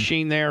Google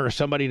machine there, or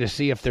somebody, to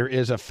see if there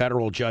is a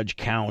federal judge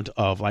count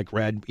of like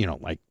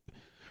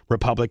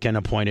Republican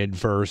appointed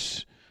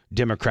versus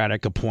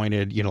Democratic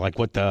appointed, like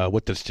what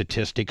the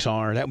statistics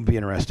are? That would be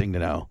interesting to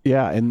know.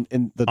 Yeah,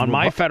 and on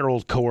my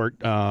federal court,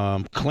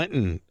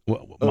 Clinton,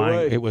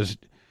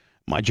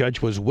 my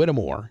judge was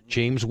Whittemore,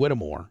 James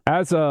Whittemore.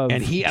 I got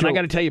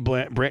to tell you,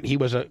 Brent, he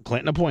was a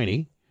Clinton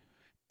appointee,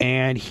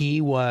 and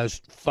he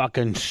was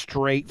fucking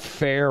straight,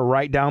 fair,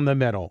 right down the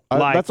middle.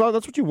 That's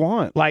what you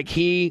want.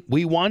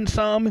 We won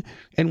some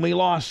and we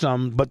lost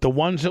some, but the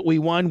ones that we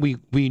won,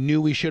 we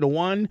knew we should have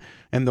won,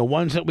 and the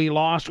ones that we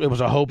lost, it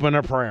was a hope and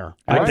a prayer.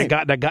 Right.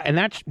 That guy, and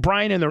that's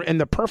Brian in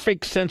the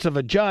perfect sense of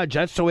a judge.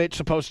 That's the way it's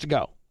supposed to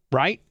go,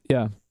 right?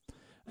 Yeah.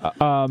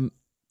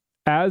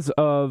 As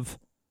of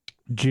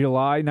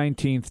July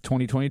 19th,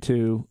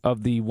 2022,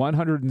 of the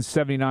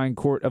 179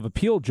 Court of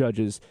Appeal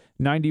judges,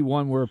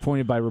 91 were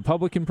appointed by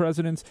Republican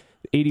presidents,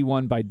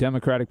 81 by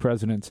Democratic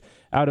presidents.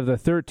 Out of the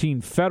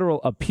 13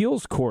 federal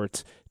appeals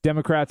courts,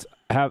 Democrats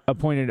have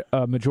appointed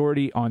a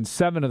majority on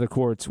 7 of the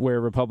courts, where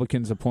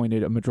Republicans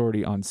appointed a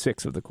majority on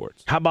 6 of the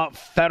courts. How about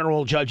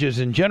federal judges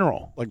in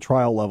general? Like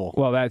trial level.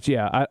 Well, I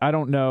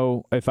don't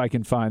know if I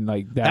can find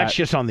like that. That's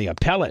just on the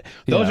appellate.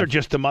 Those are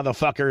just the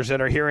motherfuckers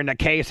that are hearing the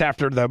case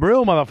after the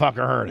real motherfucker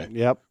heard it.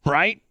 Yep.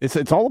 Right?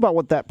 It's all about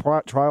what that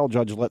trial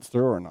judge lets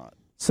through or not.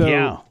 So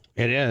yeah.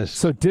 It is.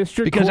 So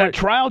because that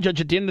trial judge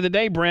at the end of the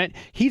day, Brent,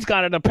 he's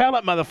got an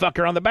appellate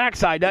motherfucker on the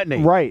backside, doesn't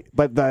he? Right,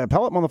 but the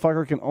appellate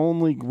motherfucker can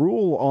only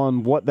rule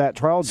on what that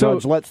trial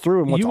judge lets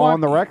through and what's on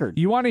the record.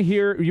 You want to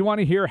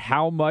hear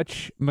how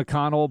much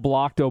McConnell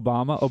blocked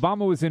Obama?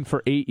 Obama was in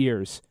for 8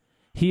 years.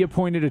 He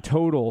appointed a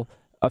total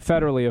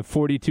federally of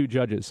 42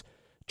 judges.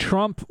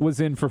 Trump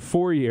was in for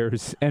 4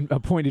 years and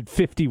appointed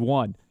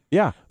 51.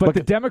 Yeah, but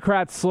the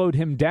Democrats slowed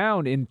him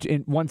down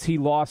in once he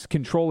lost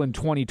control in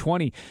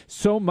 2020.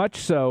 So much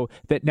so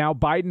that now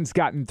Biden's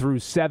gotten through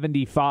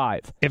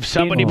 75. If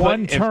somebody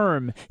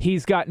term,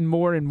 he's gotten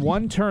more in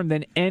one term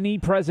than any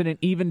president,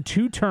 even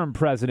 2-term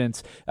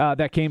presidents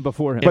that came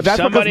before him. But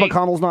that's because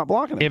McConnell's not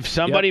blocking it. If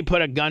somebody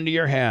put a gun to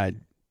your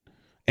head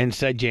and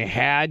said you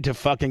had to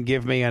fucking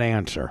give me an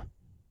answer,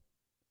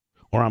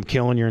 or I'm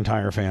killing your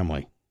entire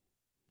family,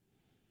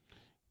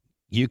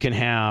 you can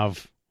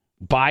have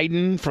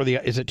Biden for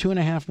is it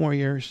 2.5 more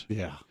years?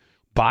 Yeah.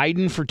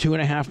 Biden for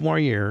 2.5 more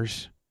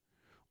years,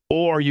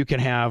 or you can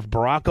have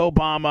Barack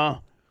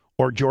Obama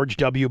or George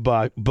W.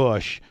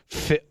 Bush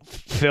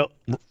fill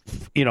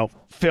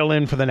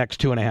in for the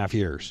next 2.5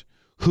 years.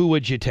 Who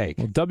would you take?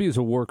 Well, W's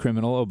a war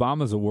criminal.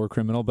 Obama's a war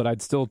criminal, but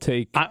I'd still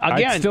take.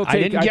 I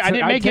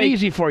didn't make it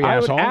easy for you,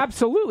 asshole. I would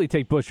absolutely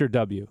take Bush or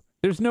W.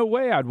 There's no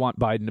way I'd want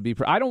Biden to be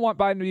I don't want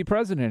Biden to be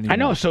president anymore. I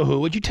know. So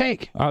who would you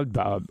take?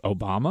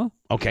 Obama.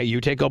 Okay,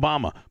 you take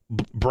Obama.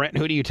 Brent,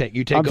 who do you take?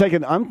 I'm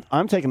taking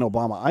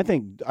Obama. I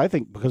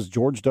think because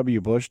George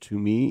W. Bush to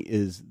me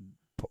is,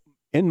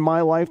 in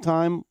my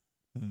lifetime,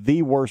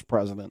 the worst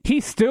president. He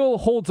still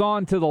holds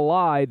on to the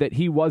lie that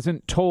he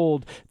wasn't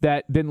told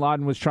that bin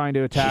Laden was trying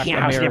to attack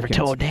Americans. I was never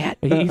told that.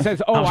 He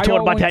says, "Oh, I was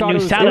told about that new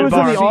salad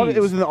bar."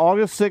 It was in the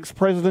August 6th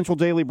presidential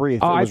daily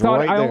brief. I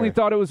only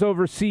thought it was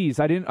overseas.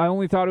 I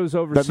only thought it was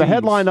overseas. The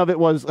headline of it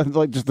was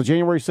like just the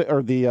January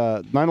or the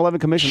 9/11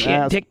 Commission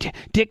asked.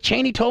 Dick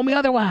Cheney told me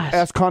otherwise.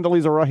 Asked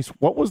Condoleezza Rice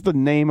what was the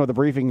name of the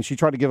briefing. She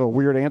tried to give a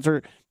weird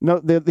answer.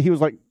 No, he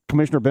was like,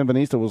 Commissioner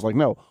Benveniste was like,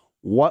 no.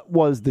 What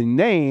was the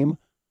name?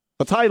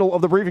 The title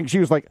of the briefing? She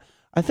was like,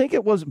 I think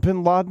it was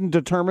bin Laden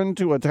determined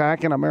to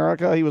attack in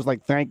America. He was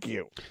like, thank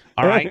you.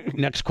 All right.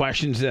 Next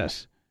question's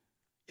this.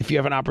 If you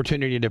have an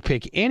opportunity to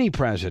pick any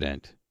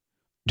president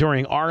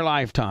during our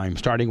lifetime,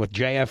 starting with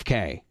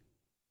JFK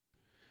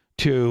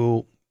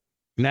to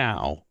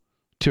now,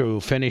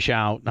 to finish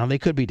out, now they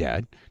could be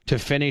dead, to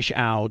finish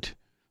out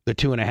the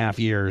 2.5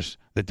 years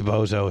that the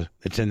bozo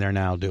that's in there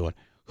now doing,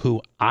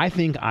 who I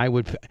think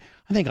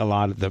a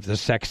lot of the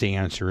sexy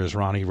answer is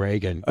Ronnie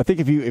Reagan. I think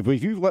if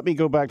you let me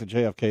go back to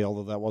JFK,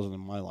 although that wasn't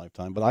in my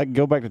lifetime, but I can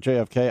go back to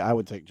JFK, I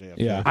would take JFK.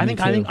 Yeah, I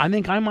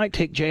think I might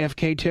take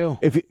JFK too.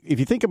 If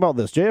you think about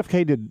this,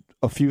 JFK did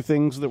a few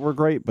things that were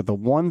great, but the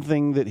one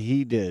thing that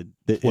he did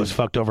was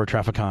fucked over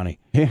Traficani.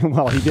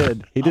 Well, he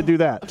did do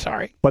that.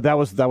 Sorry, but that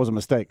was a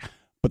mistake.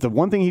 But the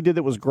one thing he did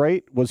that was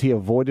great was he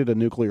avoided a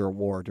nuclear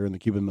war during the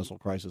Cuban Missile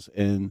Crisis.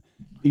 And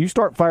you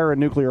start firing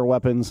nuclear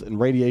weapons and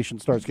radiation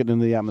starts getting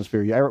into the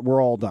atmosphere,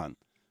 we're all done.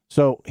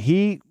 So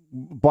he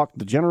bucked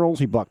the generals,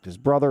 he bucked his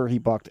brother, he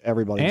bucked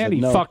everybody. And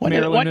he fucked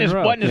Marilyn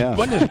Monroe.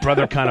 Wasn't his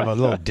brother kind of a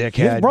little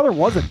dickhead? His brother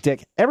was a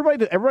dick.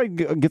 Everybody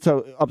gets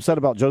upset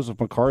about Joseph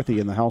McCarthy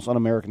in the House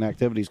Un-American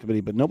Activities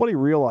Committee, but nobody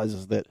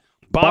realizes that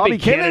Bobby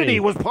Kennedy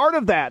was part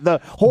of that.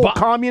 The whole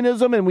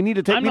communism and we need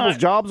to take people's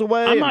jobs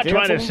away. I'm not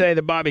trying to say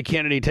that Bobby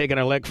Kennedy taking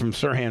a lick from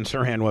Sirhan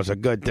Sirhan was a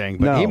good thing,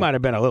 but he might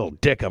have been a little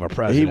dick of a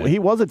president. He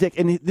was a dick,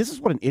 and this is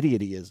what an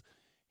idiot he is.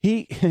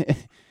 He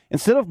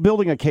instead of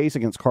building a case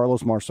against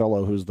Carlos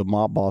Marcello, who's the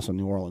mob boss in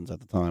New Orleans at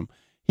the time,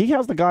 he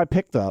has the guy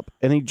picked up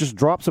and he just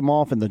drops him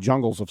off in the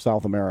jungles of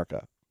South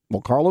America.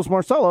 Well, Carlos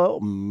Marcello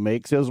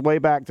makes his way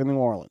back to New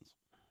Orleans.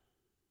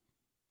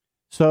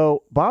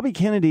 So Bobby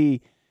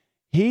Kennedy,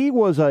 he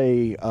was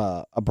a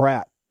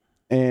brat,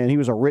 and he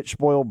was a rich,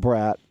 spoiled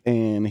brat,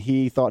 and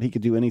he thought he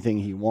could do anything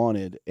he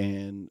wanted,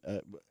 and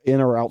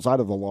in or outside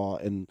of the law,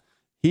 and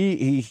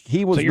he was not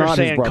his brother. So you're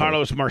saying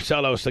Carlos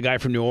Marcellos, the guy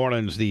from New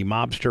Orleans, the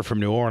mobster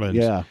from New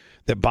Orleans,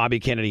 that Bobby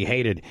Kennedy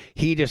hated,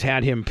 he just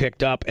had him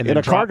picked up and in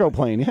a cargo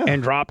plane,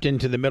 and dropped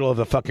into the middle of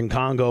the fucking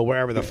Congo,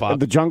 wherever the fuck,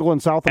 the jungle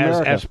in South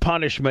America, as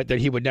punishment that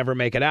he would never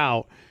make it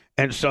out.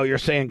 And so you're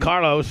saying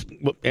Carlos,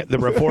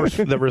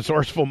 the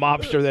resourceful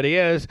mobster that he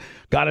is,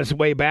 got his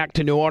way back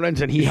to New Orleans,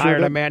 and he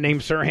hired a man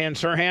named Sirhan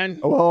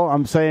Sirhan? Well,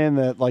 I'm saying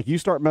that, like, you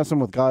start messing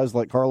with guys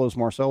like Carlos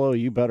Marcello,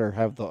 you better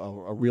have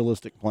a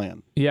realistic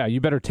plan. Yeah, you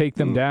better take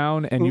them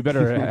down, and you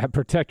better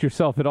protect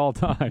yourself at all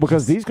times.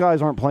 Because these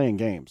guys aren't playing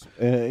games,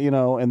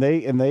 and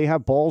they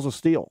have balls of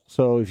steel.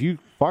 So if you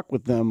fuck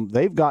with them,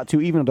 they've got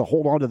to, even to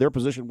hold on to their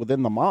position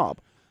within the mob.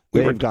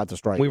 They've got to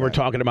strike. We were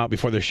talking about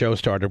before the show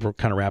started. We're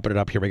kind of wrapping it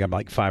up here. We got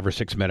like 5 or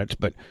 6 minutes,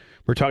 but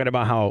we're talking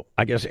about how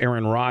I guess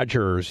Aaron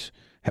Rodgers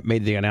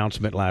made the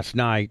announcement last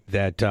night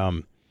that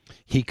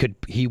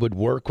he would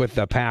work with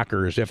the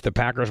Packers if the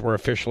Packers were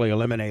officially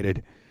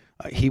eliminated.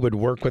 He would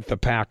work with the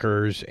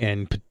Packers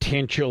and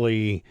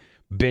potentially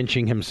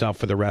benching himself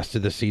for the rest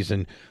of the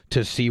season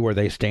to see where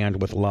they stand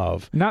with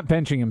Love. Not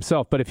benching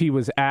himself, but if he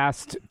was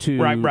asked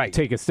to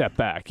take a step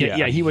back.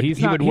 Yeah, he would.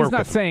 He's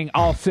not saying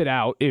I'll sit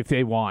out if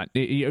they want.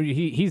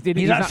 He's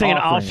not saying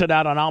I'll sit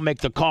out and I'll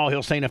make the call.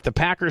 He's saying if the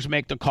Packers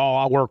make the call,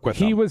 I'll work with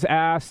them. He was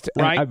asked,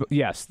 right?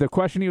 Yes, the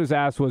question he was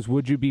asked was,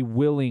 would you be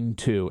willing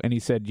to? And he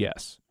said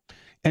yes.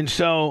 And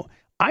so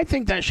I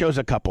think that shows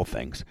a couple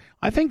things.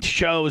 I think it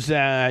shows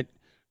that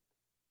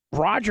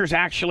Rodgers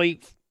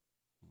actually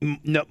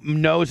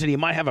knows that he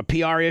might have a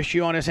PR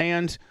issue on his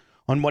hands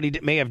on what he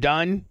may have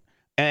done.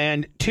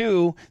 And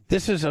 2,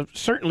 this is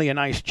certainly a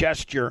nice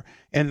gesture.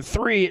 And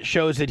 3, it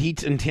shows that he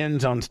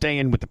intends on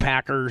staying with the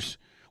Packers.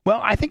 Well,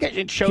 I think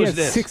it shows he has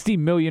this. 60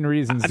 million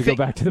reasons to go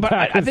back to the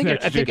Packers.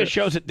 I think it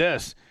shows it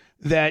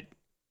that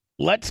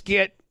let's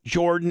get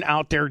Jordan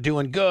out there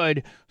doing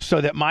good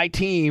so that my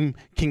team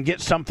can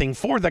get something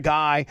for the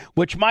guy,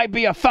 which might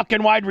be a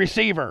fucking wide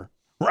receiver.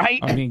 Right?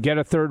 I mean, get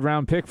a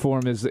 3rd-round pick for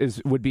him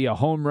would be a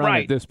home run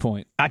at this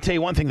point. I tell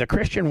you one thing, the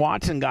Christian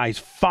Watson guy's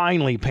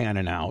finally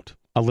panning out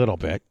a little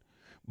bit.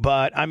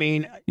 But, I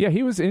mean... Yeah,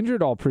 he was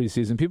injured all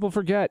preseason. People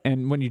forget.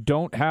 And when you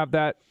don't have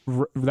that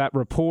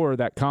rapport,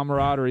 that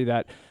camaraderie,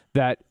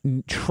 that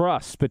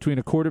trust between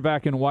a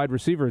quarterback and a wide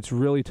receiver, it's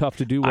really tough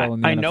to do well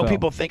in the NFL.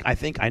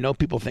 I know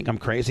people think I'm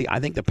crazy.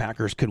 I think the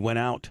Packers could win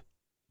out.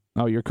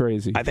 Oh, you're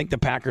crazy. I think the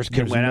Packers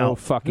could win out. There's no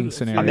fucking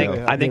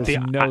scenario. I think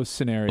There's no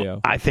scenario.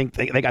 I think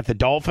they got the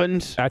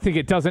Dolphins. I think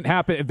it doesn't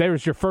happen. If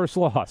there's your first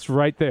loss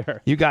right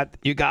there. You got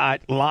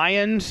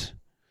Lions.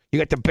 You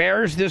got the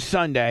Bears this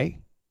Sunday.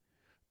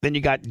 Then you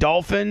got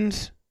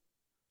Dolphins,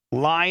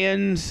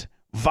 Lions,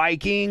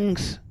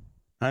 Vikings.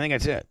 I think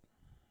that's it.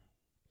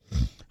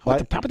 How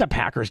about the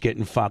Packers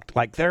getting fucked?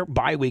 Like, their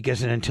bye week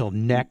isn't until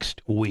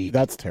next week.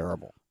 That's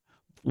terrible.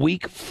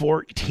 Week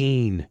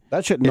 14.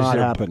 That should not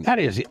happen.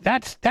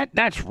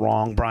 That's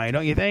wrong, Brian,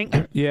 don't you think?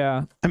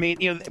 Yeah. I mean,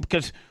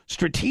 because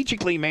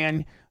strategically,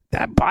 man,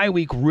 that bye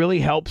week really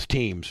helps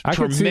teams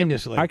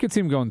tremendously. I could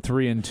see them going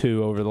 3-2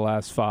 over the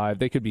last 5.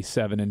 They could be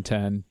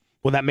 7-10.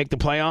 Will that make the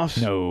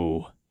playoffs?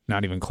 No,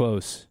 not even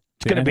close.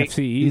 It's going to be NFC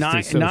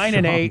East 9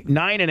 and 8.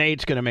 9 and 8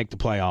 is going to make the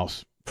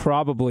playoffs.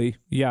 Probably,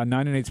 yeah.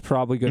 9 and 8 is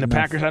probably good. And the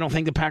enough. Packers, I don't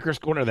think the Packers.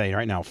 What are they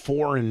right now?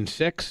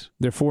 4-6.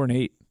 They're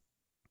 4-8.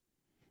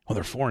 Oh,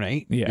 they're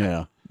 4-8.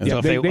 Yeah.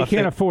 So they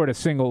can't afford a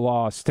single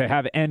loss to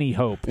have any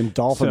hope. And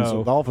Dolphins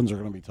are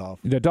going to be tough.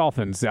 The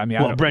Dolphins. I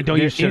mean, Brent,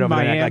 don't you sit over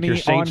there and act like your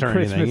Saints on or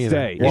anything Christmas either.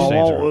 Day.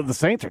 Well, the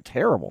Saints are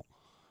terrible.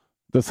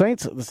 The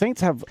Saints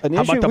have an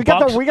How issue. about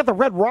the We got the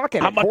Red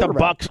Rocket. How about the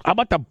Bucks? How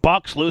about the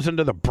Bucks losing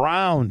to the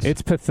Browns?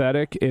 It's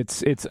pathetic.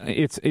 It's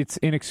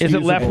inexcusable. Is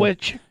it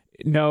Leftwich?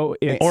 No,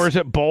 or is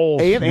it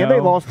Bowles? And they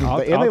lost.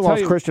 They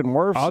lost Christian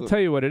Wirfs. I'll tell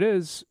you what it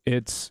is.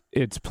 It's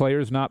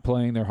players not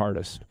playing their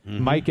hardest.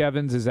 Mm-hmm. Mike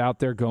Evans is out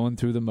there going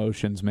through the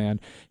motions, man.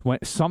 When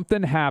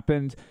something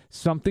happened,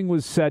 something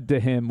was said to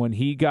him when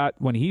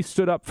he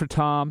stood up for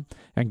Tom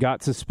and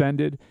got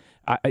suspended.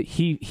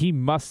 He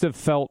must have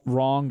felt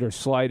wronged or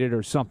slighted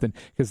or something,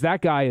 because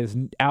that guy is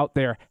out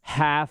there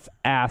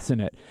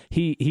half-assing it.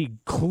 He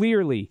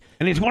clearly,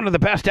 and he's one of the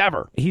best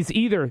ever. He's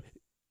either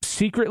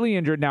secretly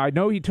injured. Now, I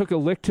know he took a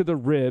lick to the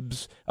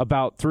ribs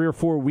about 3 or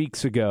 4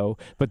 weeks ago,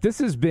 but this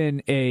has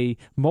been a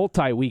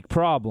multi-week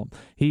problem.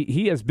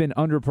 He has been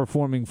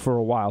underperforming for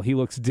a while. He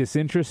looks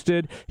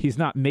disinterested. He's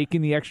not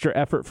making the extra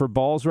effort for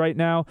balls right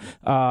now.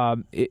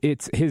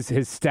 It's his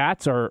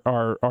stats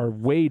are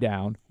way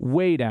down,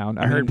 way down.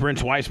 I heard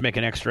Brent's wife's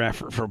making extra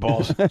effort for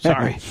balls.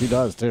 Sorry. She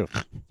does, too.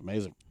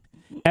 Amazing.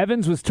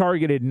 Evans was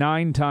targeted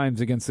 9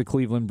 times against the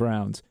Cleveland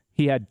Browns.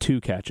 He had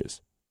 2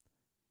 catches.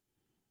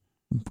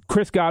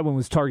 Chris Godwin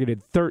was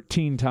targeted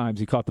 13 times.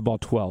 He caught the ball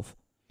 12.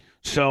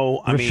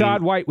 So Rashad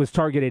White was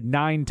targeted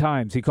 9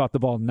 times. He caught the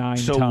ball 9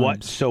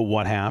 times. So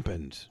what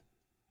happens?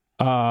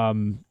 I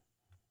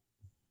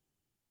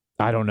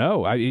don't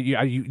know.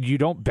 You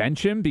don't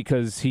bench him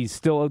because he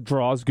still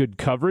draws good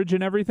coverage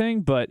and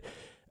everything, but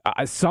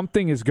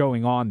something is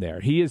going on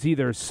there. He is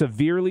either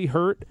severely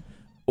hurt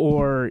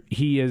or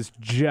he is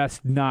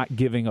just not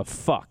giving a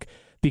fuck,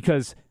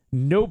 because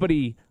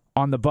nobody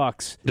on the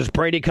Bucs. Does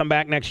Brady come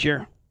back next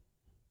year?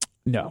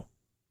 No.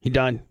 He's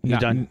done.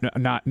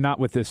 Not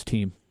with this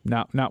team.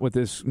 Not with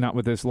this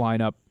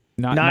lineup.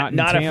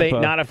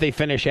 Not if they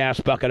finish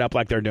ass bucket up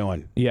like they're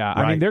doing. Yeah, right?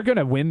 I mean, they're going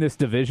to win this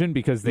division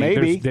because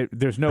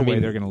there's no way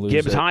they're going to lose.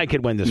 Gibbs High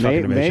could win this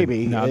fucking division.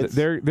 Maybe. No,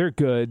 they're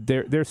good.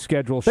 Their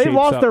schedule. They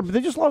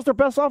just lost their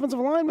best offensive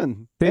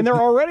lineman, and they're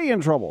already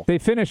in trouble. They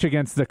finish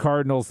against the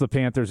Cardinals, the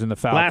Panthers, and the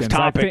Falcons. Last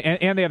topic,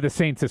 and they have the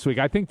Saints this week.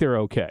 I think they're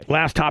okay.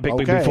 Last topic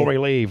before we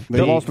leave. They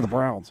lost to the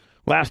Browns.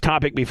 Last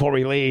topic before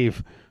we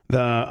leave.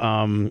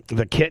 The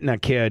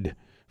Kitna kid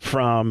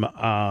from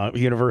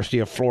University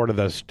of Florida,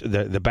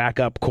 the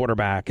backup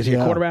quarterback. Is he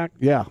a quarterback?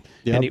 Yeah.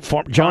 Yep. And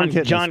John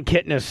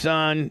Kitna's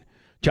son.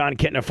 John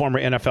Kitna, former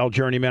NFL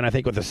journeyman, I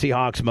think with the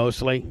Seahawks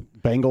mostly.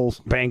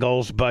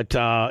 Bengals, but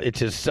it's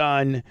his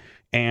son.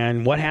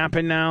 And what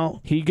happened now?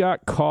 He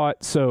got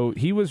caught. So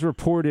he was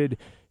reported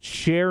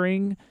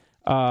sharing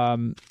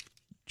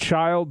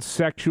child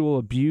sexual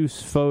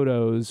abuse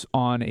photos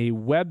on a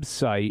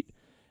website.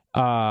 It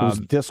was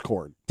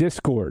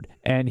Discord,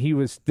 and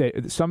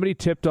somebody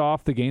tipped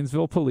off the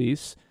Gainesville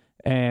police,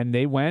 and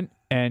they went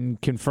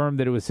and confirmed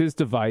that it was his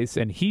device.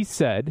 And he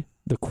said,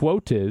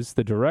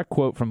 the direct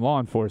quote from law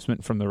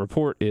enforcement from the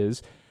report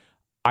is,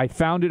 "I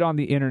found it on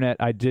the internet.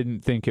 I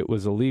didn't think it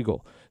was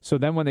illegal." So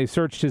then when they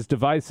searched his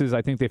devices,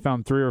 I think they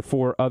found 3 or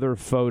 4 other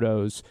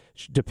photos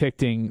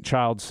depicting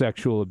child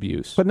sexual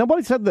abuse. But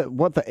nobody said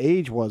what the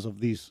age was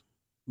of these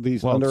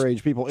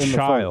underage people in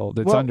child.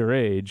 the It's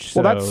underage.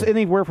 So. Well, that's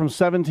anywhere from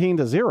 17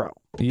 to 0.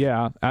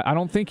 Yeah, I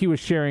don't think he was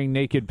sharing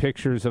naked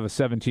pictures of a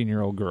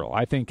 17-year-old girl.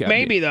 I think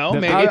maybe though.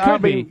 Maybe it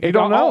could be. You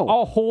don't know.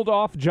 I'll hold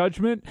off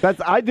judgment.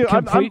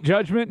 Complete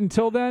judgment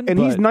until then. And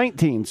he's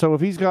 19, so if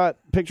he's got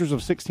pictures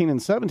of 16 and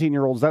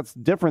 17-year-olds, that's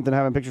different than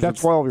having pictures of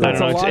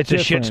 12-year-olds. It's a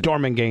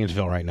shitstorm in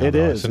Gainesville right now.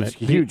 Isn't it?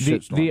 It's a huge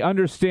shitstorm. The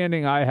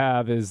understanding I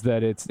have is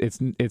that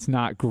it's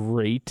not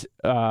great,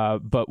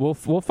 but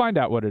we'll find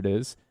out what it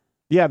is.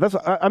 Yeah,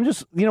 I'm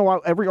just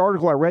every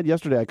article I read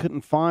yesterday, I couldn't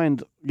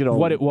find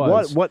what it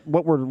was, what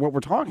we're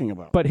talking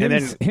about. But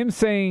him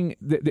saying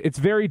it's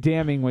very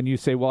damning when you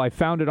say, "Well, I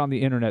found it on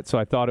the internet, so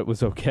I thought it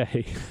was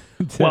okay."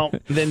 Well,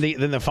 then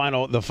the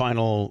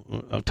final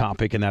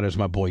topic, and that is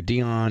my boy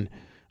Deion.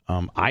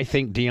 I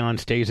think Deion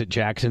stays at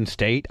Jackson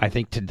State. I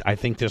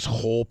think this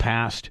whole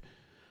past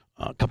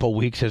couple of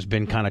weeks has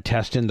been kind of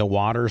testing the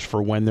waters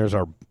for when there's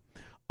a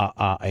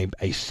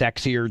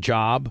sexier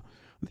job.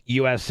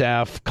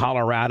 USF,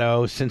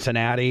 Colorado,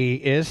 Cincinnati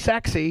is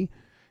sexy,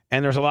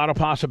 and there's a lot of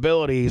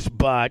possibilities.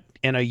 But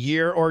in a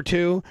year or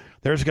two,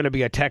 there's going to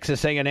be a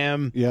Texas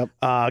A&M,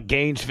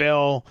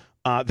 Gainesville,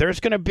 there's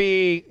going to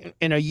be,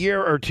 in a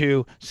year or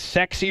two,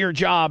 sexier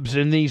jobs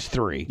than these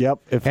three. Yep.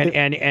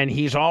 And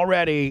he's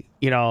already,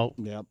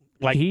 Yep.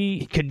 like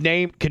he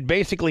could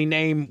basically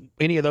name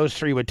any of those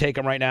three would take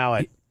him right now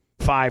at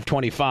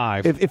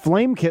 $525. If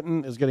Lane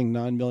Kiffin is getting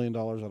 $9 million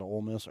out of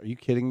Ole Miss, are you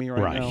kidding me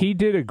right now? He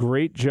did a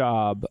great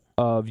job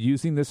of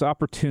using this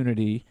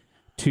opportunity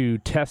to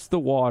test the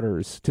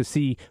waters to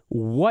see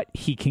what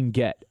he can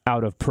get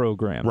out of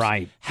programs.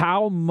 Right.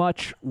 How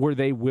much were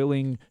they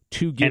willing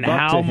to give and up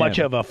how to him? much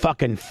of a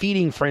fucking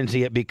feeding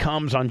frenzy it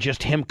becomes on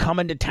just him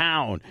coming to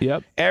town.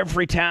 Yep.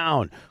 Every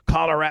town,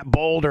 Colorado,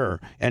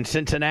 Boulder, and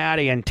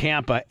Cincinnati and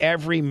Tampa,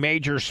 every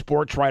major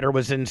sports writer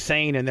was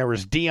insane, and there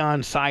was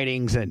Deion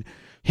sightings and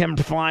him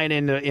flying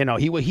into,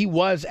 he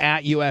was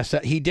at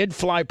USF. He did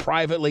fly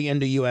privately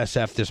into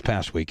USF this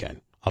past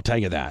weekend. I'll tell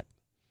you that.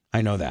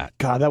 I know that.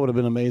 God, that would have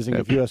been amazing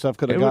if USF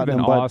could have gotten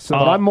him. Awesome.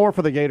 But I'm more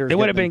for the Gators. It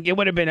would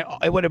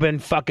have been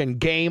fucking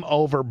game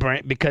over,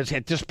 Brent. Because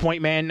at this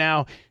point, man,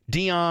 now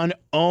Deion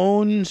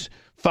owns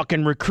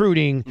fucking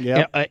recruiting.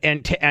 Yep.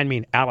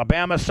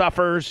 Alabama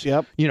suffers.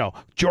 Yep.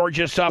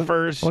 Georgia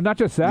suffers. Well, not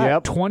just that.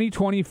 Yep.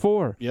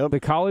 2024. Yep. The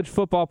college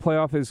football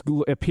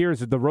playoff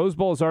appears that the Rose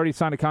Bowl has already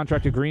signed a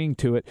contract agreeing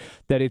to it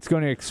that it's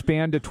going to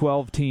expand to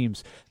 12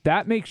 teams.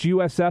 That makes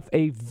USF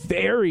a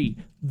very,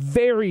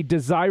 very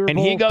desirable and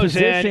he goes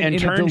in and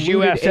turns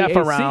USF AAC.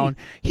 around.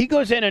 He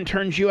goes in and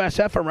turns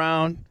USF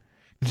around.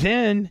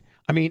 Then.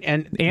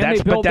 And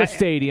they built the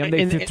stadium.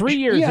 3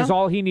 years is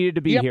all he needed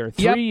to be here.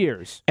 3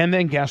 years. And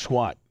then guess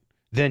what?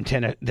 Then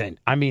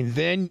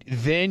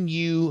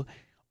you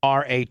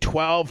are a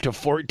 $12 to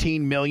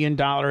 $14 million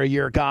a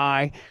year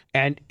guy,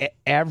 and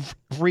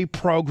every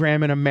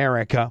program in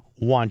America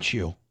wants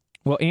you.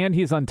 Well, and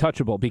he's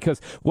untouchable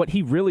because what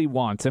he really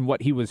wants and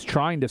what he was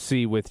trying to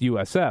see with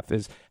USF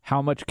is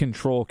how much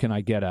control can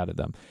I get out of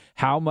them?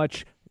 How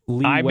much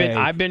leeway?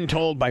 I've been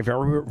told by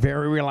very,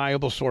 very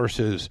reliable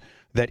sources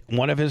that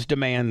one of his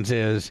demands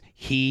is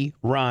he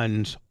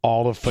runs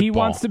all of football. He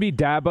wants to be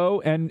Dabo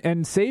and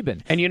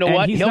Saban. And you know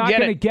what? He's not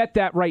going to get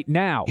that right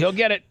now. He'll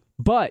get it.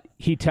 But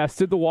he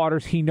tested the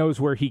waters. He knows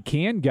where he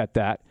can get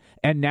that.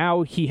 And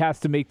now he has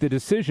to make the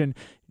decision,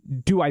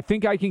 do I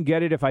think I can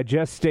get it if I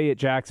just stay at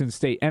Jackson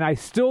State? And I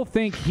still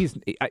think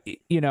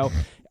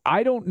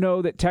I don't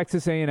know that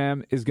Texas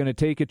A&M is going to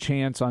take a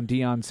chance on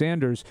Deion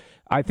Sanders.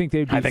 I think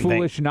they'd be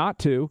foolish not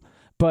to.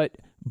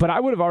 But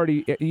I would have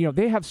already,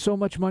 they have so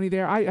much money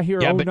there. I hear,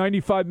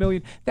 $95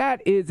 million.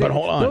 That is, but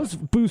hold on. Those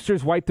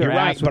boosters wipe their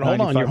ass. But hold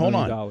 $95 on.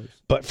 million.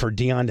 But for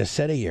Deion to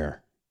sit a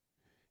year,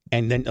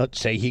 and then let's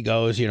say he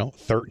goes,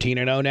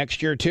 13-0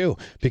 next year too,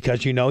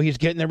 because he's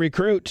getting the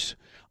recruits.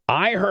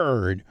 I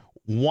heard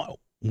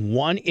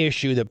one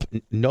issue that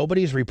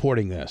nobody's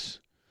reporting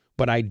this,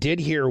 but I did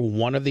hear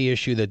one of the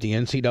issue that the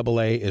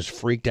NCAA is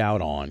freaked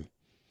out on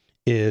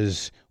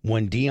is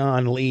when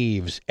Deion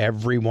leaves,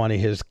 every one of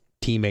his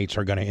teammates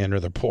are going to enter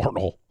the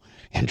portal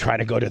and try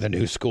to go to the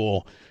new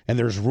school, and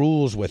there's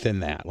rules within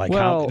that.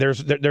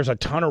 There's a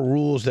ton of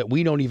rules that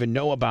we don't even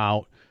know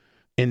about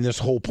in this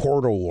whole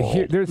portal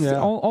world. There's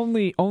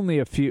only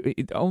a few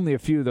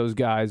of those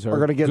guys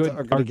are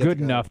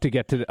good enough to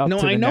get to the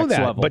next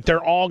level. But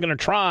they're all going to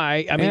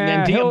try.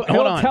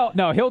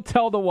 He'll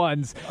tell the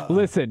ones.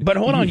 Listen, but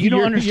hold on, you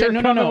don't understand.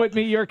 You're coming with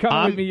me. You're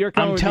coming with me. You're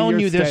coming with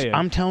me.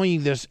 I'm telling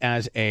you this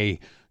as a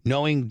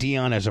knowing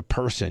Deion as a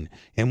person,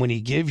 and when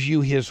he gives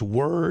you his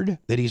word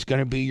that he's going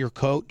to be your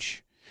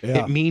coach,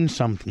 it means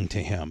something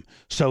to him.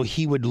 So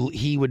he would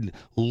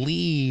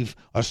leave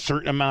a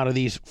certain amount of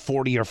these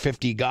 40 or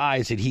 50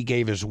 guys that he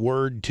gave his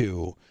word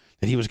to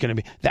that he was going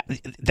to be.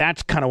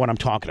 That's kind of what I'm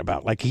talking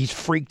about. Like, he's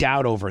freaked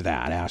out over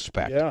that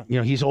aspect.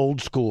 Yeah. He's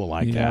old school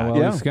like that.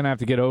 Well, he's going to have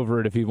to get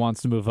over it if he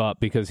wants to move up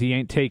because he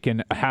ain't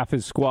taking half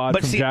his squad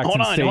from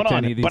Jackson State to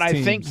any of these teams.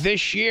 I think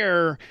this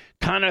year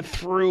kind of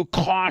threw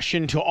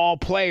caution to all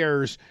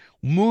players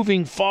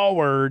moving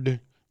forward.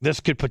 This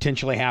could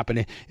potentially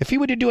happen. If he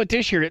were to do it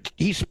this year,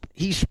 he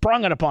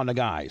sprung it upon the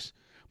guys.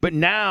 But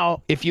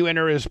now, if you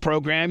enter his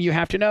program, you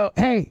have to know,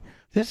 hey,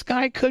 this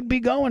guy could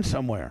be going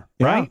somewhere,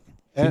 right?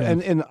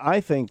 And I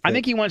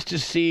think he wants to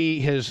see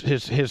his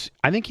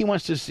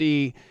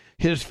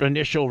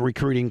initial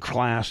recruiting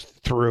class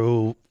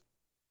through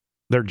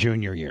their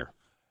junior year.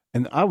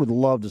 And I would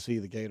love to see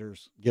the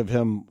Gators give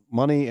him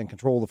money and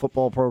control the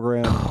football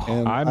program.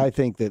 And I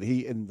think that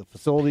he, in the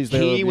facilities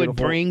there, he would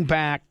bring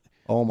back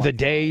the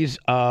days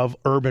of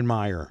Urban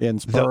Meyer.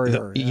 And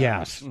Spurrier.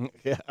 Yes.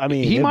 Yeah,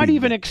 he might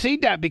even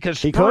exceed that because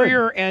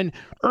Spurrier and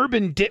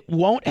Urban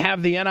won't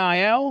have the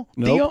NIL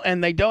deal,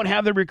 and they don't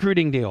have the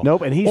recruiting deal.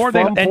 Nope, and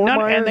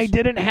and they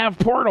didn't have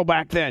portal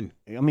back then.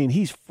 I mean,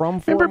 he's from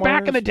Fort Remember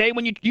Myers? back in the day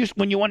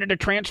when you wanted to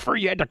transfer,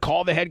 you had to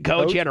call the head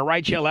coach, you had to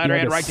write you a letter, you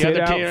had to write the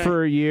other team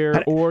for a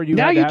year, or you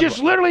now you just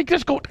literally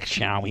just go,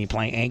 shall we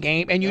play a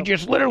game? And you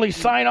just literally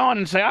sign on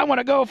and say, I want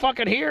to go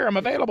fucking here, I'm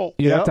available.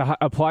 You have to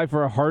apply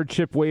for a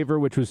hardship waiver,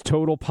 which was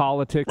total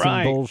politics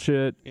and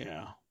bullshit.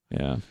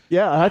 Yeah.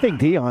 I think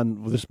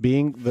Deion, this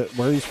being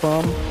where he's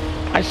from,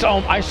 I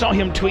saw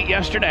him tweet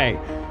yesterday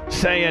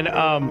saying,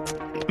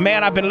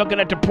 man, I've been looking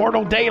at the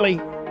portal daily.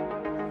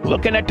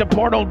 Looking at the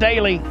portal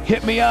daily.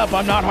 Hit me up.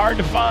 I'm not hard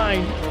to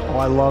find. Oh,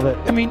 I love it.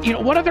 I mean,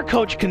 what other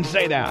coach can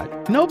say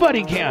that?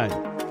 Nobody can.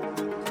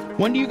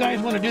 When do you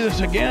guys want to do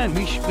this again?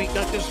 We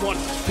got this one.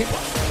 People,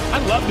 I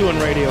love doing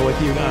radio with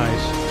you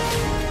guys.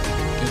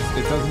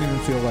 It doesn't even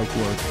feel like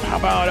work. How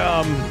about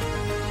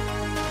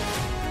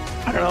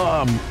I don't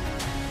know.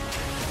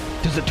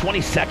 Does the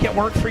 22nd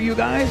work for you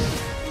guys?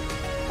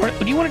 Or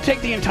do you want to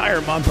take the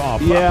entire month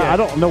off? Yeah, I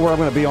don't know where I'm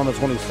going to be on the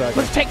 22nd.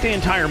 Let's take the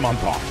entire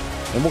month off.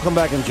 And we'll come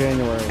back in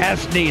January.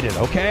 As needed,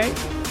 okay?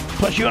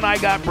 Plus, you and I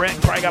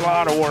probably got a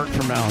lot of work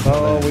from now on.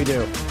 Oh, we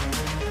do.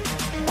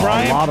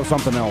 Brian? A lot of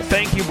something else.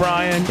 Thank you,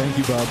 Brian. Thank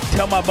you, Bob.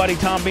 Tell my buddy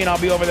Tom Bean I'll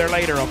be over there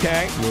later,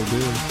 okay? Will do.